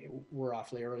officers, and we're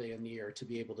awfully early in the year to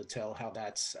be able to tell how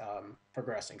that's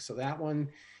progressing. So that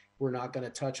one we're not going to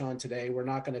touch on today. We're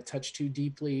not going to touch too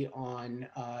deeply on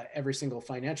every single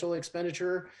financial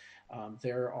expenditure.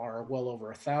 There are well over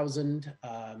 1,000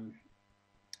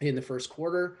 in the first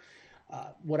quarter.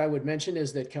 What I would mention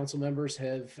is that council members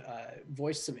have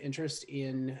voiced some interest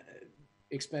in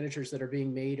expenditures that are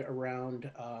being made around,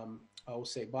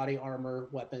 say, body armor,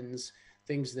 weapons,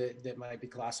 things that might be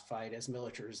classified as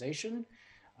militarization.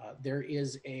 There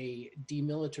is a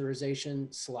demilitarization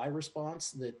SLI response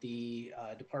that the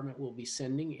department will be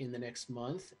sending in the next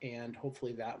month, and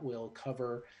hopefully that will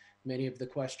cover many of the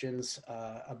questions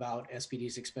about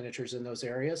SPD's expenditures in those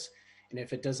areas. And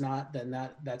if it does not, then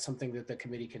that's something that the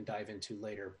committee can dive into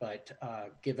later. But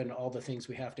given all the things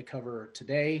we have to cover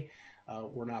today,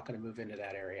 we're not going to move into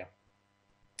that area.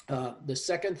 The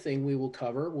second thing we will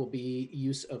cover will be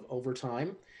use of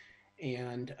overtime.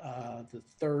 And the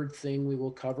third thing we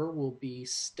will cover will be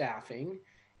staffing.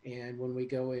 And when we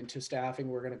go into staffing,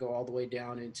 we're going to go all the way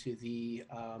down into the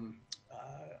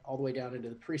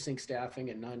precinct staffing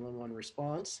and 911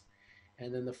 response.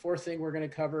 And then the fourth thing we're going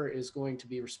to cover is going to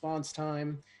be response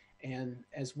time. And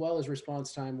as well as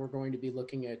response time, we're going to be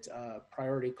looking at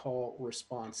priority call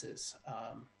responses,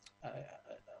 a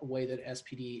way that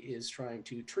SPD is trying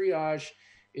to triage,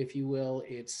 if you will,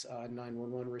 its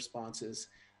 911 responses,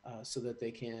 so that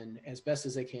they can, as best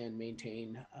as they can,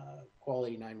 maintain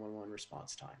quality 911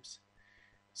 response times.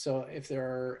 So if there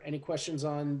are any questions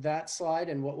on that slide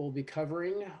and what we'll be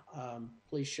covering,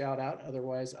 please shout out.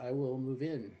 Otherwise, I will move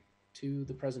in to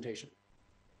the presentation.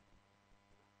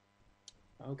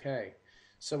 Okay,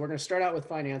 so we're going to start out with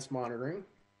finance monitoring,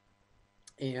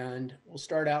 and we'll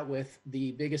start out with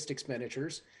the biggest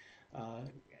expenditures.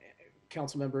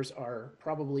 Council members are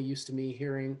probably used to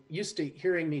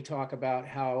hearing me talk about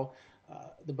how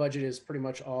the budget is pretty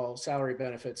much all salary,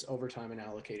 benefits, overtime, and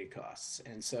allocated costs.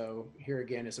 And so here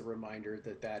again is a reminder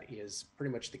that that is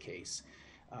pretty much the case.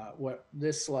 What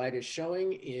this slide is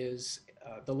showing is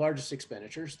the largest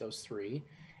expenditures, those three,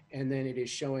 and then it is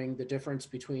showing the difference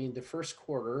between the first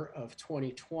quarter of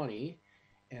 2020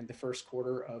 and the first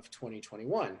quarter of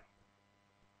 2021.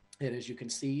 And as you can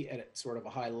see at sort of a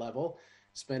high level,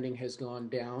 spending has gone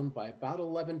down by about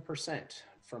 11%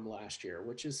 from last year,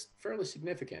 which is fairly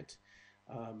significant.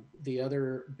 The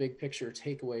other big picture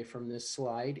takeaway from this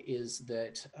slide is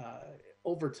that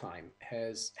overtime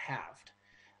has halved.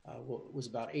 It was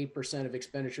about 8% of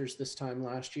expenditures this time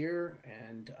last year,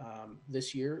 and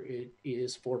this year it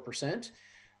is 4%.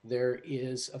 There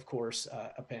is, of course,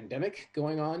 a pandemic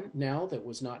going on now that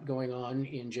was not going on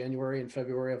in January and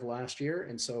February of last year,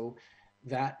 and so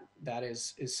that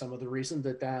is some of the reason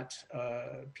that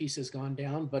piece has gone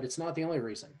down, but it's not the only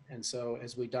reason. And so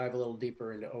as we dive a little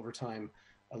deeper into overtime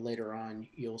later on,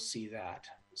 you'll see that.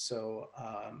 So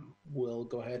we'll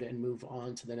go ahead and move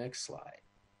on to the next slide.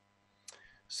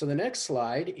 So the next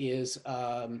slide is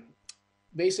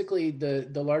basically the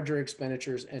larger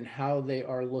expenditures and how they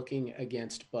are looking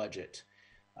against budget.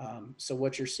 So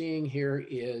what you're seeing here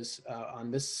is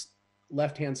on this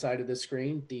left-hand side of the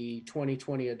screen, the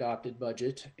 2020 adopted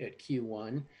budget at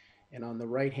Q1, and on the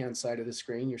right-hand side of the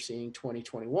screen, you're seeing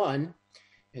 2021.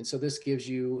 And so this gives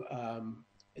you a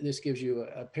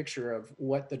picture of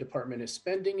what the department is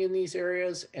spending in these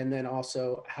areas, and then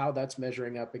also how that's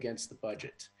measuring up against the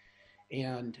budget.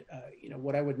 And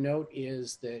what I would note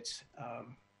is that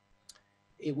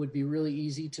it would be really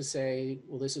easy to say,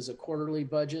 well, this is a quarterly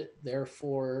budget,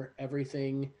 therefore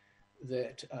everything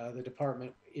that the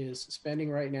department is spending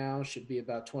right now should be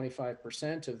about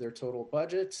 25% of their total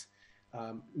budget.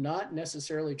 Not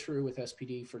necessarily true with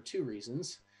SPD for two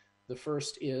reasons. The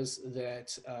first is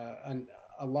that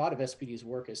a lot of SPD's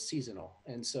work is seasonal.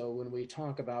 And so when we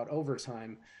talk about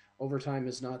overtime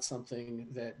is not something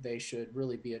that they should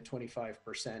really be at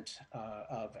 25%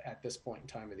 of at this point in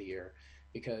time of the year,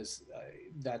 because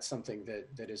that's something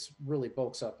that is really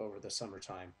bulks up over the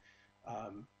summertime.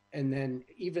 And then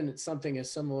even something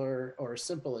as similar or as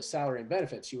simple as salary and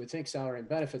benefits, you would think salary and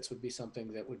benefits would be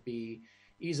something that would be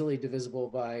easily divisible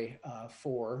by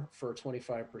 4 for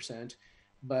 25%.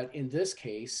 But in this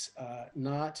case,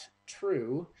 not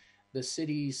true. The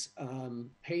city's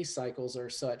pay cycles are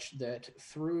such that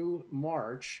through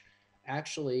March,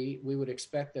 actually, we would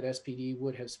expect that SPD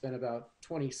would have spent about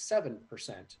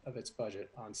 27% of its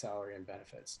budget on salary and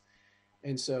benefits.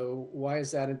 And so why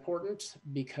is that important?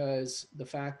 Because the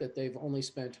fact that they've only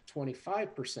spent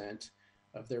 25%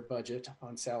 of their budget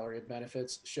on salary and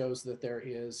benefits shows that there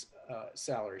is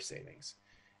salary savings.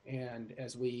 And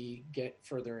as we get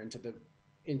further into the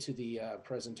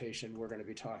presentation, we're going to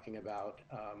be talking about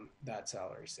that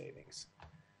salary savings.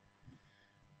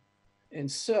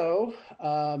 And so,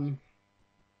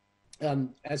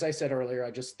 as I said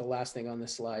earlier, the last thing on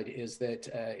this slide is that,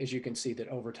 as you can see, that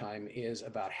overtime is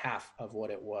about half of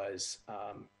what it was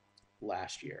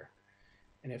last year.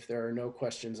 And if there are no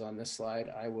questions on this slide,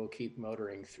 I will keep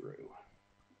motoring through.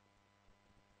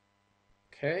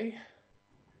 Okay.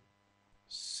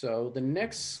 So the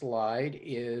next slide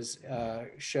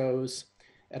shows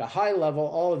at a high level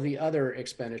all of the other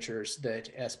expenditures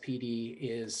that SPD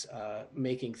is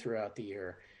making throughout the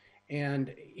year.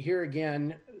 And here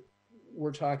again,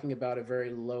 we're talking about a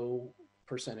very low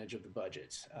percentage of the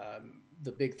budget.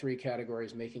 The big three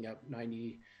categories making up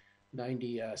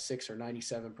 96 or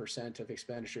 97% of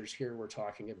expenditures. Here we're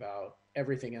talking about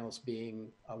everything else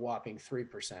being a whopping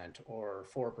 3% or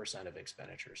 4% of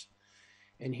expenditures.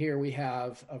 And here we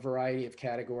have a variety of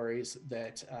categories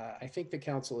that I think the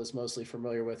council is mostly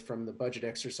familiar with from the budget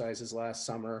exercises last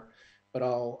summer, but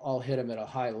I'll hit them at a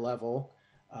high level.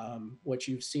 What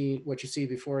you see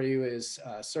before you is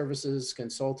services,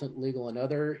 consultant, legal, and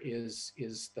other is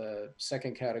the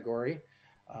second category.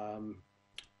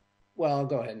 Well, I'll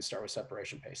go ahead and start with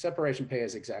separation pay. Separation pay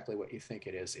is exactly what you think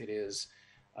it is. It is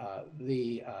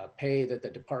the pay that the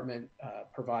department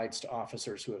provides to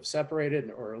officers who have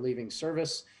separated or are leaving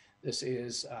service. This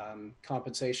is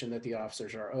compensation that the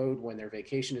officers are owed when their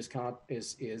vacation is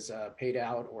paid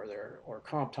out or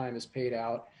comp time is paid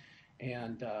out.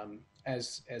 And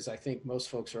as I think most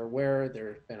folks are aware,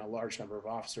 there have been a large number of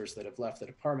officers that have left the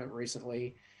department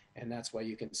recently, and that's why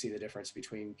you can see the difference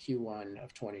between Q1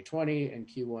 of 2020 and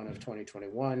Q1 of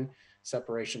 2021.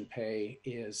 Separation pay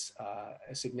is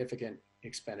a significant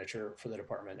expenditure for the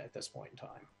department at this point in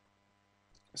time.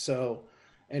 So,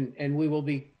 and we will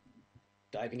be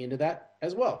diving into that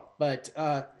as well. But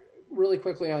really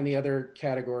quickly on the other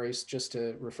categories, just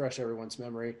to refresh everyone's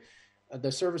memory,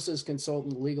 the services,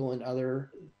 consultant, legal, and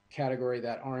other category,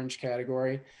 that orange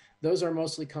category, those are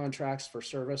mostly contracts for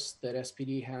service that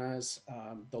SPD has,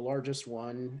 the largest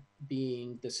one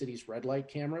being the city's red light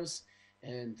cameras,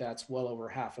 and that's well over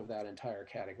half of that entire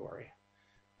category.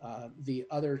 The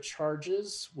other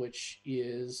charges, which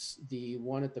is the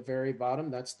one at the very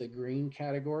bottom, that's the green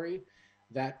category,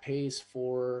 that pays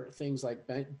for things like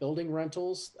building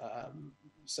rentals,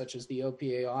 such as the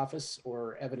OPA office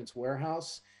or evidence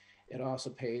warehouse. It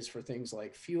also pays for things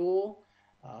like fuel.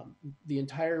 The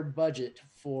entire budget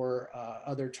for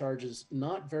other charges,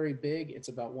 not very big. It's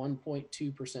about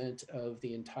 1.2% of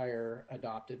the entire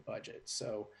adopted budget.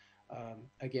 So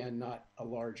again, not a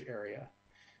large area.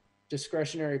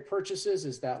 Discretionary purchases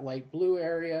is that light blue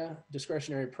area.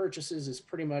 Discretionary purchases is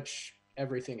pretty much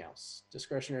everything else.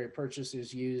 Discretionary purchase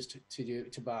is used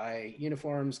to buy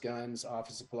uniforms, guns,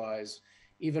 office supplies,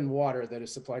 even water that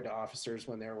is supplied to officers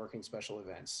when they're working special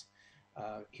events.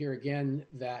 Here again,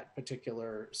 that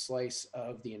particular slice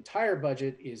of the entire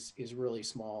budget is really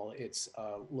small. It's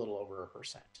a little over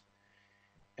 1%.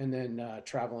 And then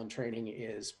travel and training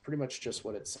is pretty much just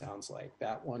what it sounds like.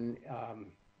 That one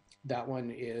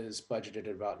is budgeted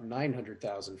at about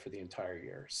 $900,000 for the entire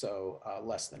year, so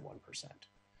less than 1%.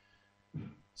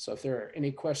 So if there are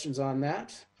any questions on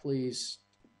that, please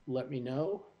let me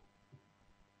know,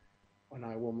 and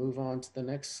I will move on to the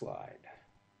next slide.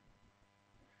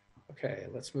 Okay,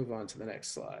 let's move on to the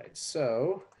next slide.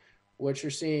 So what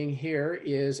you're seeing here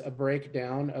is a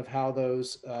breakdown of how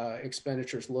those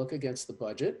expenditures look against the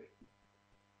budget.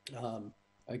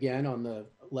 Again, on the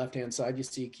left-hand side, you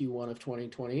see Q1 of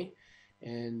 2020,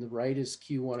 and the right is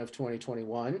Q1 of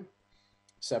 2021.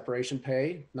 Separation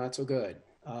pay, not so good.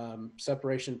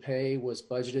 Separation pay was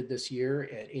budgeted this year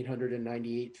at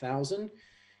 $898,000.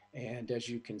 And as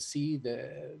you can see,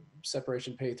 the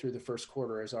separation pay through the first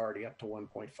quarter is already up to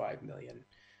 $1.5 million.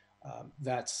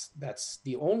 That's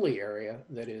the only area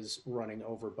that is running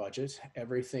over budget.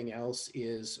 Everything else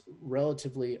is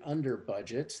relatively under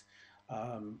budget.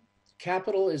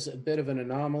 Capital is a bit of an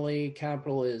anomaly.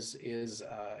 Capital is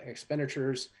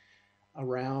expenditures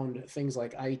around things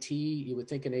like IT. You would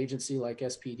think an agency like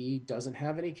SPD doesn't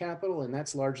have any capital, and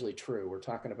that's largely true. We're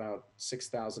talking about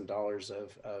 $6,000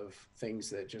 of things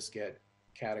that just get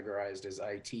categorized as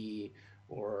IT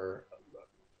or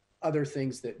other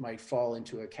things that might fall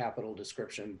into a capital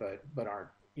description, but aren't,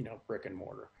 brick and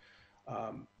mortar.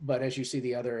 But as you see,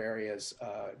 the other areas,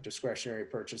 discretionary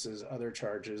purchases, other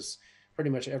charges, pretty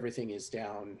much everything is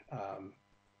down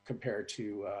compared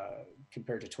to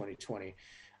 2020.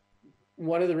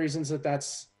 One of the reasons that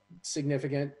that's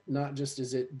significant, not just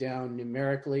is it down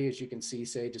numerically, as you can see,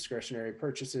 say discretionary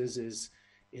purchases is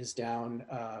down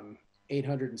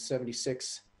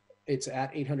 876. It's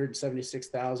at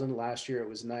 876,000. Last year it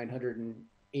was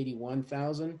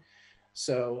 981,000.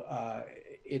 So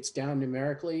it's down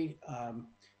numerically.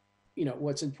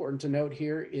 What's important to note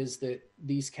here is that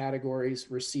these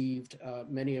categories received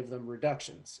many of them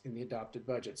reductions in the adopted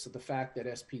budget. So the fact that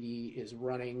SPD is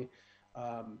running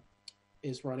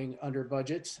under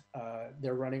budget,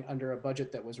 they're running under a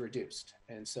budget that was reduced.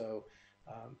 And so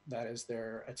that is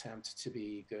their attempt to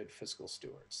be good fiscal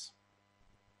stewards.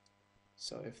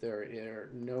 So if there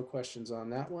are no questions on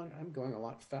that one, I'm going a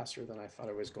lot faster than I thought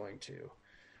I was going to.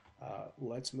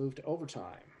 Let's move to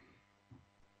overtime.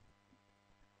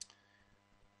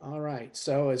 All right,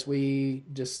 so as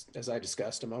I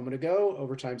discussed a moment ago,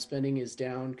 overtime spending is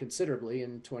down considerably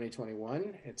in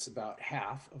 2021. It's about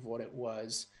half of what it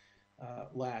was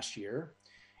last year.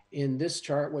 In this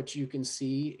chart, what you can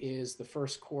see is the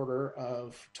first quarter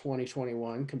of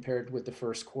 2021 compared with the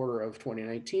first quarter of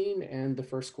 2019 and the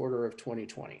first quarter of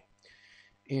 2020.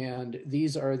 And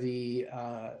these are the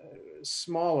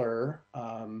smaller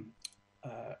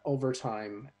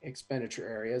overtime expenditure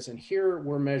areas. And here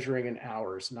we're measuring in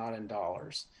hours, not in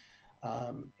dollars.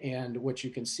 And what you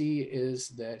can see is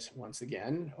that, once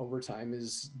again, overtime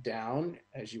is down,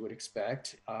 as you would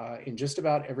expect, in just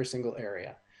about every single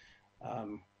area.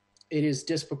 It is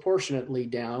disproportionately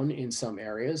down in some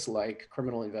areas, like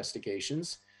criminal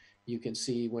investigations. You can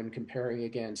see when comparing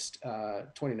against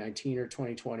 2019 or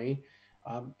 2020,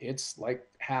 it's like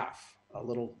half, a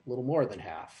little more than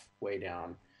half, way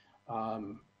down.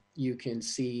 You can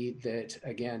see that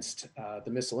against the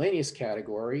miscellaneous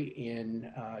category in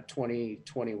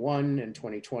 2021 and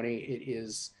 2020, it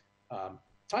is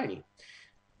tiny.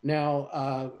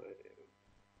 Now,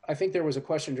 I think there was a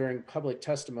question during public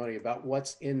testimony about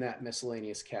what's in that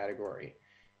miscellaneous category.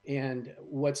 And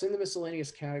what's in the miscellaneous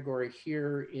category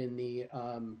here in the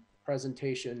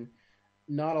presentation,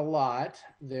 not a lot.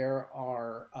 There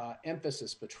are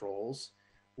emphasis patrols,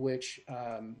 which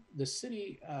the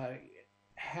city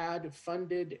had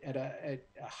funded at a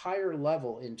higher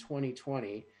level in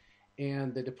 2020.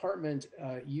 And the department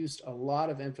used a lot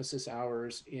of emphasis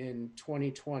hours in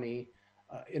 2020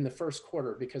 in the first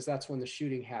quarter, because that's when the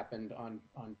shooting happened on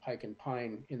Pike and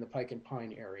Pine, in the Pike and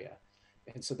Pine area.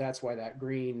 And so that's why that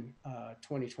green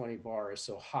 2020 bar is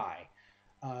so high.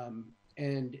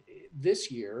 And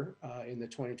this year, in the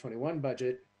 2021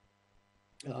 budget,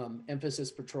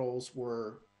 emphasis patrols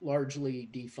were largely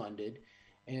defunded.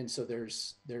 And so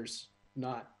there's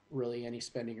not really any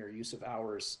spending or use of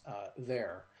hours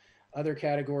there. Other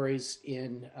categories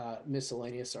in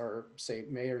miscellaneous are, say,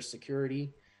 mayor's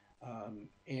security,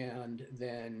 and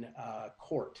then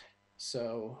court.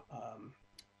 So,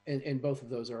 and both of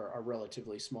those are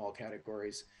relatively small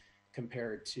categories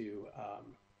compared to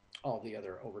all the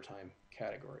other overtime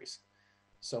categories.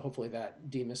 So hopefully that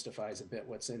demystifies a bit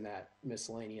what's in that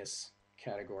miscellaneous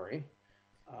category.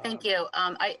 Thank you.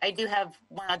 I do have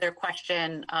one other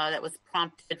question that was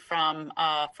prompted from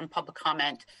public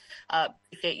comment.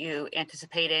 Appreciate you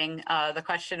anticipating the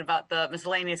question about the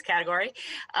miscellaneous category.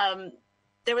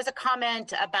 There was a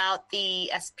comment about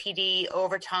the SPD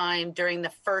overtime during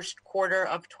the first quarter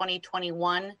of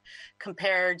 2021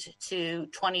 compared to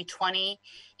 2020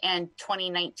 and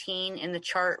 2019 in the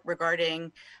chart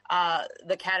regarding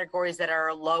the categories that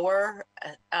are lower,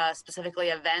 specifically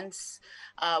events,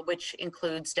 which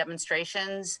includes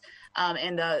demonstrations.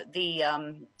 And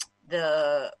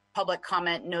the public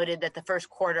comment noted that the first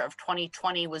quarter of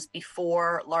 2020 was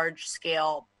before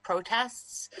large-scale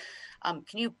protests. Can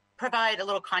you provide a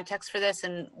little context for this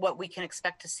and what we can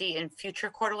expect to see in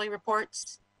future quarterly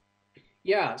reports?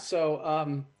 Yeah,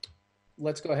 so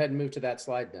let's go ahead and move to that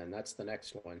slide then. That's the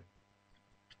next one.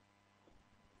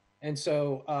 And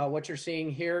so what you're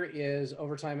seeing here is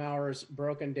overtime hours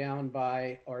broken down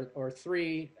by, or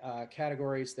three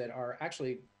categories that are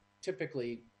actually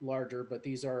typically larger, but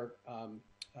these are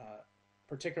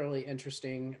particularly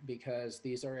interesting because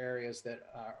these are areas that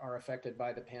are affected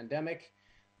by the pandemic.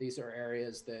 These are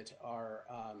areas that are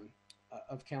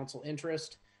of council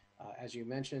interest, as you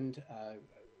mentioned,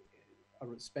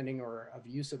 spending or of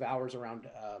use of hours around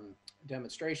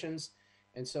demonstrations.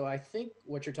 And so I think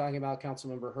what you're talking about,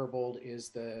 Councilmember Herbold, is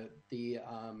the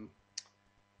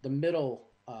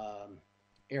middle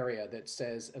area that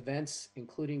says events,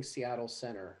 including Seattle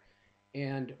Center.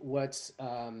 And what's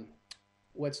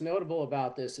notable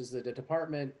about this is that the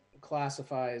department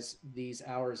classifies these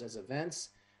hours as events,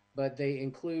 but they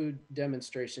include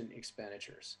demonstration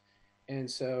expenditures.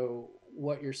 And so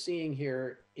what you're seeing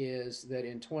here is that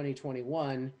in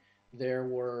 2021, there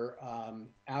were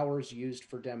hours used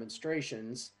for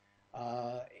demonstrations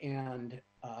and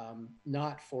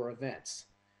not for events.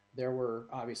 There were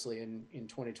obviously in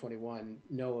 2021,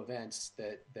 no events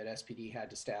that SPD had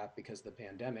to staff because of the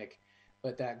pandemic,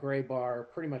 but that gray bar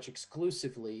pretty much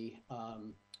exclusively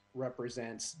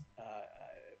represents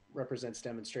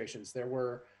demonstrations. There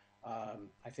were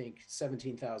I think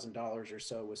 $17,000 or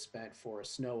so was spent for a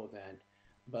snow event,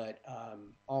 but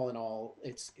all in all,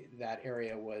 that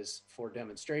area was for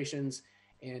demonstrations,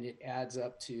 and it adds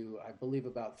up to, I believe,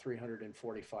 about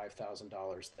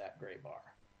 $345,000, that gray bar.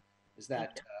 Is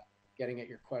that getting at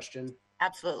your question?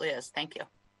 Absolutely is. Thank you.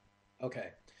 Okay.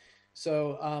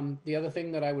 So the other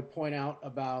thing that I would point out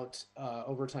about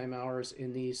overtime hours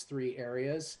in these three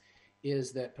areas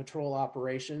is that patrol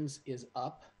operations is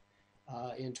up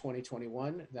in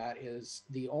 2021. That is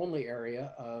the only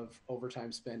area of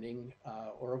overtime spending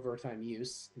or overtime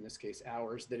use, in this case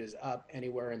hours, that is up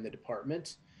anywhere in the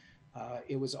department.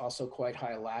 It was also quite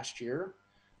high last year.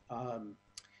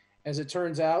 As it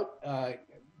turns out,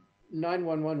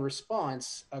 911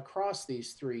 response across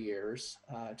these 3 years,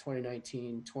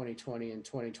 2019, 2020, and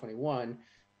 2021,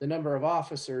 the number of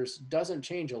officers doesn't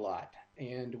change a lot.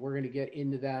 And we're going to get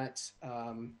into that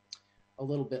a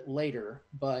little bit later,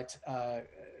 but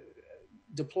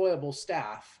deployable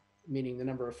staff, meaning the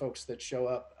number of folks that show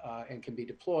up and can be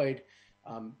deployed,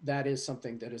 that is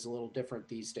something that is a little different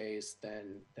these days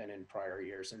than in prior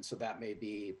years. And so that may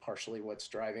be partially what's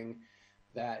driving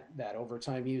that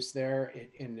overtime use there.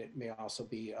 And it may also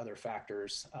be other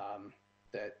factors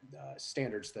that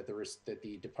standards that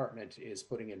the department is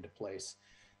putting into place.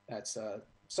 That's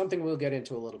something we'll get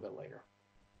into a little bit later.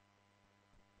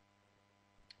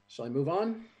 Shall I move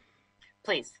on?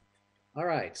 Please. All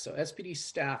right, so SPD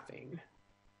staffing.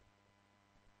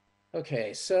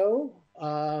 Okay, so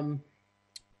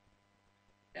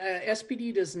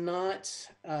SPD does not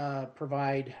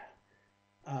provide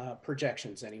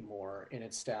projections anymore in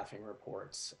its staffing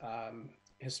reports.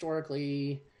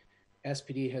 Historically,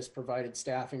 SPD has provided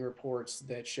staffing reports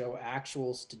that show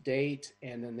actuals to date,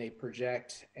 and then they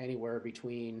project anywhere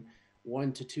between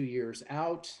 1 to 2 years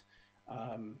out.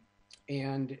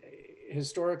 And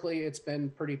historically, it's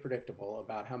been pretty predictable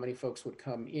about how many folks would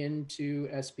come into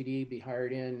SPD, be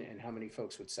hired in, and how many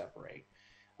folks would separate.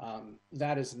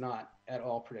 That is not at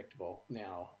all predictable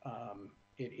now.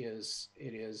 It is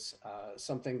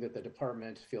something that the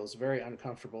department feels very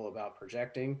uncomfortable about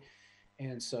projecting.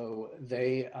 And so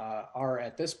they are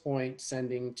at this point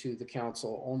sending to the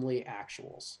council only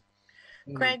actuals.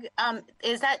 Greg,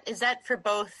 is that for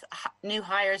both new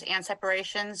hires and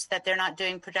separations that they're not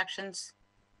doing projections?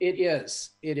 It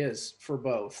is for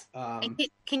both.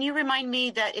 Can you remind me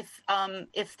that if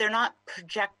they're not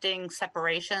projecting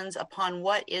separations, upon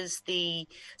what is the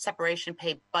separation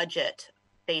pay budget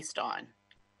based on?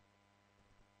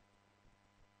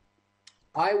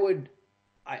 I would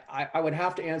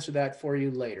have to answer that for you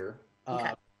later.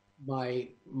 Okay. My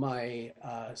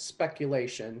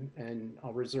speculation, and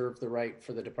I'll reserve the right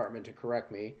for the department to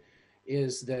correct me,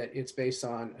 is that it's based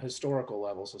on historical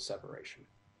levels of separation.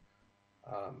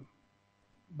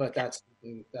 But that's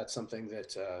something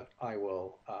that I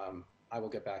will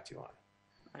get back to you on.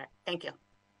 All right, thank you.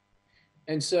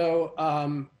 And so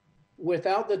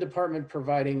without the department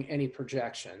providing any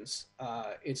projections,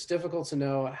 it's difficult to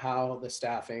know how the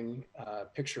staffing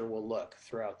picture will look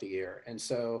throughout the year. And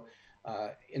so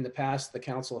in the past, the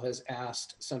council has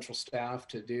asked central staff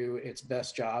to do its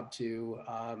best job to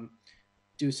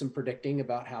do some predicting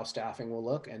about how staffing will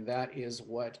look. And that is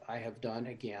what I have done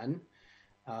again.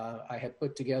 I have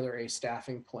put together a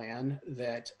staffing plan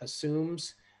that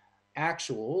assumes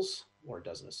actuals, or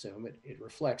doesn't assume, it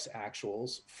reflects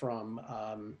actuals from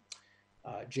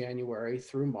January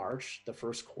through March, the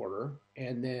first quarter.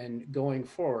 And then going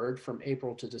forward from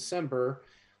April to December,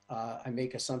 I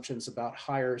make assumptions about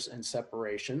hires and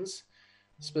separations.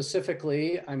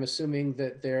 Specifically, I'm assuming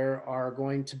that there are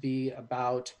going to be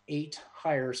about 8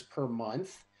 hires per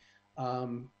month.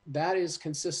 That is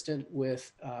consistent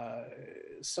with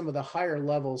some of the higher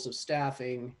levels of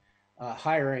staffing,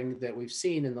 hiring that we've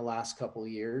seen in the last couple of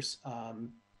years.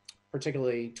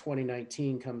 Particularly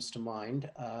 2019 comes to mind.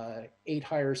 8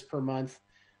 hires per month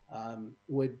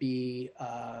would be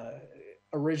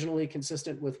originally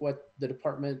consistent with what the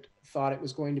department thought it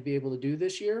was going to be able to do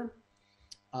this year.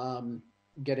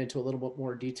 Get into a little bit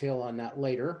more detail on that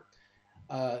later.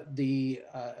 The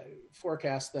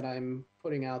forecast that I'm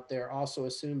putting out there also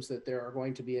assumes that there are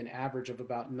going to be an average of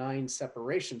about 9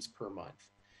 separations per month.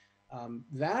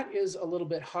 That is a little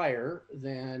bit higher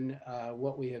than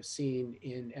what we have seen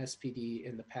in SPD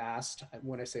in the past.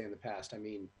 When I say in the past, I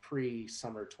mean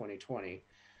pre-summer 2020.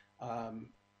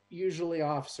 Usually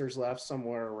officers left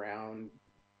somewhere around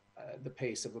the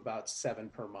pace of about 7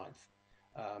 per month.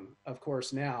 Of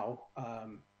course, now,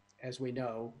 as we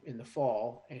know, in the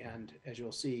fall, and as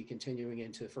you'll see, continuing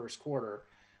into the first quarter,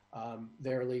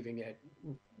 they're leaving at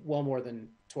well more than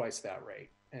twice that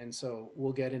rate. And so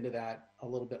we'll get into that a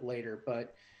little bit later.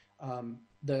 But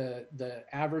the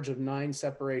average of 9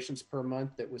 separations per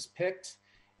month that was picked,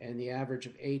 and the average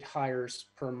of 8 hires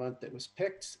per month that was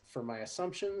picked for my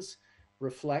assumptions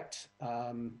reflect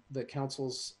the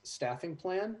council's staffing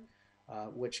plan,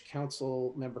 which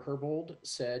Council Member Herbold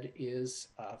said is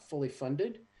fully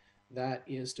funded. That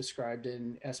is described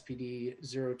in SPD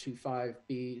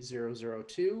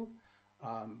 025B002.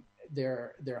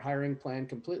 Their hiring plan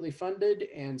completely funded,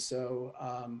 and so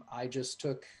I just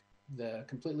took the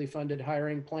completely funded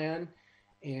hiring plan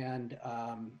and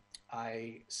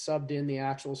I subbed in the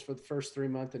actuals for the first 3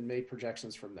 months and made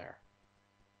projections from there.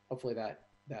 Hopefully that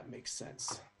makes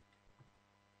sense.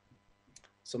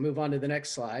 So move on to the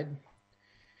next slide.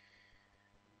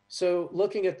 So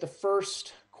looking at the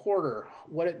first quarter,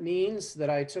 what it means that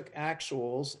I took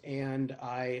actuals and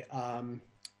I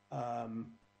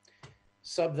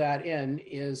sub that in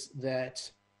is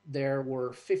that there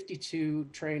were 52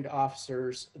 trained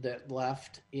officers that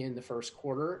left in the first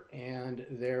quarter, and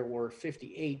there were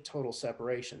 58 total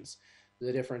separations.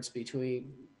 The difference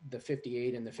between the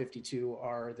 58 and the 52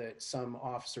 are that some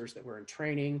officers that were in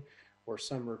training or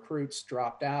some recruits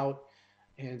dropped out.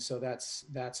 And so that's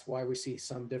why we see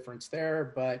some difference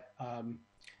there, but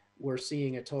we're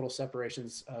seeing a total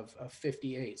separations of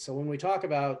 58. So when we talk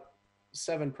about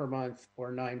 7 per month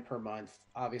or 9 per month,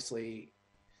 obviously,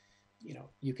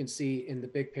 you can see in the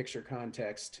big picture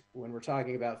context, when we're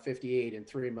talking about 58 in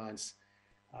 3 months,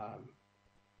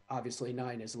 obviously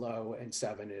 9 is low and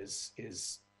 7 is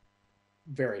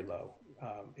very low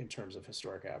in terms of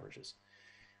historic averages.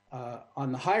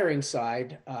 On the hiring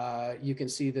side, you can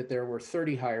see that there were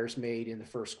 30 hires made in the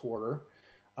first quarter.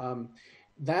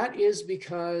 That is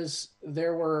because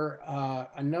there were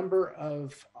a number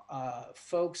of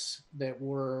folks that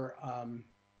were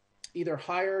either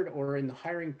hired or in the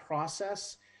hiring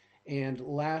process. And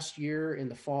last year in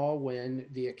the fall, when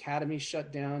the academy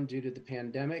shut down due to the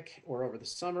pandemic, or over the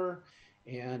summer,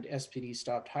 and SPD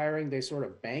stopped hiring, they sort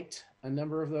of banked a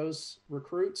number of those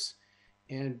recruits.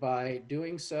 And by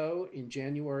doing so in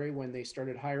January, when they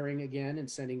started hiring again and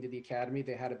sending to the academy,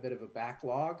 they had a bit of a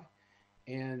backlog.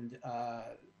 And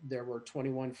there were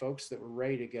 21 folks that were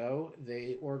ready to go.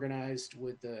 They organized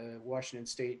with the Washington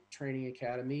State Training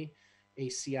Academy a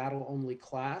Seattle only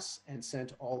class and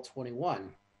sent all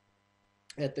 21.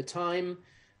 At the time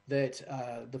that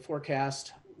the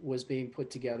forecast was being put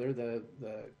together, the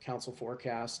council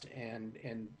forecast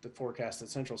and the forecast that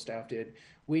central staff did,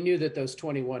 we knew that those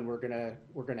 21 were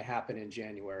gonna happen in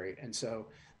January, and so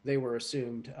they were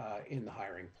assumed in the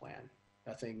hiring plan.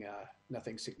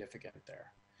 Nothing significant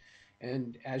there.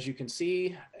 And as you can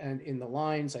see, and in the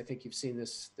lines, I think you've seen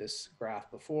this graph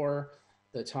before.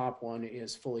 The top one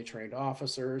is fully trained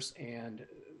officers, and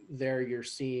there you're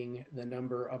seeing the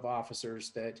number of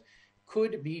officers that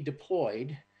could be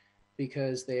deployed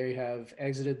because they have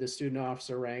exited the student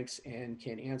officer ranks and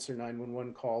can answer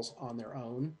 911 calls on their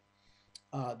own.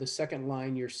 The second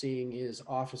line you're seeing is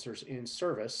officers in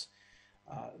service.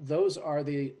 Those are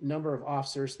the number of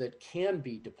officers that can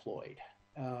be deployed.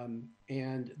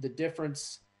 And the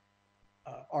difference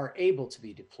are able to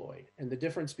be deployed. And the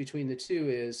difference between the two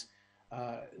is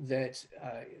that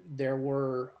there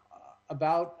were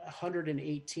about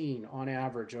 118 on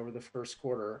average over the first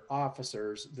quarter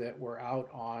officers that were out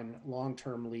on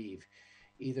long-term leave,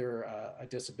 either a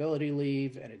disability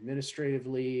leave, an administrative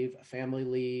leave, a family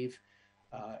leave.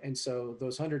 And so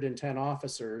those 110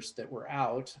 officers that were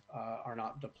out are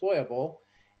not deployable.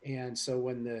 And so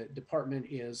when the department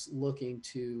is looking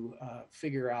to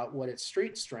figure out what its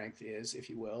street strength is, if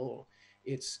you will,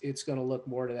 it's going to look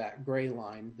more to that gray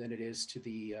line than it is to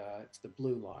the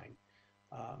blue line.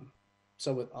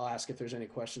 So I'll ask if there's any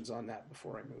questions on that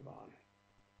before I move on.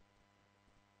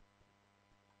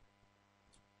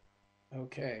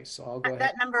 Okay, so I'll go ahead.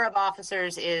 That number of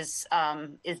officers is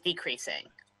decreasing.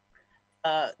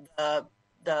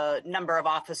 The number of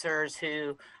officers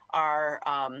who are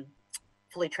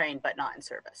fully trained but not in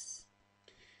service.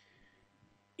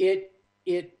 It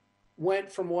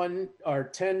went from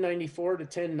 1094 to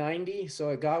 1090, so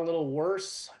it got a little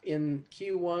worse in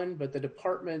Q1, but the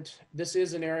department, this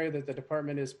is an area that the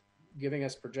department is giving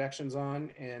us projections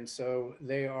on, and so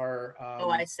they are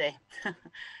oh, I see.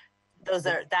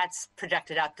 That's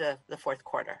projected out to the fourth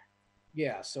quarter.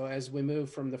 Yeah, so as we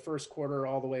move from the first quarter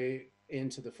all the way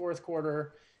into the fourth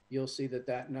quarter, you'll see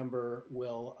that number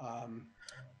will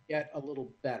get a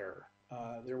little better.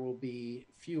 There will be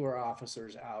fewer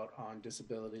officers out on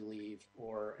disability leave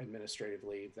or administrative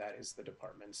leave. That is the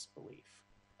department's belief.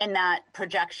 And that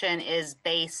projection is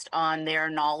based on their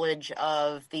knowledge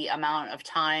of the amount of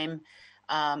time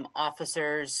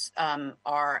officers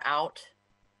are out?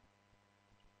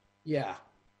 Yeah,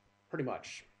 pretty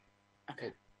much.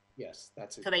 Okay. Yes,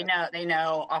 that's it. So they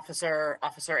know Officer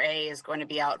A is going to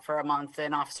be out for a month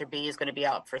and Officer B is going to be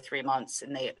out for 3 months,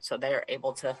 and they're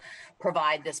able to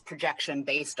provide this projection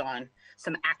based on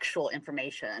some actual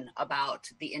information about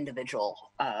the individual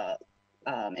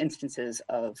instances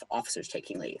of officers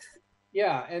taking leave.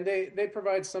 Yeah, and they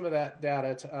provide some of that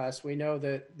data to us. We know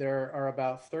that there are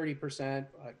about 30%,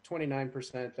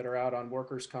 29% that are out on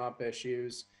workers' comp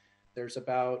issues. There's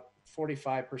about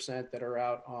 45% that are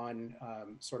out on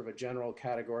sort of a general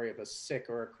category of a sick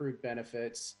or accrued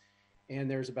benefits. And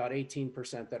there's about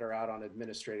 18% that are out on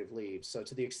administrative leave. So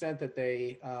to the extent that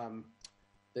they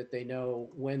know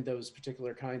when those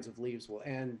particular kinds of leaves will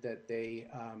end, that they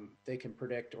can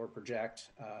predict or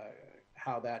project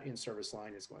how that in-service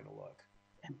line is going to look.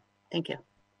 Thank you.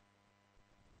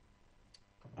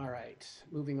 All right,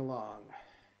 moving along.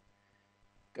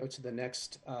 Go to the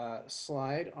next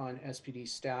slide on SPD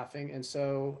staffing. And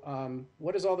so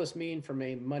what does all this mean from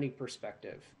a money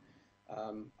perspective?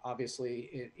 Obviously,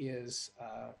 it is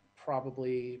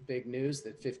probably big news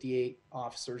that 58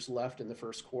 officers left in the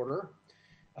first quarter.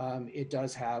 It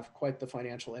does have quite the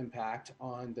financial impact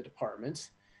on the department.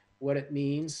 What it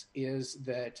means is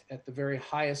that at the very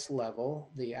highest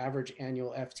level, the average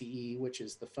annual FTE, which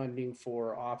is the funding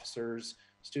for officers,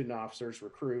 student officers,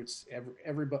 recruits,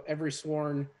 every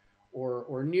sworn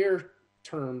or near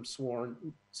term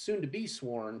sworn, soon to be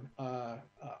sworn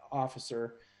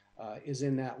officer is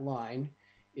in that line.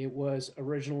 It was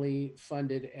originally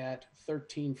funded at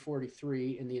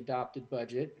 $1343 in the adopted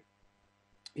budget.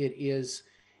 It is,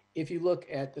 if you look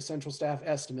at the central staff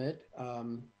estimate,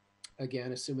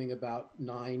 again, assuming about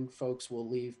 9 folks will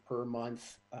leave per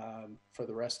month for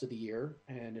the rest of the year,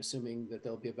 and assuming that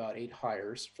there'll be about 8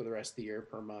 hires for the rest of the year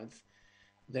per month,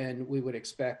 then we would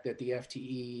expect that the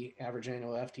FTE, average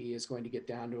annual FTE, is going to get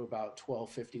down to about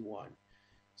 1251.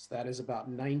 So that is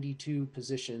about 92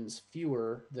 positions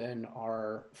fewer than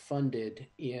are funded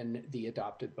in the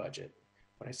adopted budget.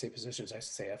 When I say positions, I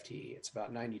say FTE. It's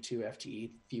about 92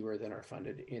 FTE fewer than are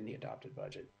funded in the adopted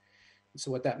budget.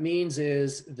 So what that means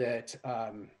is that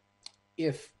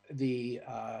if the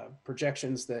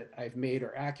projections that I've made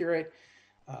are accurate,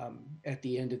 at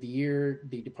the end of the year,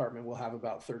 the department will have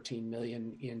about 13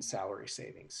 million in salary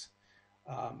savings.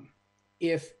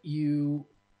 If you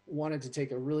wanted to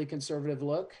take a really conservative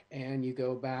look and you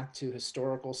go back to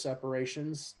historical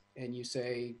separations and you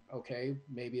say, okay,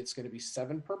 maybe it's going to be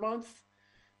 7 per month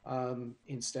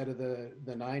instead of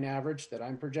the 9 average that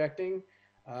I'm projecting,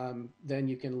 then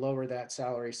you can lower that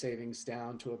salary savings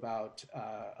down to about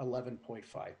 11.5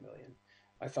 million.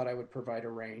 I thought I would provide a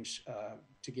range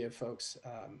to give folks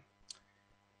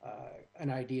an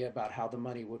idea about how the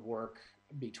money would work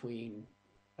between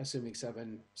assuming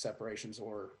 7 separations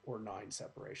or 9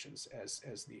 separations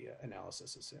as the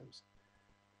analysis assumes.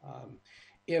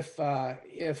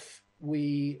 If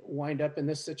we wind up in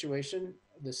this situation,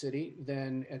 the city,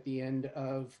 then at the end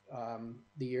of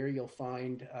the year, you'll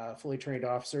find fully trained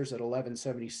officers at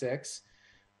 1176.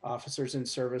 Officers in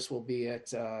service will be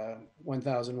at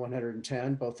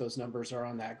 1,110. Both those numbers are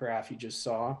on that graph you just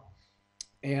saw.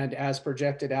 And as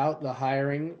projected out, the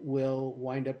hiring will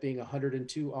wind up being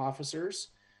 102 officers,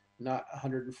 not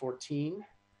 114.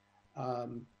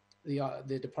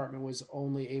 The department was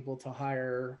only able to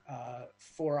hire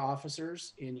 4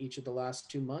 officers in each of the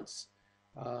last 2 months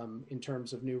in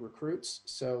terms of new recruits.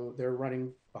 So they're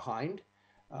running behind.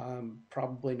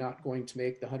 Probably not going to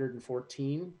make the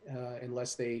 114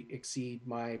 unless they exceed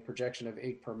my projection of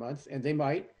 8 per month, and they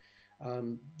might.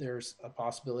 There's a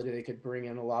possibility they could bring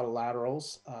in a lot of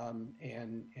laterals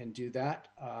and do that,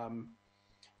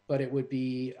 but it would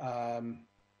be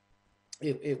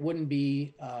it wouldn't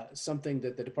be something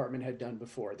that the department had done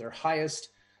before. Their highest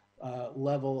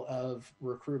level of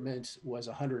recruitment was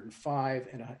 105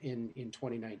 in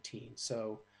 2019.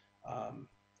 So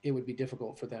it would be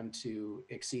difficult for them to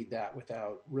exceed that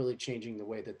without really changing the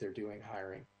way that they're doing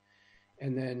hiring.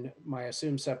 And then my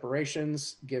assumed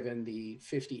separations, given the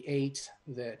 58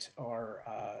 that are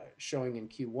showing in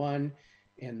Q1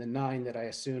 and the 9 that I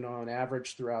assume on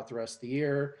average throughout the rest of the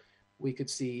year, we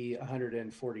could see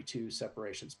 142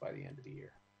 separations by the end of the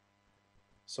year.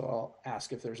 So I'll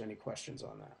ask if there's any questions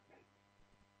on that.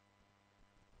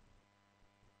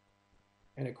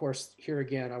 And of course, here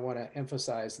again, I want to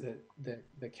emphasize that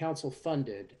the council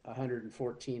funded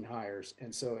 114 hires.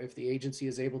 And so if the agency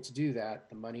is able to do that,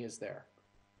 the money is there.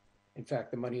 In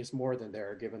fact, the money is more than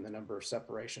there given the number of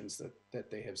separations that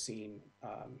they have seen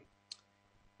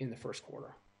in the first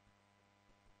quarter.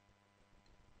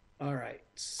 All right.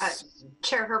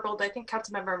 Chair Herbold, I think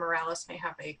Councilmember Morales may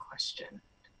have a question.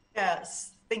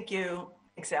 Yes, thank you.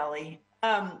 Thanks, Allie.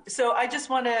 So I just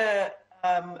want to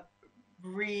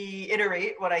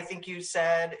reiterate what I think you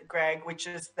said, Greg, which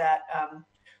is that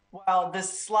while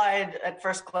this slide at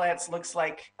first glance looks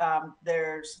like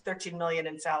there's 13 million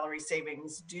in salary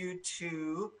savings due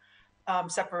to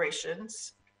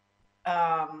separations,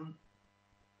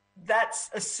 that's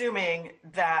assuming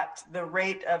that the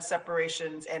rate of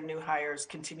separations and new hires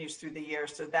continues through the year.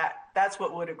 So that's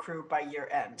what would accrue by year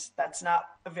end. That's not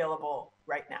available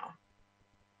right now.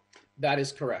 That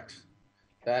is correct.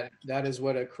 That is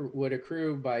what would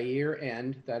accrue by year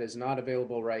end. That is not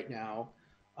available right now.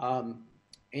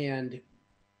 And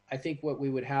I think what we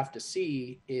would have to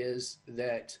see is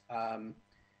that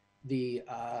the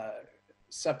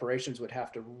separations would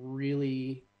have to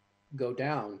really go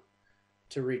down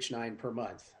to reach 9 per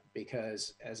month,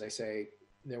 because as I say,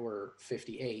 there were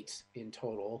 58 in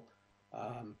total,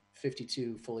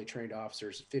 52 fully trained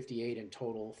officers, 58 in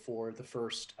total for the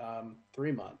first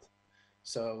 3 months.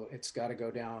 So it's got to go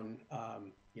down,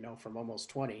 from almost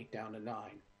 20 down to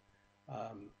 9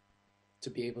 to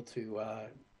be able to,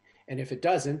 and if it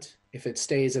doesn't, if it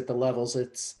stays at the levels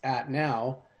it's at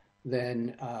now,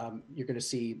 then you're going to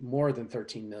see more than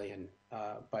 13 million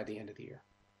by the end of the year.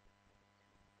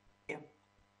 Yeah.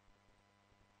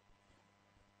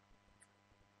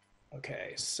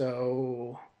 Okay,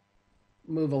 so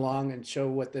move along and show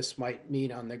what this might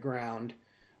mean on the ground.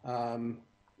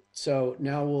 So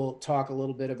now we'll talk a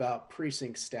little bit about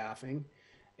precinct staffing.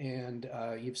 And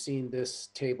you've seen this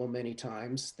table many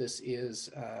times. This is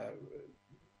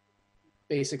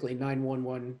basically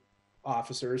 911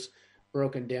 officers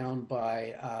broken down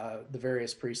by the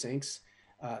various precincts.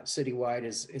 Citywide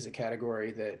is a category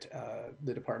that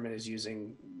the department is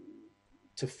using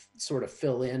to sort of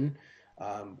fill in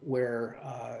where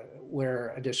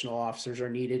additional officers are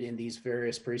needed in these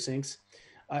various precincts.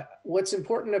 What's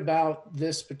important about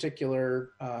this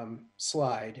particular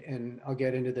slide, and I'll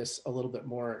get into this a little bit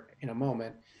more in a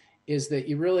moment, is that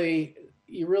you really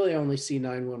only see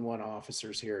 911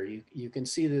 officers here. You can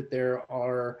see that there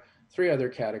are 3 other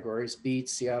categories: beat,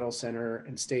 Seattle Center,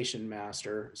 and Station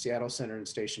Master. Seattle Center and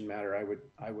Station Master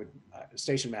I would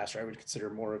consider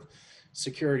more of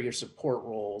security or support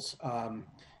roles.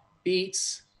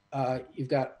 Beats, you've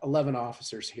got 11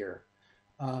 officers here.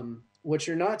 What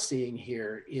you're not seeing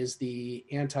here is the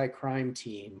anti-crime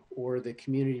team or the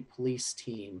community police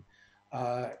team.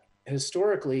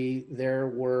 Historically, there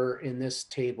were in this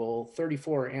table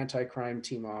 34 anti-crime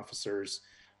team officers,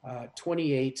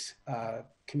 28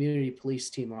 community police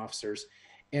team officers,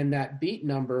 and that beat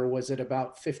number was at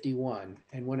about 51.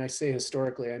 And when I say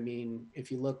historically, I mean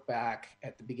if you look back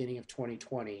at the beginning of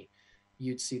 2020,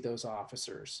 you'd see those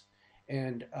officers.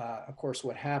 And of course,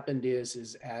 what happened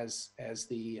is as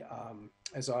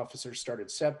officers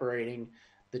started separating,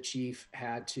 the chief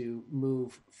had to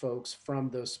move folks from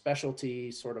those specialty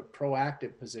sort of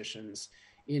proactive positions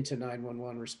into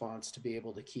 911 response to be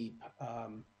able to keep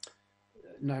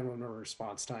 911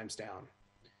 response times down.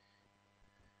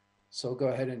 So go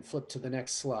ahead and flip to the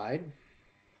next slide.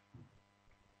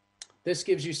 This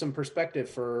gives you some perspective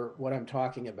for what I'm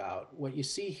talking about. What you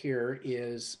see here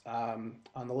is on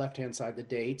the left-hand side, the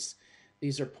dates.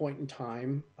 These are point in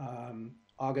time,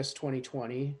 August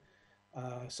 2020,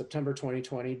 September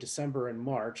 2020, December and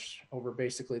March, over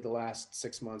basically the last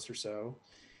 6 months or so.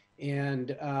 And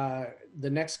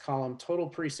the next column, total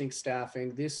precinct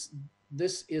staffing. This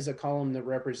is a column that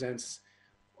represents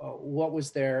what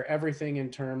was there, everything in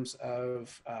terms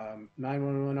of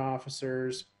 911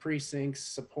 officers, precincts,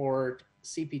 support,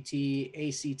 CPT,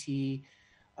 ACT,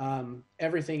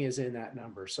 everything is in that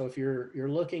number. So if you're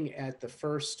looking at the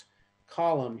first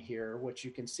column here, what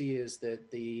you can see is that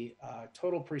the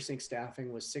total precinct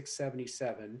staffing was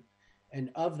 677. And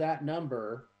of that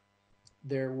number,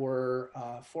 there were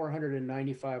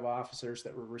 495 officers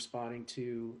that were responding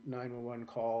to 911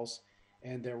 calls,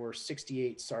 and there were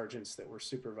 68 sergeants that were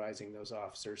supervising those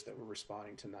officers that were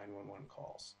responding to 911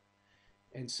 calls.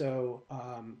 And so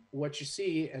what you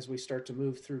see as we start to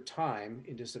move through time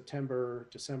into September,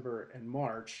 December, and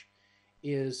March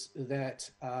is that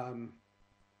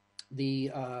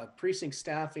the precinct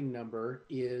staffing number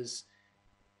is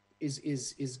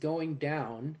going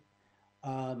down.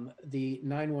 The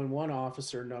 911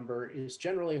 officer number is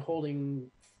generally holding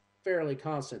fairly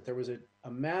constant. There was a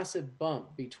massive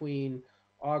bump between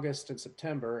August and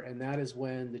September, and that is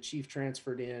when the chief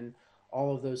transferred in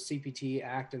all of those CPT,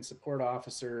 ACT, and support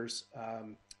officers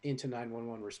into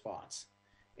 911 response,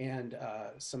 and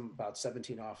about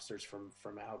 17 officers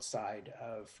from outside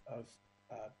of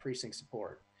precinct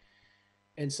support.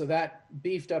 And so that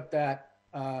beefed up that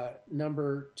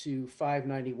number to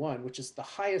 591, which is the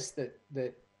highest that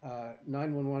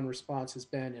 911 response has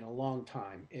been in a long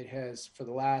time. It has, for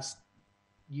the last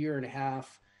year and a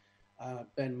half,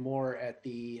 been more at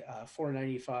the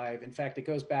 495. In fact, it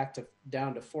goes back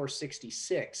down to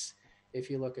 466 if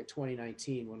you look at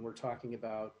 2019 when we're talking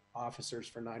about officers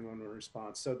for 911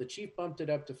 response. So the chief bumped it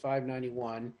up to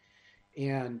 591,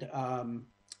 and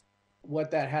what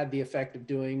that had the effect of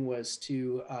doing was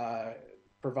to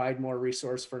provide more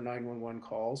resource for 911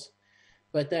 calls.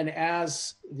 But then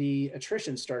as the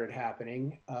attrition started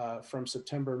happening from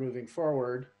September moving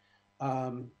forward,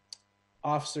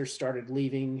 officers started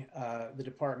leaving the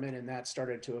department, and that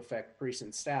started to affect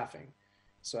precinct staffing.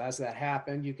 So as that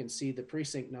happened, you can see the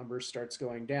precinct number starts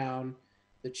going down.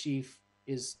 The chief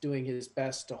is doing his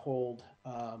best to hold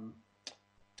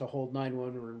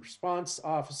 911 response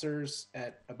officers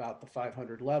at about the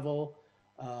 500 level.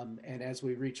 And as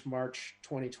we reach March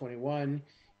 2021,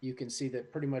 you can see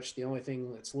that pretty much the only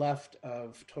thing that's left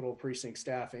of total precinct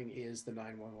staffing is the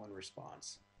 911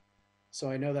 response.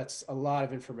 So I know that's a lot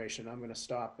of information. I'm going to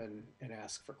stop and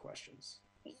ask for questions.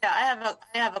 Yeah, I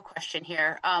have a question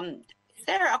here. Is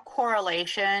there a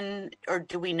correlation, or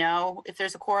do we know if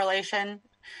there's a correlation?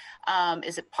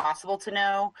 Is it possible to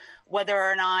know whether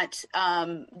or not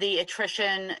the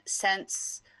attrition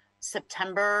since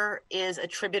September is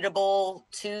attributable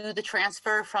to the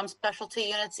transfer from specialty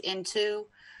units into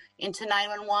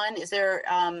 911?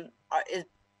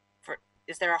 Is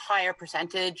Is there a higher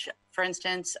percentage, for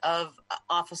instance, of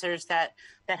officers that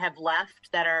have left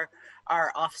that are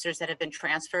officers that have been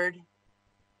transferred?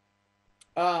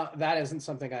 That isn't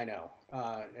something I know.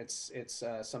 It's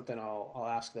something I'll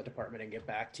ask the department and get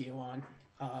back to you on.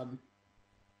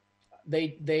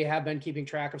 They have been keeping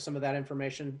track of some of that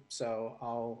information, so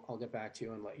I'll get back to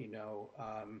you and let you know.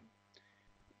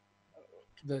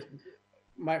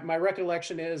 My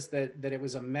recollection is that it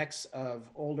was a mix of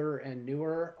older and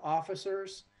newer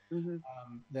officers.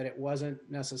 That it wasn't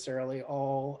necessarily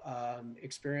all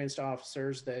experienced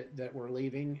officers that were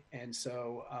leaving, and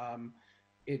so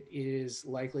it is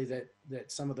likely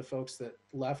that some of the folks that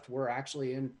left were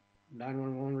actually in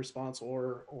 911 response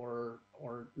or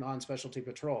non-specialty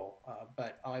patrol.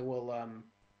 But I will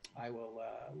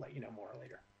let you know more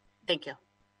later. Thank you.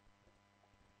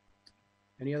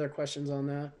 Any other questions on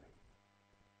that?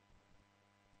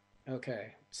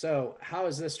 Okay, so how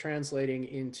is this translating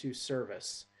into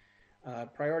service?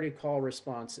 Priority call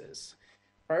responses.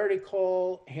 Priority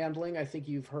call handling, I think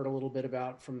you've heard a little bit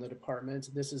about from the department.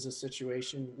 This is a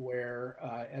situation where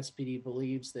SPD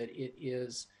believes that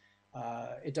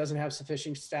it doesn't have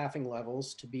sufficient staffing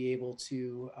levels to be able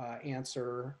to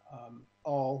answer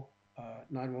all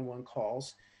 911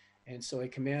 calls. And so a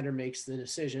commander makes the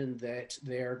decision that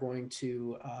they're going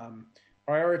to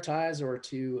prioritize or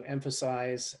to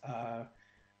emphasize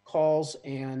calls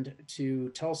and to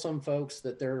tell some folks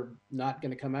that they're not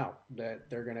going to come out, that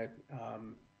they're going to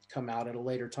come out at a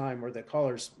later time, or that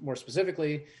callers, more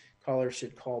specifically, callers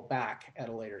should call back at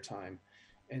a later time.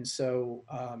 And so,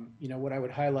 what I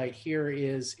would highlight here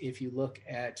is if you look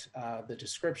at the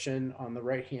description on the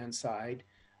right-hand side,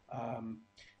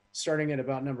 starting at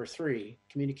about number 3,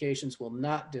 communications will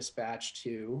not dispatch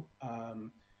to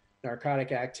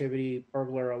narcotic activity,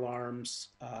 burglar alarms,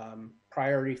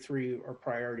 priority 3 or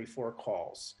priority 4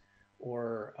 calls,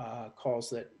 or calls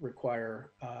that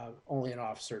require only an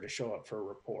officer to show up for a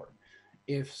report.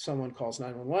 If someone calls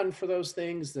 911 for those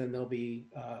things, then they'll be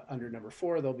under number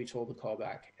 4, they'll be told to call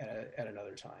back at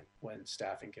another time when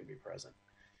staffing can be present.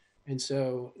 And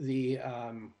so the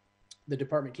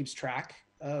department keeps track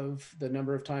of the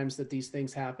number of times that these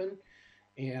things happen.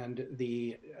 And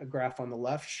the graph on the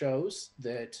left shows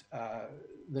that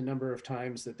the number of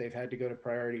times that they've had to go to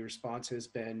priority response has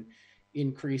been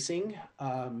increasing.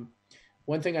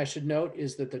 One thing I should note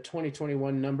is that the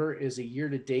 2021 number is a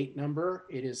year-to-date number.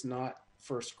 It is not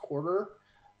first quarter.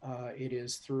 It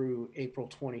is through April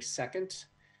 22nd.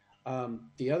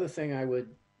 The other thing I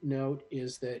would note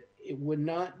is that it would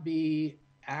not be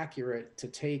accurate to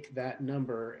take that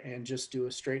number and just do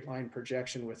a straight line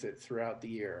projection with it throughout the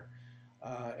year.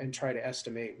 And try to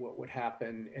estimate what would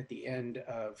happen at the end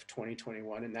of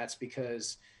 2021. And that's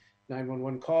because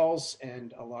 911 calls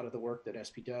and a lot of the work that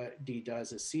SPD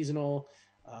does is seasonal.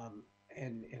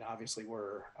 And obviously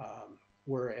we're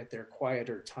at their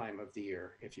quieter time of the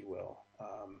year, if you will.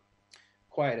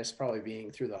 Quietest probably being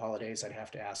through the holidays. I'd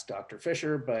have to ask Dr.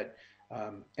 Fisher, but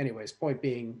anyways, point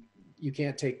being, you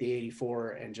can't take the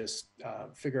 84 and just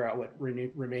figure out what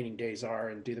remaining days are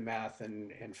and do the math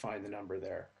and find the number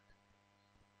there.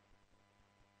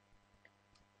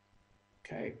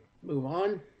 Okay, move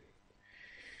on.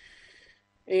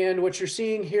 And what you're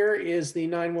seeing here is the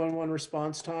 911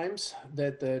 response times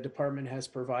that the department has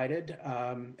provided.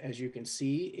 As you can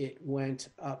see, it went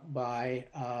up by,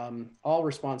 all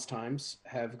response times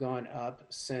have gone up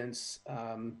since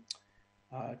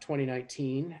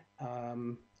 2019,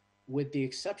 with the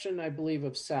exception, I believe,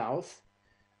 of South.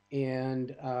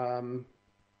 And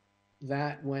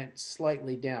that went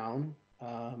slightly down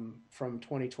from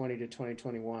 2020 to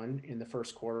 2021 in the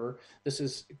first quarter. This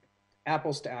is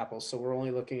apples to apples, so we're only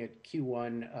looking at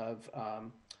Q1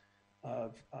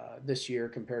 of this year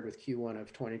compared with Q1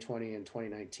 of 2020 and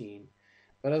 2019.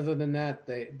 But other than that,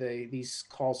 these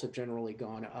calls have generally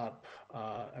gone up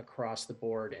across the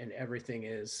board, and everything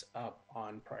is up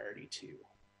on priority 2.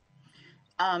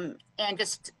 And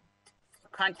just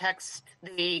context,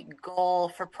 the goal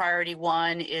for priority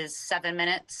 1 is 7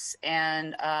 minutes,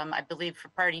 and I believe for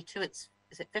priority 2 is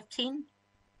it 15?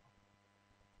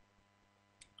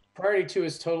 Priority 2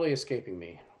 is totally escaping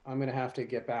me. I'm going to have to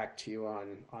get back to you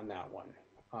on that one.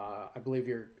 I believe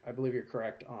you're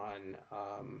correct on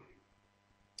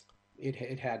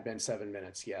it had been 7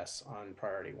 minutes, yes, on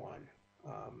priority 1.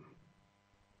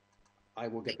 I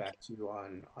will get back to you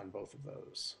on both of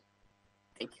those.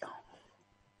 Thank you.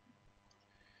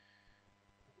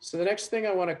 So the next thing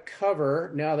I want to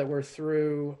cover, now that we're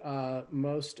through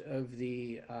most of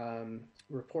the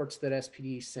reports that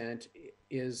SPD sent,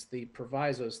 is the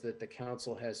provisos that the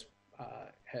council has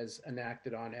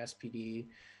enacted on SPD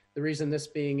The reason this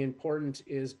being important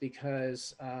is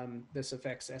because this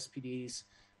affects SPD's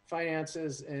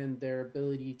finances and their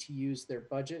ability to use their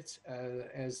budget,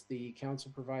 as the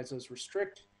council provisos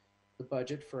restrict the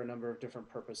budget for a number of different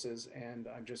purposes. And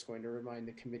I'm just going to remind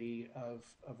the committee of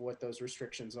what those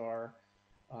restrictions are.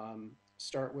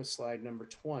 Start with slide number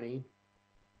 20.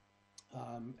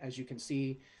 As you can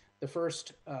see, the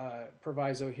first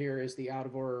proviso here is the out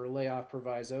of order layoff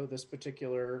proviso. This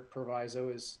particular proviso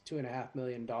is $2.5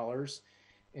 million.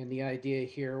 And the idea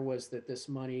here was that this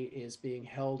money is being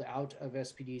held out of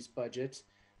SPD's budget.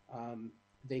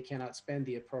 They cannot spend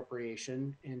the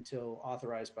appropriation until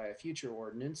authorized by a future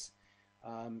ordinance.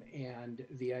 And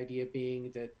the idea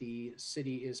being that the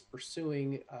city is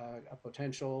pursuing a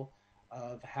potential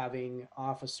of having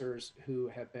officers who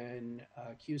have been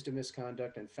accused of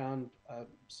misconduct and found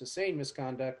sustained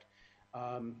misconduct,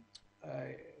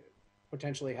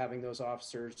 potentially having those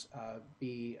officers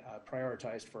be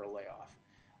prioritized for a layoff.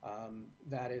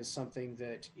 That is something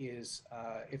that is,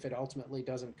 if it ultimately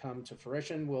doesn't come to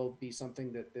fruition, will be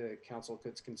something that the council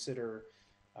could consider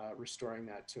restoring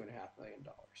that $2.5 million.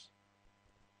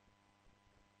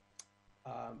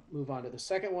 Move on to the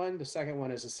second one. The second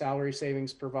one is a salary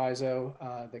savings proviso.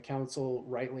 The council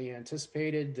rightly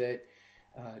anticipated that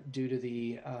due to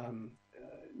the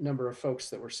number of folks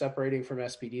that were separating from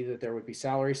SPD, that there would be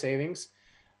salary savings.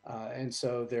 And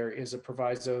so there is a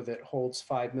proviso that holds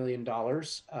 $5 million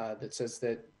that says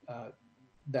that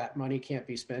that money can't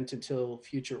be spent until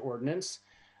future ordinance,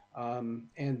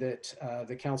 and that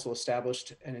the council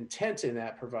established an intent in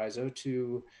that proviso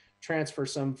to transfer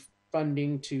some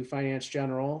funding to Finance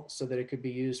General so that it could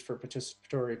be used for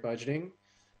participatory budgeting.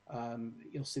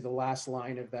 You'll see the last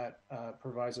line of that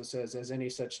proviso says, as any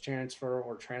such transfer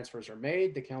or transfers are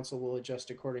made, the council will adjust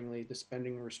accordingly the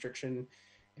spending restriction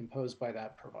imposed by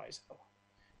that proviso.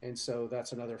 And so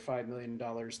that's another $5 million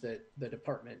that the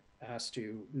department has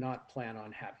to not plan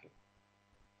on having.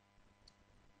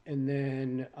 And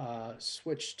then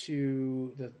switch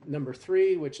to the number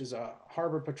 3, which is a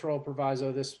harbor patrol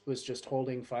proviso. This was just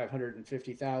holding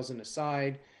 $550,000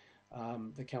 aside.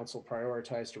 The council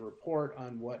prioritized a report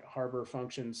on what harbor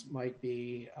functions might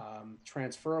be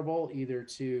transferable either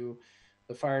to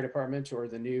the fire department or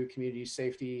the new community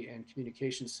safety and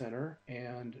communications center.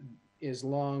 And as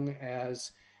long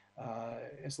as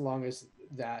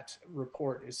that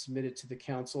report is submitted to the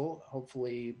council,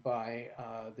 hopefully by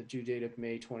the due date of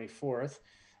May 24th,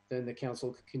 then the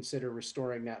council could consider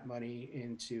restoring that money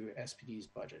into SPD's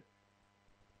budget.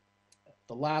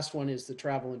 The last one is the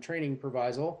travel and training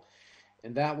proviso,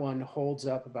 and that one holds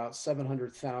up about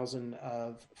 $700,000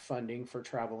 of funding for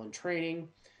travel and training.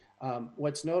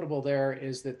 What's notable there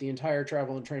is that the entire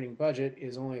travel and training budget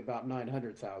is only about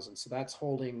 $900,000. So that's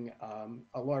holding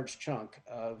a large chunk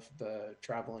of the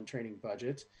travel and training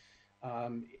budget.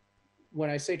 When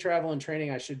I say travel and training,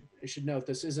 I should note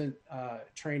this isn't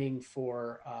training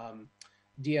for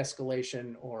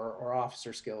de-escalation or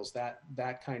officer skills.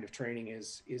 That kind of training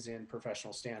is in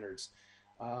professional standards.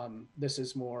 This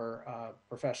is more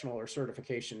professional or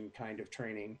certification kind of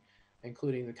training,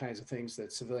 including the kinds of things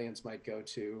that civilians might go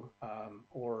to,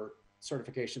 or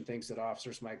certification things that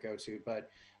officers might go to, but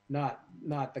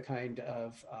not the kind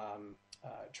of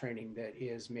training that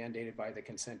is mandated by the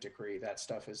consent decree. That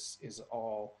stuff is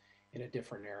all in a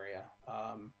different area.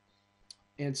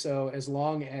 And so as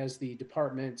long as the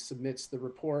department submits the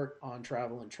report on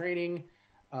travel and training,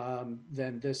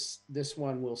 then this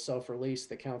one will self-release.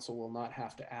 The council will not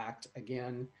have to act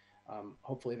again.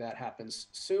 Hopefully that happens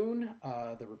soon.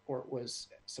 The report was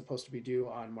supposed to be due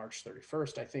on March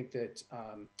 31st. I think that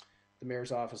the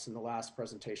mayor's office in the last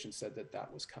presentation said that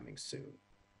that was coming soon.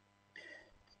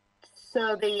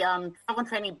 So the travel and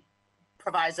training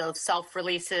proviso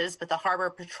self-releases, but the harbor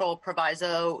patrol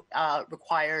proviso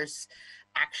requires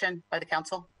action by the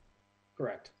council?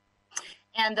 Correct.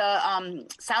 And the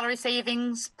salary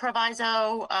savings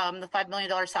proviso, the $5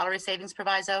 million salary savings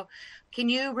proviso, can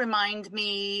you remind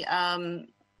me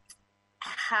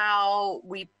how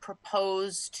we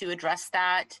propose to address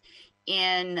that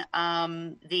in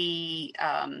the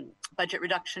budget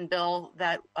reduction bill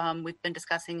that we've been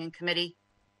discussing in committee?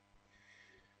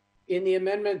 In the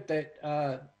amendment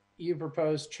that you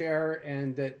proposed, Chair,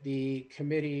 and that the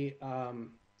committee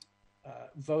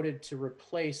voted to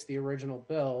replace the original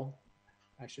bill,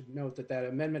 I should note that that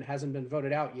amendment hasn't been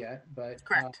voted out yet, but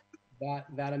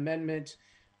that amendment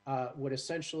would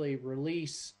essentially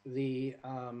release the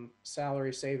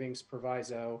salary savings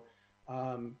proviso.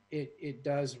 It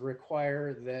does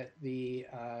require that the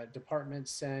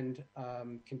department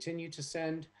continue to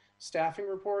send staffing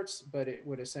reports, but it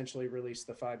would essentially release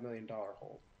the $5 million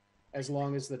hold. as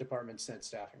long as the department sent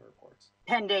staffing reports.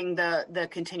 Pending the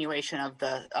continuation of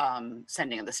the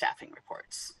sending of the staffing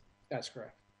reports. That's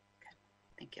correct. Okay.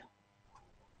 Thank you.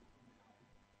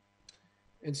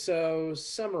 And so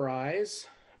summarize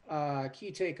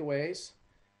key takeaways.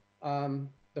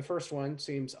 The first one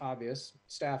seems obvious.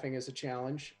 Staffing is a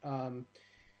challenge.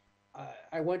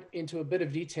 I went into a bit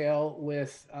of detail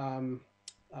with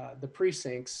the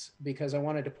precincts because I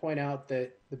wanted to point out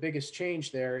that the biggest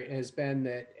change there has been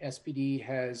that SPD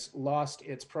has lost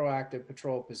its proactive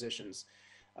patrol positions.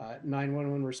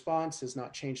 911 response has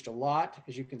not changed a lot,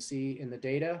 as you can see in the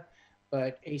data,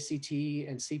 but ACT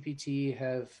and CPT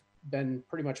have been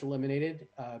pretty much eliminated.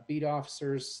 Beat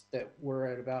officers that were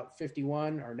at about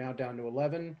 51 are now down to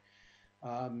 11.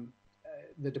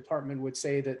 The department would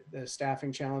say that the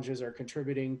staffing challenges are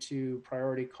contributing to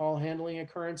priority call handling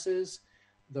occurrences,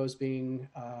 those being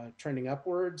trending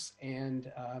upwards,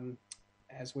 and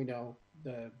as we know,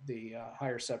 the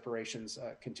higher separations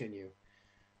continue.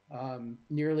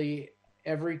 Nearly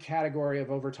every category of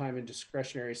overtime and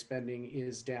discretionary spending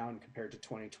is down compared to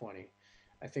 2020.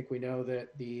 I think we know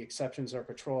that the exceptions are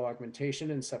patrol augmentation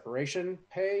and separation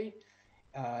pay.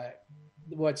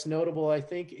 What's notable, I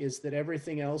think, is that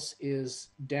everything else is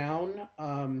down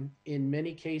in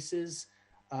many cases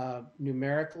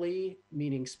numerically,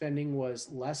 meaning spending was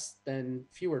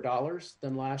fewer dollars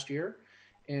than last year.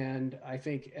 And I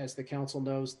think, as the council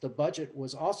knows, the budget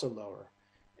was also lower.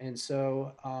 And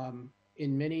so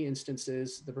in many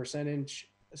instances, the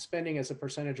percentage spending as a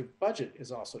percentage of budget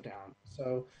is also down.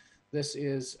 So this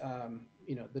is,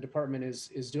 the department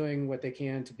is doing what they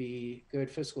can to be good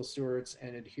fiscal stewards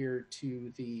and adhere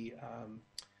to the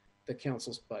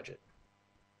council's budget.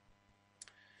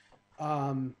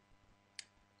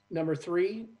 Number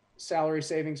 3, salary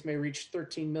savings may reach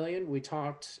 13 million. We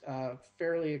talked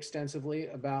fairly extensively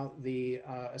about the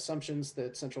assumptions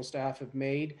that central staff have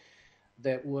made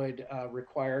that would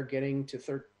require getting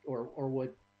to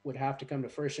would have to come to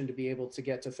fruition to be able to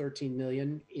get to 13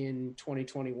 million in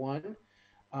 2021.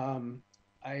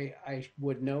 I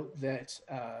would note that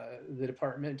the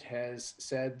department has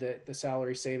said that the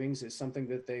salary savings is something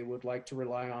that they would like to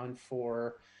rely on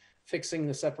for fixing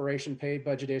the separation pay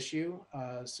budget issue,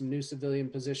 some new civilian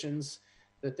positions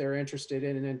that they're interested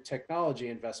in, and then technology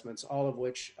investments, all of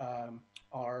which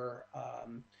are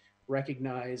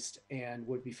recognized and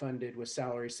would be funded with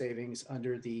salary savings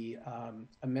under the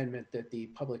amendment that the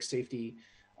Public Safety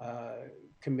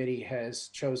Committee has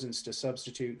chosen to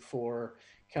substitute for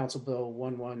Council Bill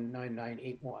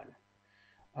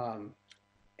 119981.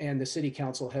 And the City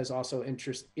Council has also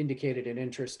indicated an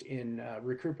interest in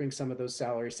recouping some of those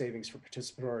salary savings for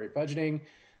participatory budgeting.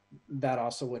 That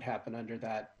also would happen under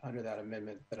that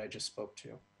amendment that I just spoke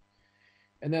to.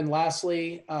 And then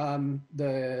lastly,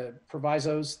 the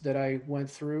provisos that I went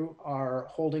through are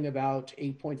holding about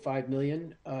 8.5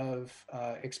 million of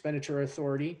expenditure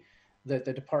authority that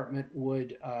the department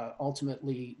would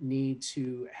ultimately need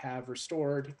to have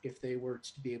restored if they were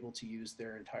to be able to use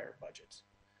their entire budget.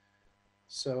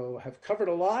 So have covered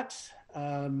a lot.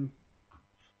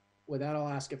 With that, I'll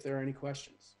ask if there are any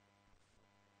questions.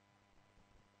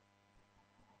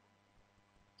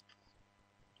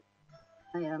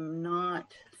 I am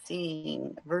not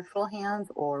seeing virtual hands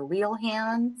or real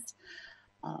hands.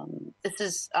 This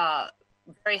is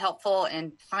very helpful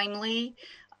and timely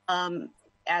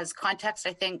as context,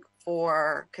 I think,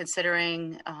 for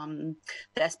considering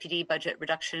the SPD budget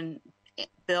reduction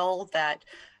bill that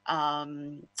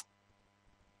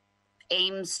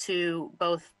aims to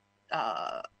both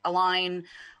align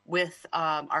with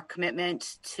our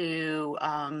commitment to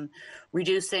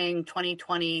reducing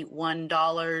 2021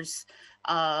 dollars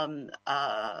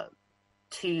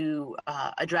to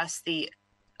address the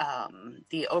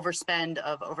overspend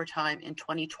of overtime in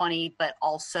 2020, but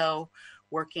also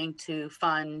working to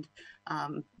fund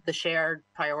the shared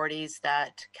priorities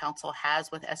that council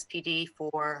has with SPD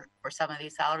for some of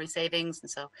these salary savings. And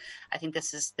so I think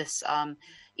this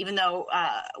even though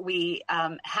we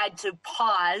had to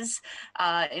pause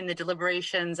in the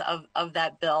deliberations of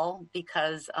that bill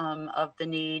because of the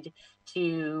need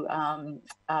to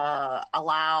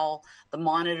allow the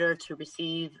monitor to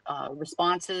receive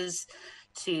responses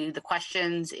to the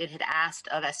questions it had asked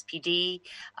of SPD.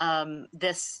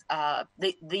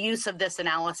 The use of this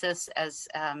analysis as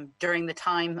during the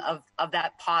time of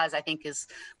that pause, I think, is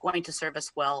going to serve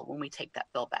us well when we take that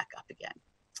bill back up again.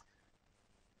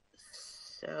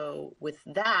 So with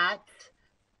that,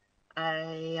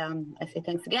 I say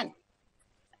thanks again.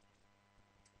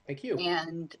 Thank you.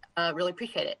 And really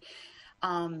appreciate it.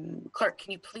 Clerk,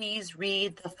 can you please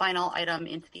read the final item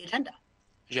into the agenda?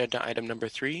 Agenda item number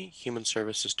 3, Human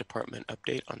Services Department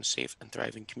update on safe and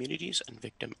thriving communities and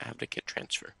victim advocate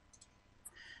transfer.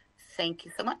 Thank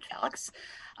you so much, Alex.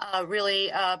 Really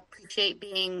appreciate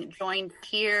being joined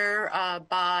here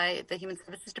by the Human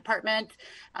Services Department.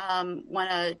 Want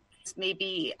to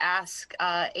maybe ask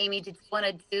Amy, did you want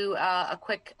to do a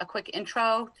quick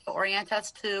intro to orient us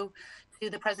to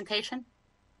the presentation?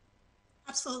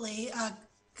 Absolutely.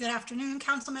 Good afternoon,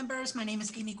 council members. My name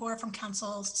is Amy Gore from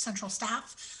Council's Central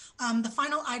Staff. The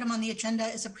final item on the agenda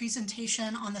is a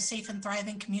presentation on the Safe and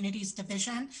Thriving Communities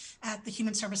Division at the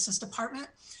Human Services Department.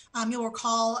 You'll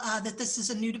recall that this is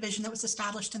a new division that was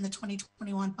established in the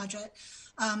 2021 budget.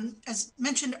 As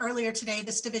mentioned earlier today,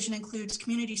 this division includes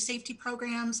community safety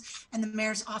programs and the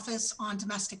Mayor's Office on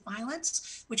Domestic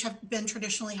Violence, which have been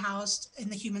traditionally housed in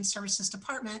the Human Services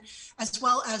Department, as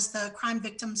well as the Crime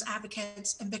Victims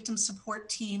Advocates and Victim Support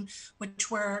Team, which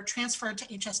were transferred to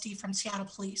HSD from Seattle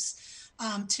Police.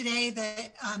 Today,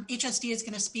 the HSD is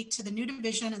going to speak to the new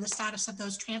division and the status of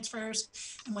those transfers.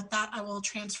 And with that, I will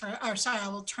I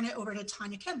will turn it over to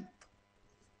Tanya Kim.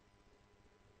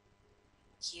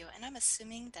 Thank you. And I'm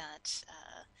assuming that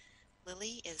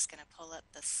Lily is going to pull up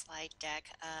the slide deck.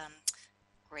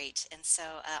 Great. And so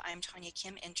I'm Tanya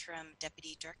Kim, Interim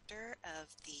Deputy Director of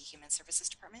the Human Services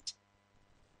Department.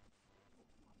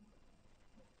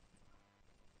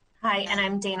 Hi, and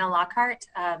I'm Dana Lockhart,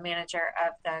 Manager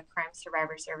of the Crime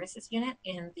Survivor Services Unit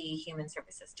in the Human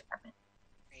Services Department.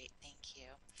 Great, thank you.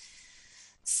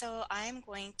 So I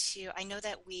know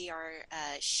that we are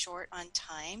short on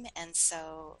time, and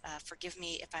so forgive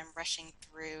me if I'm rushing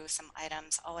through some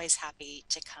items, always happy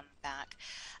to come back.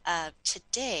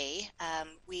 Today,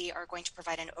 we are going to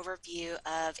provide an overview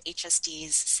of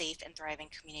HSD's Safe and Thriving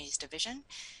Communities Division,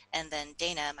 and then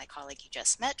Dana, my colleague you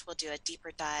just met, will do a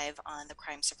deeper dive on the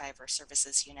Crime Survivor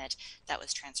Services Unit that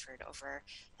was transferred over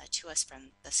to us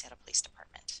from the Seattle Police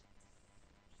Department.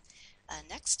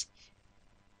 Next.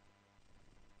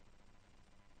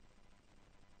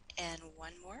 And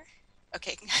one more.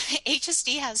 Okay,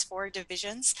 HSD has 4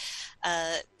 divisions.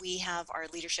 We have our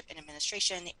Leadership and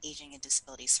Administration, Aging and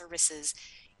Disability Services,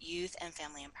 Youth and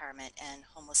Family Empowerment, and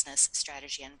Homelessness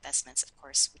Strategy and Investments, of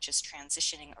course, which is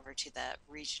transitioning over to the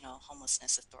Regional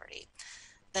Homelessness Authority.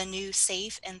 The new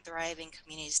Safe and Thriving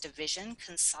Communities Division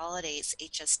consolidates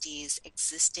HSD's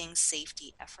existing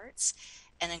safety efforts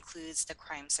and includes the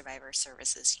Crime Survivor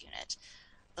Services Unit.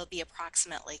 There'll be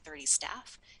approximately 30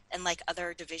 staff, and like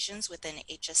other divisions within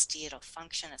HSD, it'll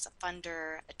function as a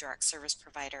funder, a direct service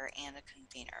provider, and a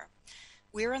convener.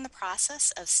 We're in the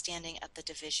process of standing up the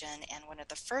division, and one of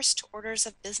the first orders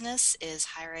of business is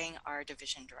hiring our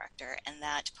division director, and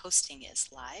that posting is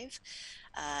live,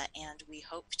 and we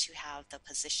hope to have the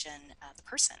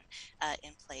person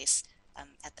in place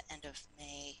at the end of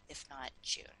May, if not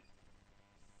June.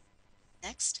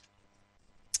 Next.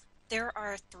 There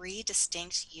are 3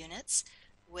 distinct units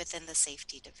within the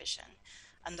safety division.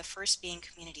 The first being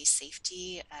community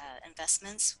safety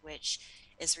investments, which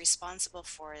is responsible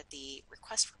for the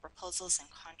request for proposals and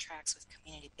contracts with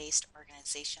community-based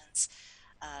organizations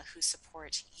who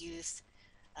support youth,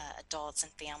 adults,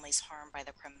 and families harmed by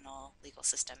the criminal legal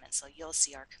system. And so you'll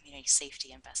see our community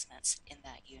safety investments in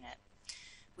that unit.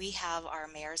 We have our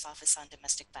Mayor's Office on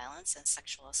Domestic Violence and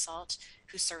Sexual Assault,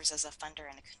 who serves as a funder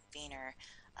and a convener.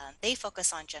 They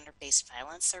focus on gender-based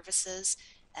violence services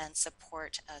and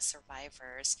support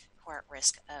survivors who are at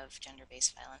risk of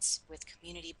gender-based violence with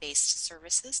community-based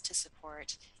services to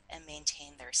support and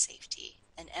maintain their safety.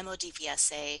 And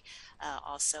MODVSA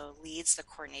also leads the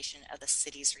coordination of the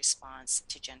city's response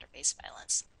to gender-based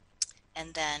violence.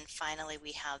 And then finally,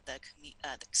 we have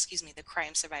the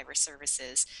Crime Survivor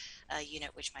Services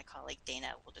unit, which my colleague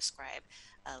Dana will describe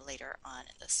later on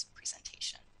in this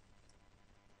presentation.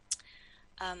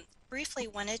 Briefly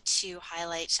wanted to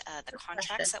highlight the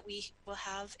contracts that we will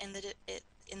have in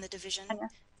the division.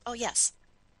 Oh, yes.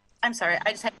 I'm sorry,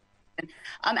 I just had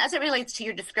as it relates to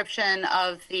your description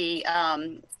of the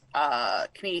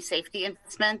community safety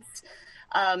investments,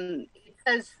 it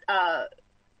says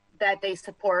that they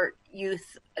support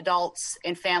youth, adults,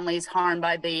 and families harmed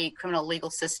by the criminal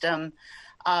legal system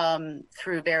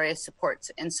through various supports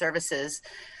and services.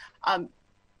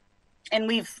 And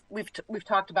we've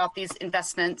talked about these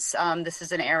investments. This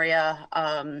is an area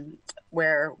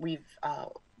where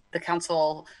the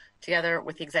council, together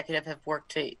with the executive, have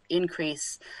worked to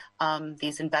increase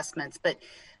these investments. But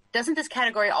doesn't this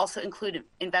category also include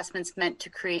investments meant to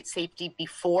create safety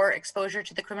before exposure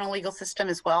to the criminal legal system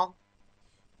as well?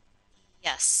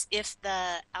 Yes, if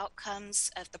the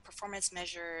outcomes of the performance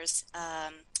measures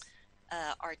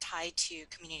are tied to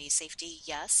community safety,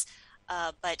 yes.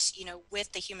 But, you know,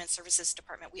 with the Human Services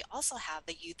Department, we also have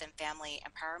the Youth and Family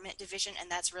Empowerment Division,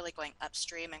 and that's really going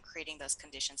upstream and creating those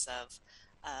conditions of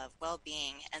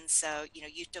well-being. And so, you know,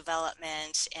 youth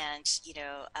development and, you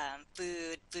know,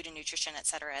 food and nutrition, et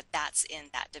cetera, that's in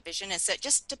that division. And so it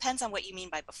just depends on what you mean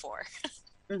by before.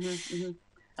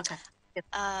 Okay.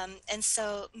 And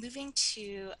so moving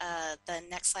to the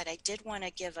next slide, I did want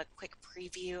to give a quick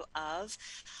preview of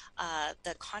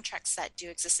the contracts that do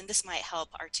exist, and this might help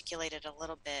articulate it a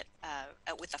little bit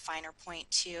with a finer point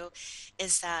too,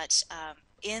 is that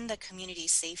in the community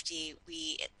safety,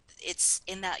 it's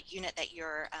in that unit that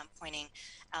you're pointing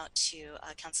out to,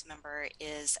 council member,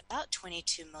 is about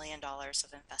 $22 million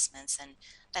of investments, and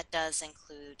that does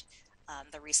include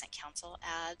the recent council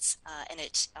ads, and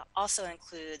it also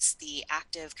includes the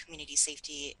active community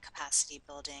safety capacity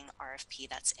building RFP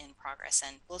that's in progress.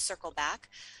 And we'll circle back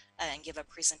and give a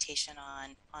presentation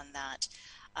on that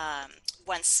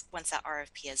once that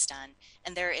RFP is done.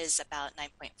 And there is about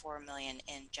 9.4 million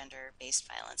in gender-based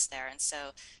violence there. And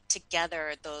so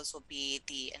together, those will be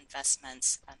the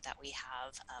investments that we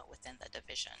have within the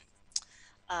division.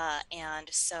 And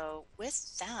so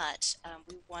with that,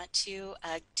 we want to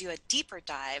do a deeper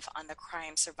dive on the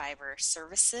Crime Survivor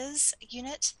Services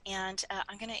unit. And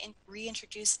I'm going to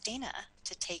reintroduce Dana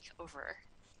to take over.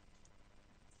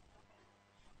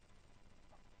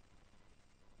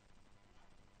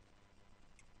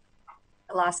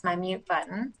 I lost my mute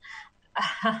button.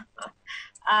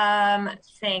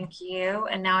 Thank you.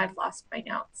 And now I've lost my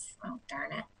notes. Oh,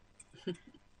 darn it.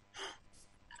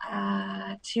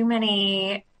 Too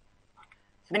many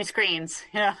screens.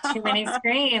 Yeah. Too many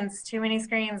screens,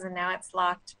 and now it's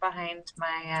locked behind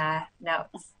my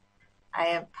notes. I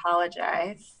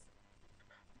apologize.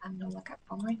 I'm gonna look up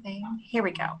one more thing. Here we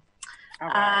go. All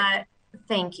right.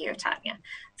 Thank you, Tanya.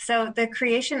 So the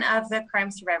creation of the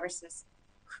Crime Survivor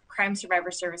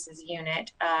Services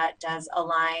unit does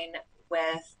align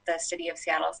with the City of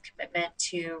Seattle's commitment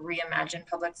to reimagine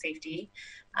public safety.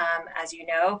 As you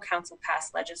know, Council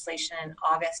passed legislation in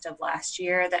August of last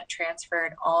year that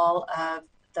transferred all of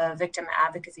the victim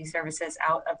advocacy services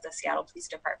out of the Seattle Police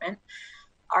Department.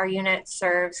 Our unit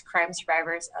serves crime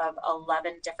survivors of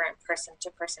 11 different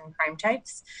person-to-person crime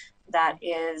types. That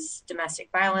is domestic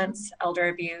violence, elder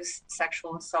abuse,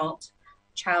 sexual assault,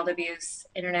 child abuse,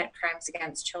 internet crimes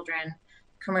against children,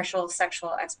 commercial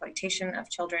sexual exploitation of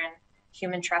children,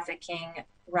 human trafficking,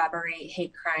 robbery,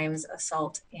 hate crimes,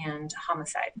 assault, and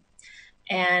homicide.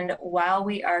 And while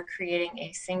we are creating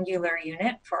a singular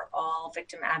unit for all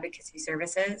victim advocacy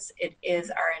services, it is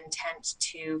our intent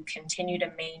to continue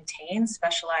to maintain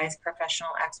specialized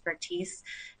professional expertise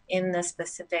in the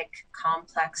specific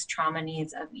complex trauma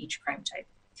needs of each crime type.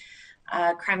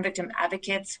 Crime victim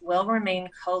advocates will remain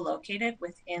co-located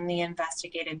within the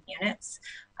investigative units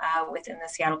within the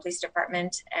Seattle Police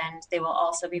Department, and they will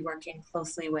also be working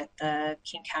closely with the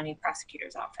King County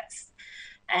Prosecutor's Office.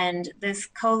 And this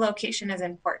co-location is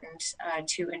important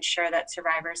to ensure that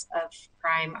survivors of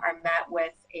crime are met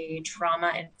with a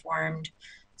trauma-informed,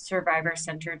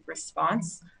 survivor-centered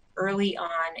response early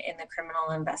on in the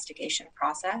criminal investigation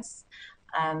process.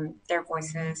 Their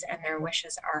voices and their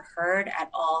wishes are heard at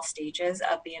all stages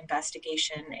of the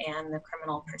investigation and the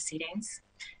criminal proceedings,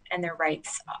 and their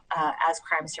rights as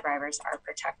crime survivors are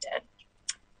protected.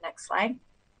 Next slide.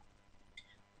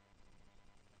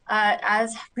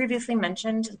 As previously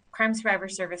mentioned, Crime Survivor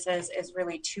Services is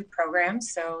really two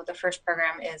programs. So the first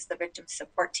program is the Victim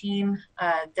Support Team.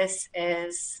 This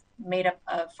is made up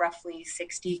of roughly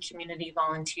 60 community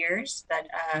volunteers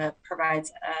that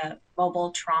provides a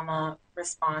mobile trauma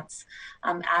response,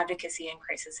 advocacy, and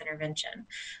crisis intervention.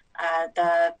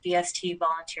 The VST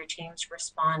volunteer teams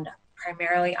respond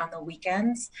primarily on the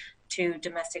weekends to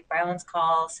domestic violence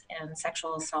calls and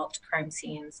sexual assault crime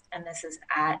scenes, and this is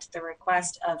at the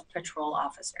request of patrol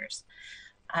officers.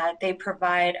 They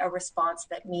provide a response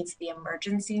that meets the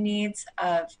emergency needs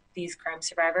of these crime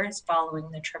survivors following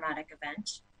the traumatic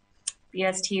event.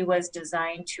 VST was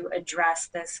designed to address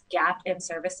this gap in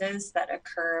services that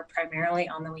occur primarily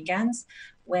on the weekends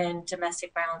when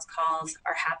domestic violence calls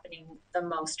are happening the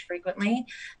most frequently,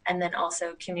 and then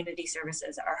also community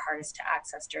services are hardest to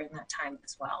access during that time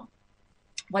as well.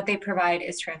 What they provide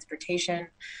is transportation.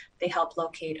 They help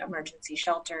locate emergency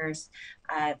shelters.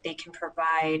 They can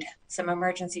provide some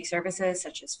emergency services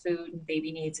such as food and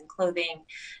baby needs and clothing.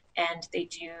 and they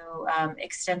do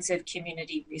extensive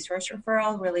community resource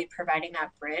referral, really providing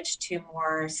that bridge to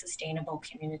more sustainable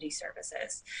community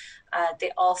services.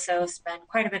 They also spend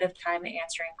quite a bit of time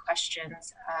answering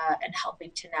questions and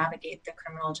helping to navigate the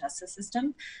criminal justice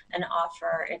system and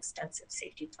offer extensive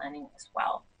safety planning as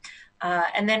well.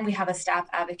 And then we have a staff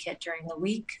advocate during the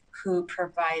week who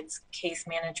provides case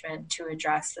management to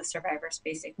address the survivor's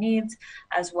basic needs,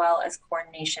 as well as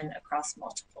coordination across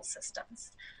multiple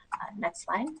systems. Next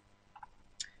slide.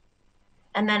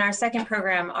 And then our second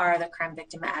program are the crime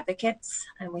victim advocates,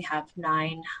 and we have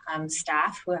 9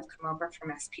 staff who have come over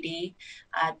from SPD.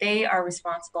 They are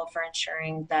responsible for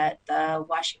ensuring that the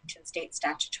Washington State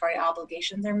statutory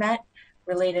obligations are met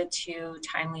related to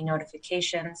timely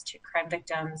notifications to crime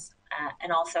victims,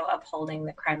 and also upholding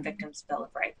the Crime Victims' Bill of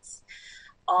Rights.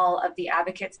 All of the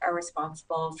advocates are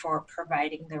responsible for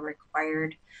providing the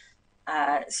required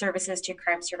services to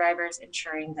crime survivors,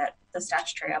 ensuring that the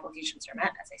statutory obligations are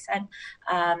met, as I said,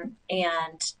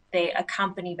 and they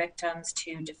accompany victims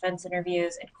to defense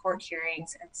interviews and court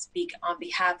hearings and speak on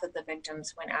behalf of the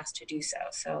victims when asked to do so.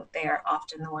 So they are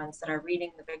often the ones that are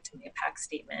reading the victim impact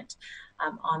statement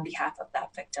on behalf of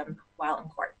that victim while in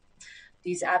court.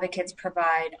 These advocates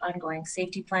provide ongoing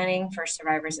safety planning for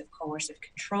survivors of coercive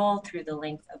control through the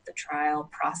length of the trial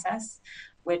process,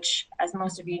 which, as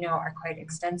most of you know, are quite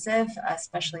extensive,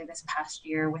 especially this past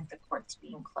year with the courts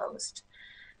being closed.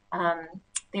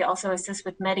 They also assist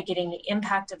with mitigating the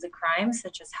impact of the crime,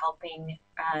 such as helping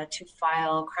to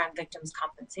file crime victims'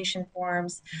 compensation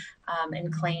forms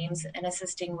and claims, and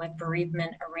assisting with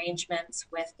bereavement arrangements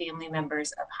with family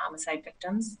members of homicide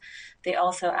victims. They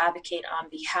also advocate on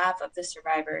behalf of the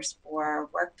survivors for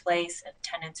workplace and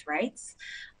tenants' rights,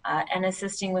 and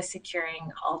assisting with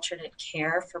securing alternate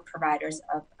care for providers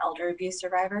of elder abuse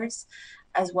survivors,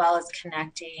 as well as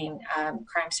connecting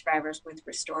crime survivors with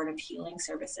restorative healing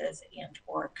services and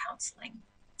or counseling.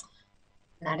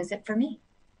 And that is it for me.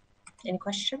 Any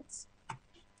questions?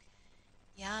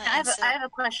 Yeah, I have a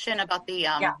question about the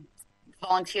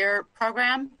volunteer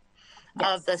program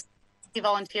of the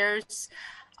volunteers.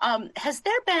 Has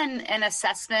there been an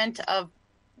assessment of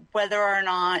whether or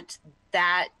not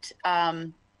that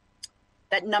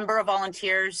that number of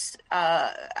volunteers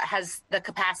has the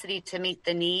capacity to meet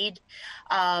the need?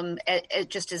 It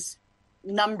just is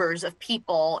numbers of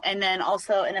people, and then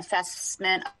also an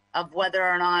assessment of whether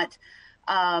or not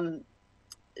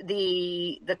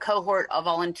the cohort of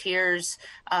volunteers,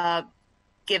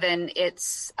 given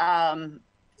its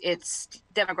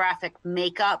demographic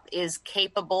makeup, is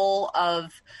capable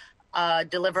of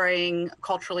delivering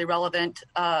culturally relevant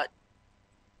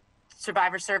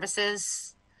survivor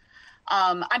services.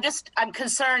 I'm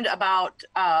concerned about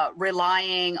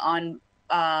relying on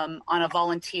a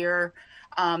volunteer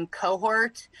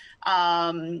cohort,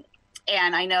 and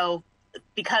I know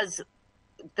because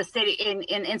the city, in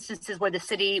instances where the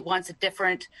city wants a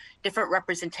different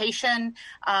representation,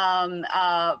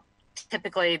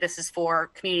 typically this is for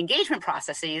community engagement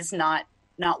processes, not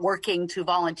working to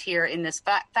volunteer in this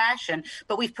fashion,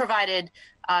 but we've provided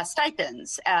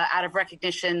stipends out of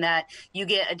recognition that you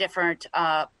get a different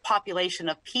population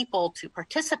of people to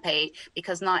participate,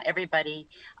 because not everybody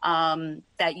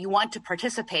that you want to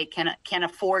participate can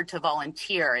afford to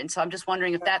volunteer. And so I'm just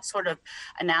wondering if that sort of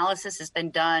analysis has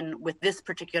been done with this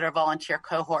particular volunteer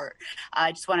cohort.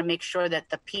 I just want to make sure that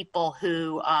the people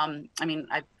who,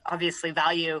 I obviously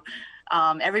value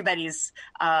everybody's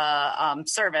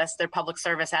service, their public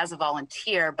service as a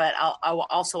volunteer, but I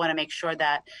also want to make sure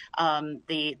that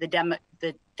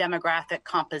the demographic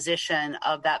composition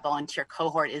of that volunteer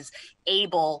cohort is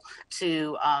able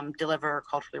to deliver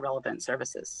culturally relevant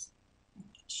services.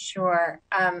 Sure.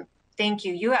 Thank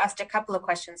you. You asked a couple of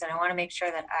questions, and I want to make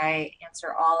sure that I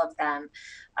answer all of them.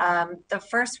 The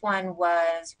first one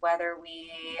was whether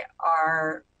we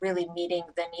are really meeting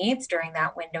the needs during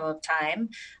that window of time.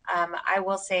 I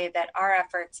will say that our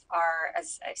efforts are,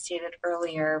 as I stated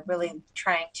earlier, really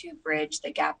trying to bridge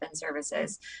the gap in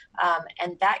services.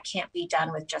 And that can't be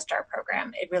done with just our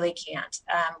program. It really can't.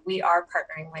 We are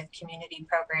partnering with community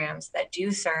programs that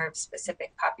do serve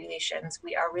specific populations.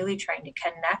 We are really trying to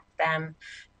connect them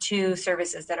to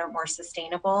services that are more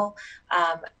sustainable.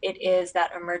 It is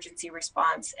that emergency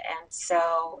response. And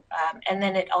so, and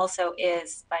then it also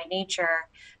is by nature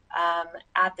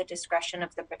at the discretion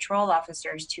of the patrol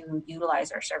officers to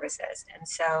utilize our services. And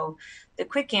so the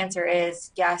quick answer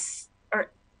is yes,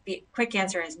 or the quick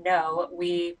answer is no,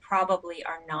 we probably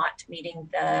are not meeting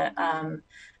the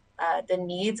the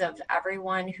needs of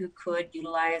everyone who could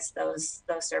utilize those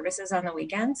services on the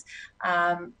weekends.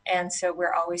 And so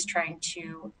we're always trying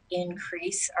to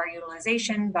increase our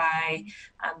utilization by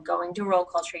going to roll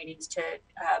call trainings to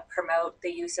promote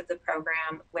the use of the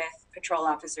program with patrol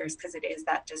officers, because it is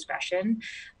that discretion.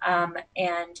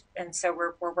 And so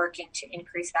we're working to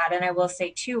increase that. And I will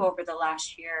say too, over the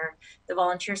last year, the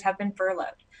volunteers have been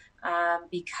furloughed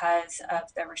because of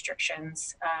the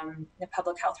restrictions, the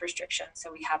public health restrictions.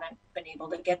 So we haven't been able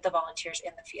to get the volunteers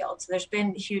in the field. So there's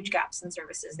been huge gaps in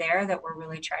services there that we're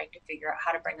really trying to figure out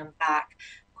how to bring them back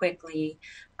quickly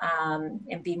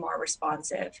and be more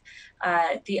responsive.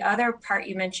 The other part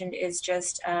you mentioned is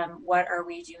just what are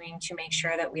we doing to make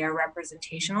sure that we are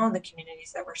representational in the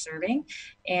communities that we're serving?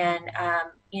 And,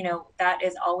 you know, that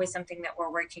is always something that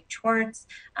we're working towards.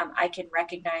 I can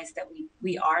recognize that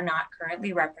we are not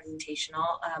currently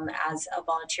representational as a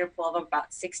volunteer pool of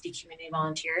about 60 community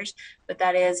volunteers, but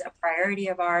that is a priority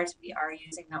of ours. We are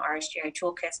using the RSGI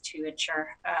toolkit to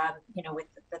ensure, you know,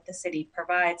 that the city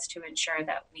provides to ensure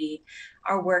that we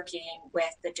are working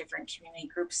with the different community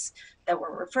groups that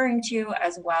we're referring to,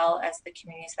 as well as the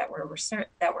communities that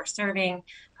we're serving,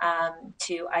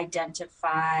 to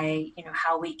identify, you know,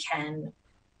 how we can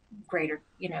greater,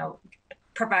 you know,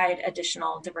 provide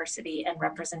additional diversity and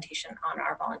representation on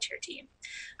our volunteer team.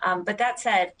 But that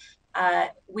said,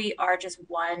 we are just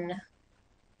one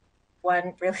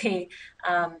really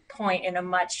point in a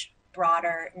much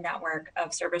broader network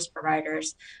of service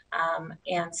providers,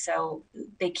 and so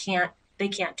they can't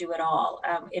do it all.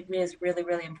 It is really,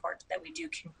 really important that we do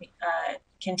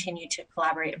continue to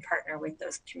collaborate and partner with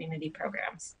those community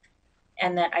programs,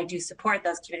 and that I do support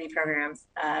those community programs,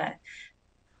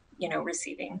 you know,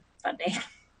 receiving funding.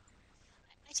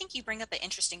 I think you bring up an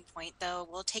interesting point, though.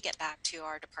 We'll take it back to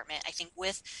our department. I think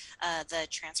with the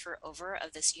transfer over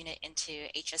of this unit into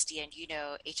HSD, and you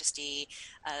know, HSD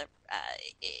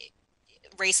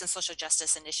Race and Social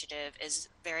Justice Initiative is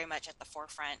very much at the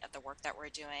forefront of the work that we're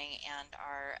doing, and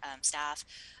our staff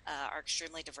are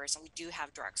extremely diverse, and we do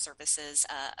have direct services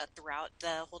throughout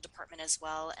the whole department as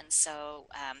well. And so,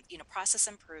 you know, process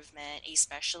improvement,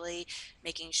 especially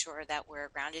making sure that we're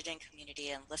grounded in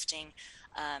community and lifting,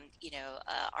 you know,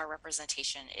 our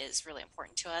representation is really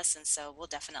important to us. And so we'll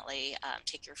definitely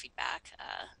take your feedback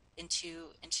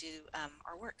into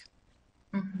our work.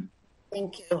 Mm-hmm.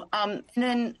 Thank you. And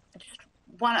then just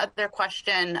one other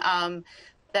question,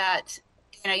 that,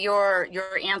 you know,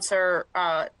 your answer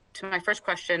to my first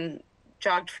question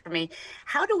jogged for me.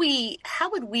 How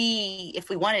would we, if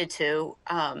we wanted to,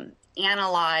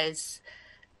 analyze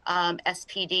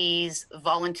SPD's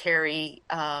voluntary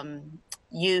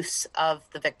use of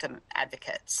the victim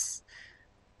advocates?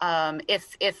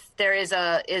 If there is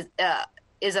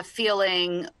a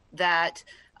feeling that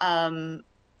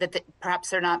perhaps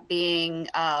they're not being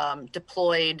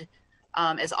deployed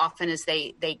as often as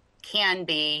they can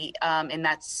be, and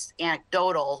that's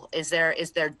anecdotal. Is there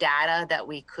data that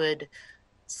we could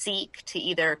seek to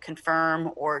either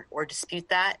confirm or dispute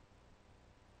that?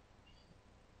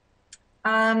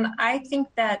 I think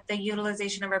that the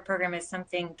utilization of our program is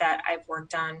something that I've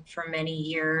worked on for many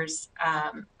years.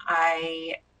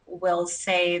 I will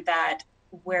say that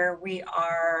where we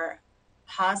are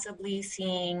possibly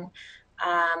seeing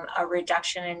a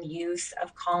reduction in use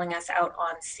of calling us out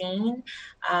on scene,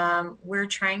 we're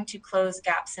trying to close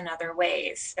gaps in other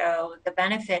ways. So the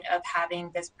benefit of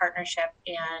having this partnership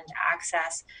and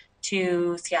access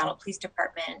to Seattle Police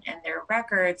Department and their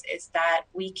records is that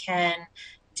we can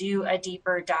do a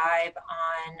deeper dive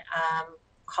on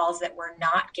calls that we're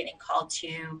not getting called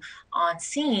to on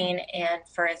scene. And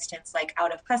for instance, like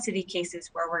out of custody cases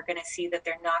where we're going to see that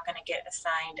they're not going to get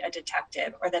assigned a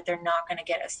detective, or that they're not going to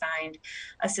get assigned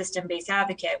a system-based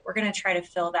advocate, we're going to try to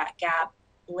fill that gap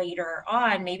later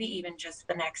on, maybe even just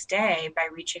the next day, by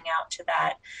reaching out to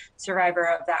that survivor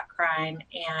of that crime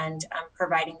and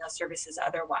providing those services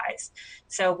otherwise.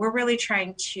 So we're really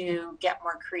trying to get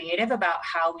more creative about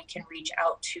how we can reach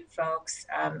out to folks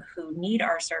who need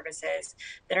our services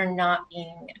that are not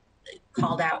being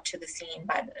called out to the scene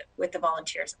with the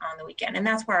volunteers on the weekend. And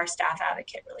that's where our staff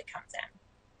advocate really comes in.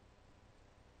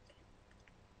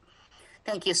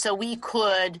 Thank you. So we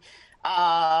could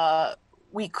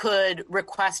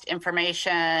request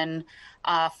information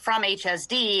from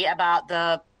HSD about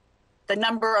the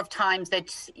number of times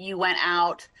that you went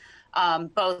out,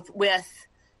 both with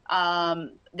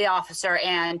the officer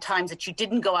and times that you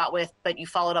didn't go out with, but you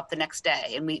followed up the next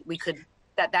day. And we could,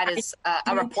 that is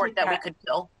a report that we could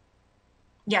fill.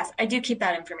 Yes, I do keep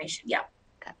that information. Yeah.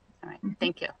 Okay. All right.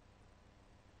 Thank you.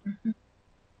 Mm-hmm.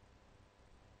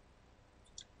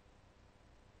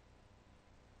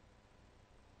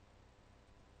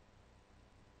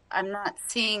 I'm not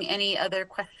seeing any other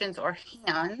questions or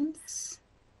hands.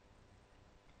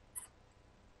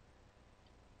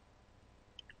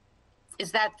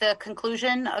 Is that the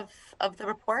conclusion of the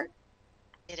report?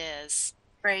 It is.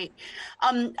 Great.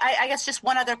 I guess just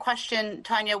one other question,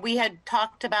 Tanya. We had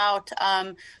talked about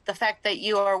the fact that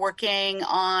you are working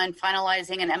on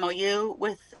finalizing an MOU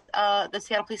with the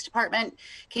Seattle Police Department.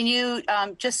 Can you,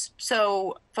 just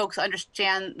so folks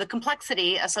understand the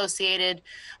complexity associated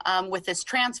with this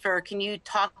transfer, can you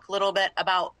talk a little bit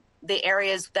about the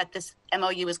areas that this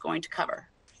MOU is going to cover?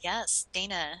 Yes,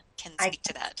 Dana can speak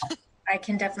to that. I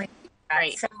can definitely.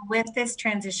 Right. So with this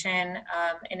transition,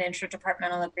 an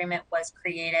interdepartmental agreement was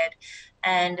created,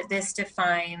 and this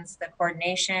defines the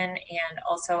coordination and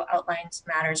also outlines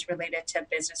matters related to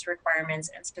business requirements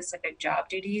and specific job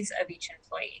duties of each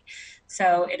employee.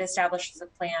 So it establishes a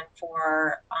plan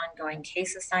for ongoing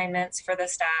case assignments for the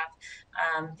staff,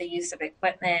 the use of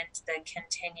equipment, the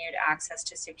continued access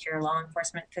to secure law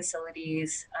enforcement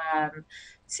facilities,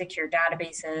 secure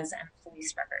databases, and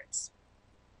police records.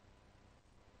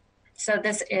 So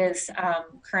this is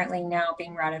currently now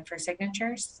being routed for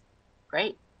signatures.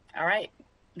 Great. All right.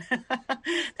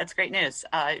 That's great news.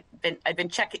 I've been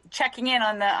checking in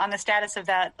on the status of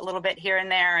that a little bit here and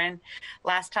there. And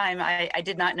last time I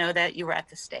did not know that you were at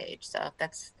the stage. So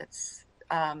that's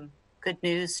good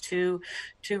news to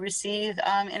receive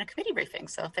in a committee briefing.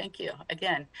 So thank you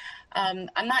again.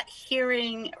 I'm not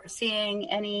hearing or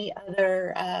seeing any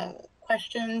other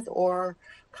questions or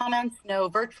comments, no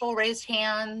virtual raised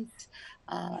hands,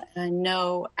 and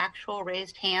no actual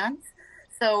raised hands.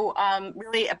 So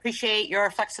really appreciate your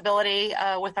flexibility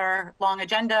with our long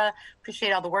agenda,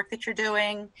 appreciate all the work that you're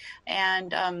doing.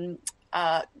 And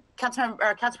Council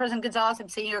President Gonzalez, I'm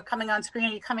seeing you're coming on screen.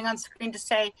 Are you coming on screen to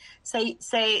say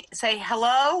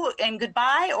hello and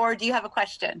goodbye, or do you have a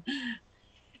question?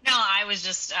 No, I was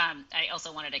just, I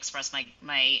also wanted to express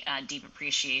my deep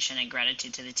appreciation and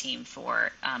gratitude to the team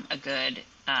for a good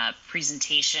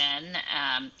presentation.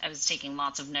 I was taking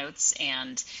lots of notes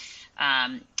and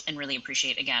really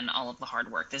appreciate, again, all of the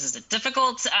hard work. This is a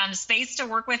difficult space to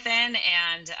work within,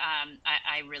 and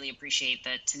I really appreciate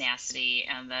the tenacity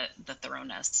and the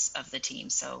thoroughness of the team.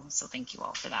 So thank you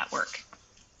all for that work.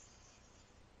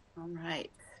 All right.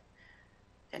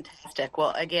 Fantastic.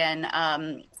 Well, again,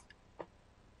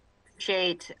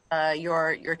 appreciate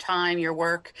your time, your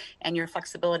work, and your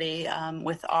flexibility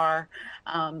with our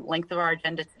length of our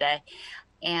agenda today.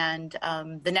 And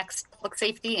the next Public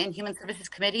Safety and Human Services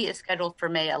Committee is scheduled for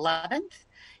May 11th.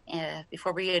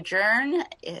 Before we adjourn,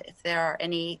 if there are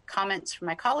any comments from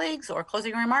my colleagues or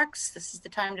closing remarks, this is the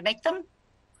time to make them.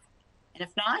 And if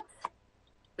not,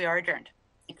 we are adjourned.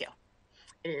 Thank you.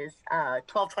 It is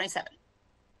 12:27.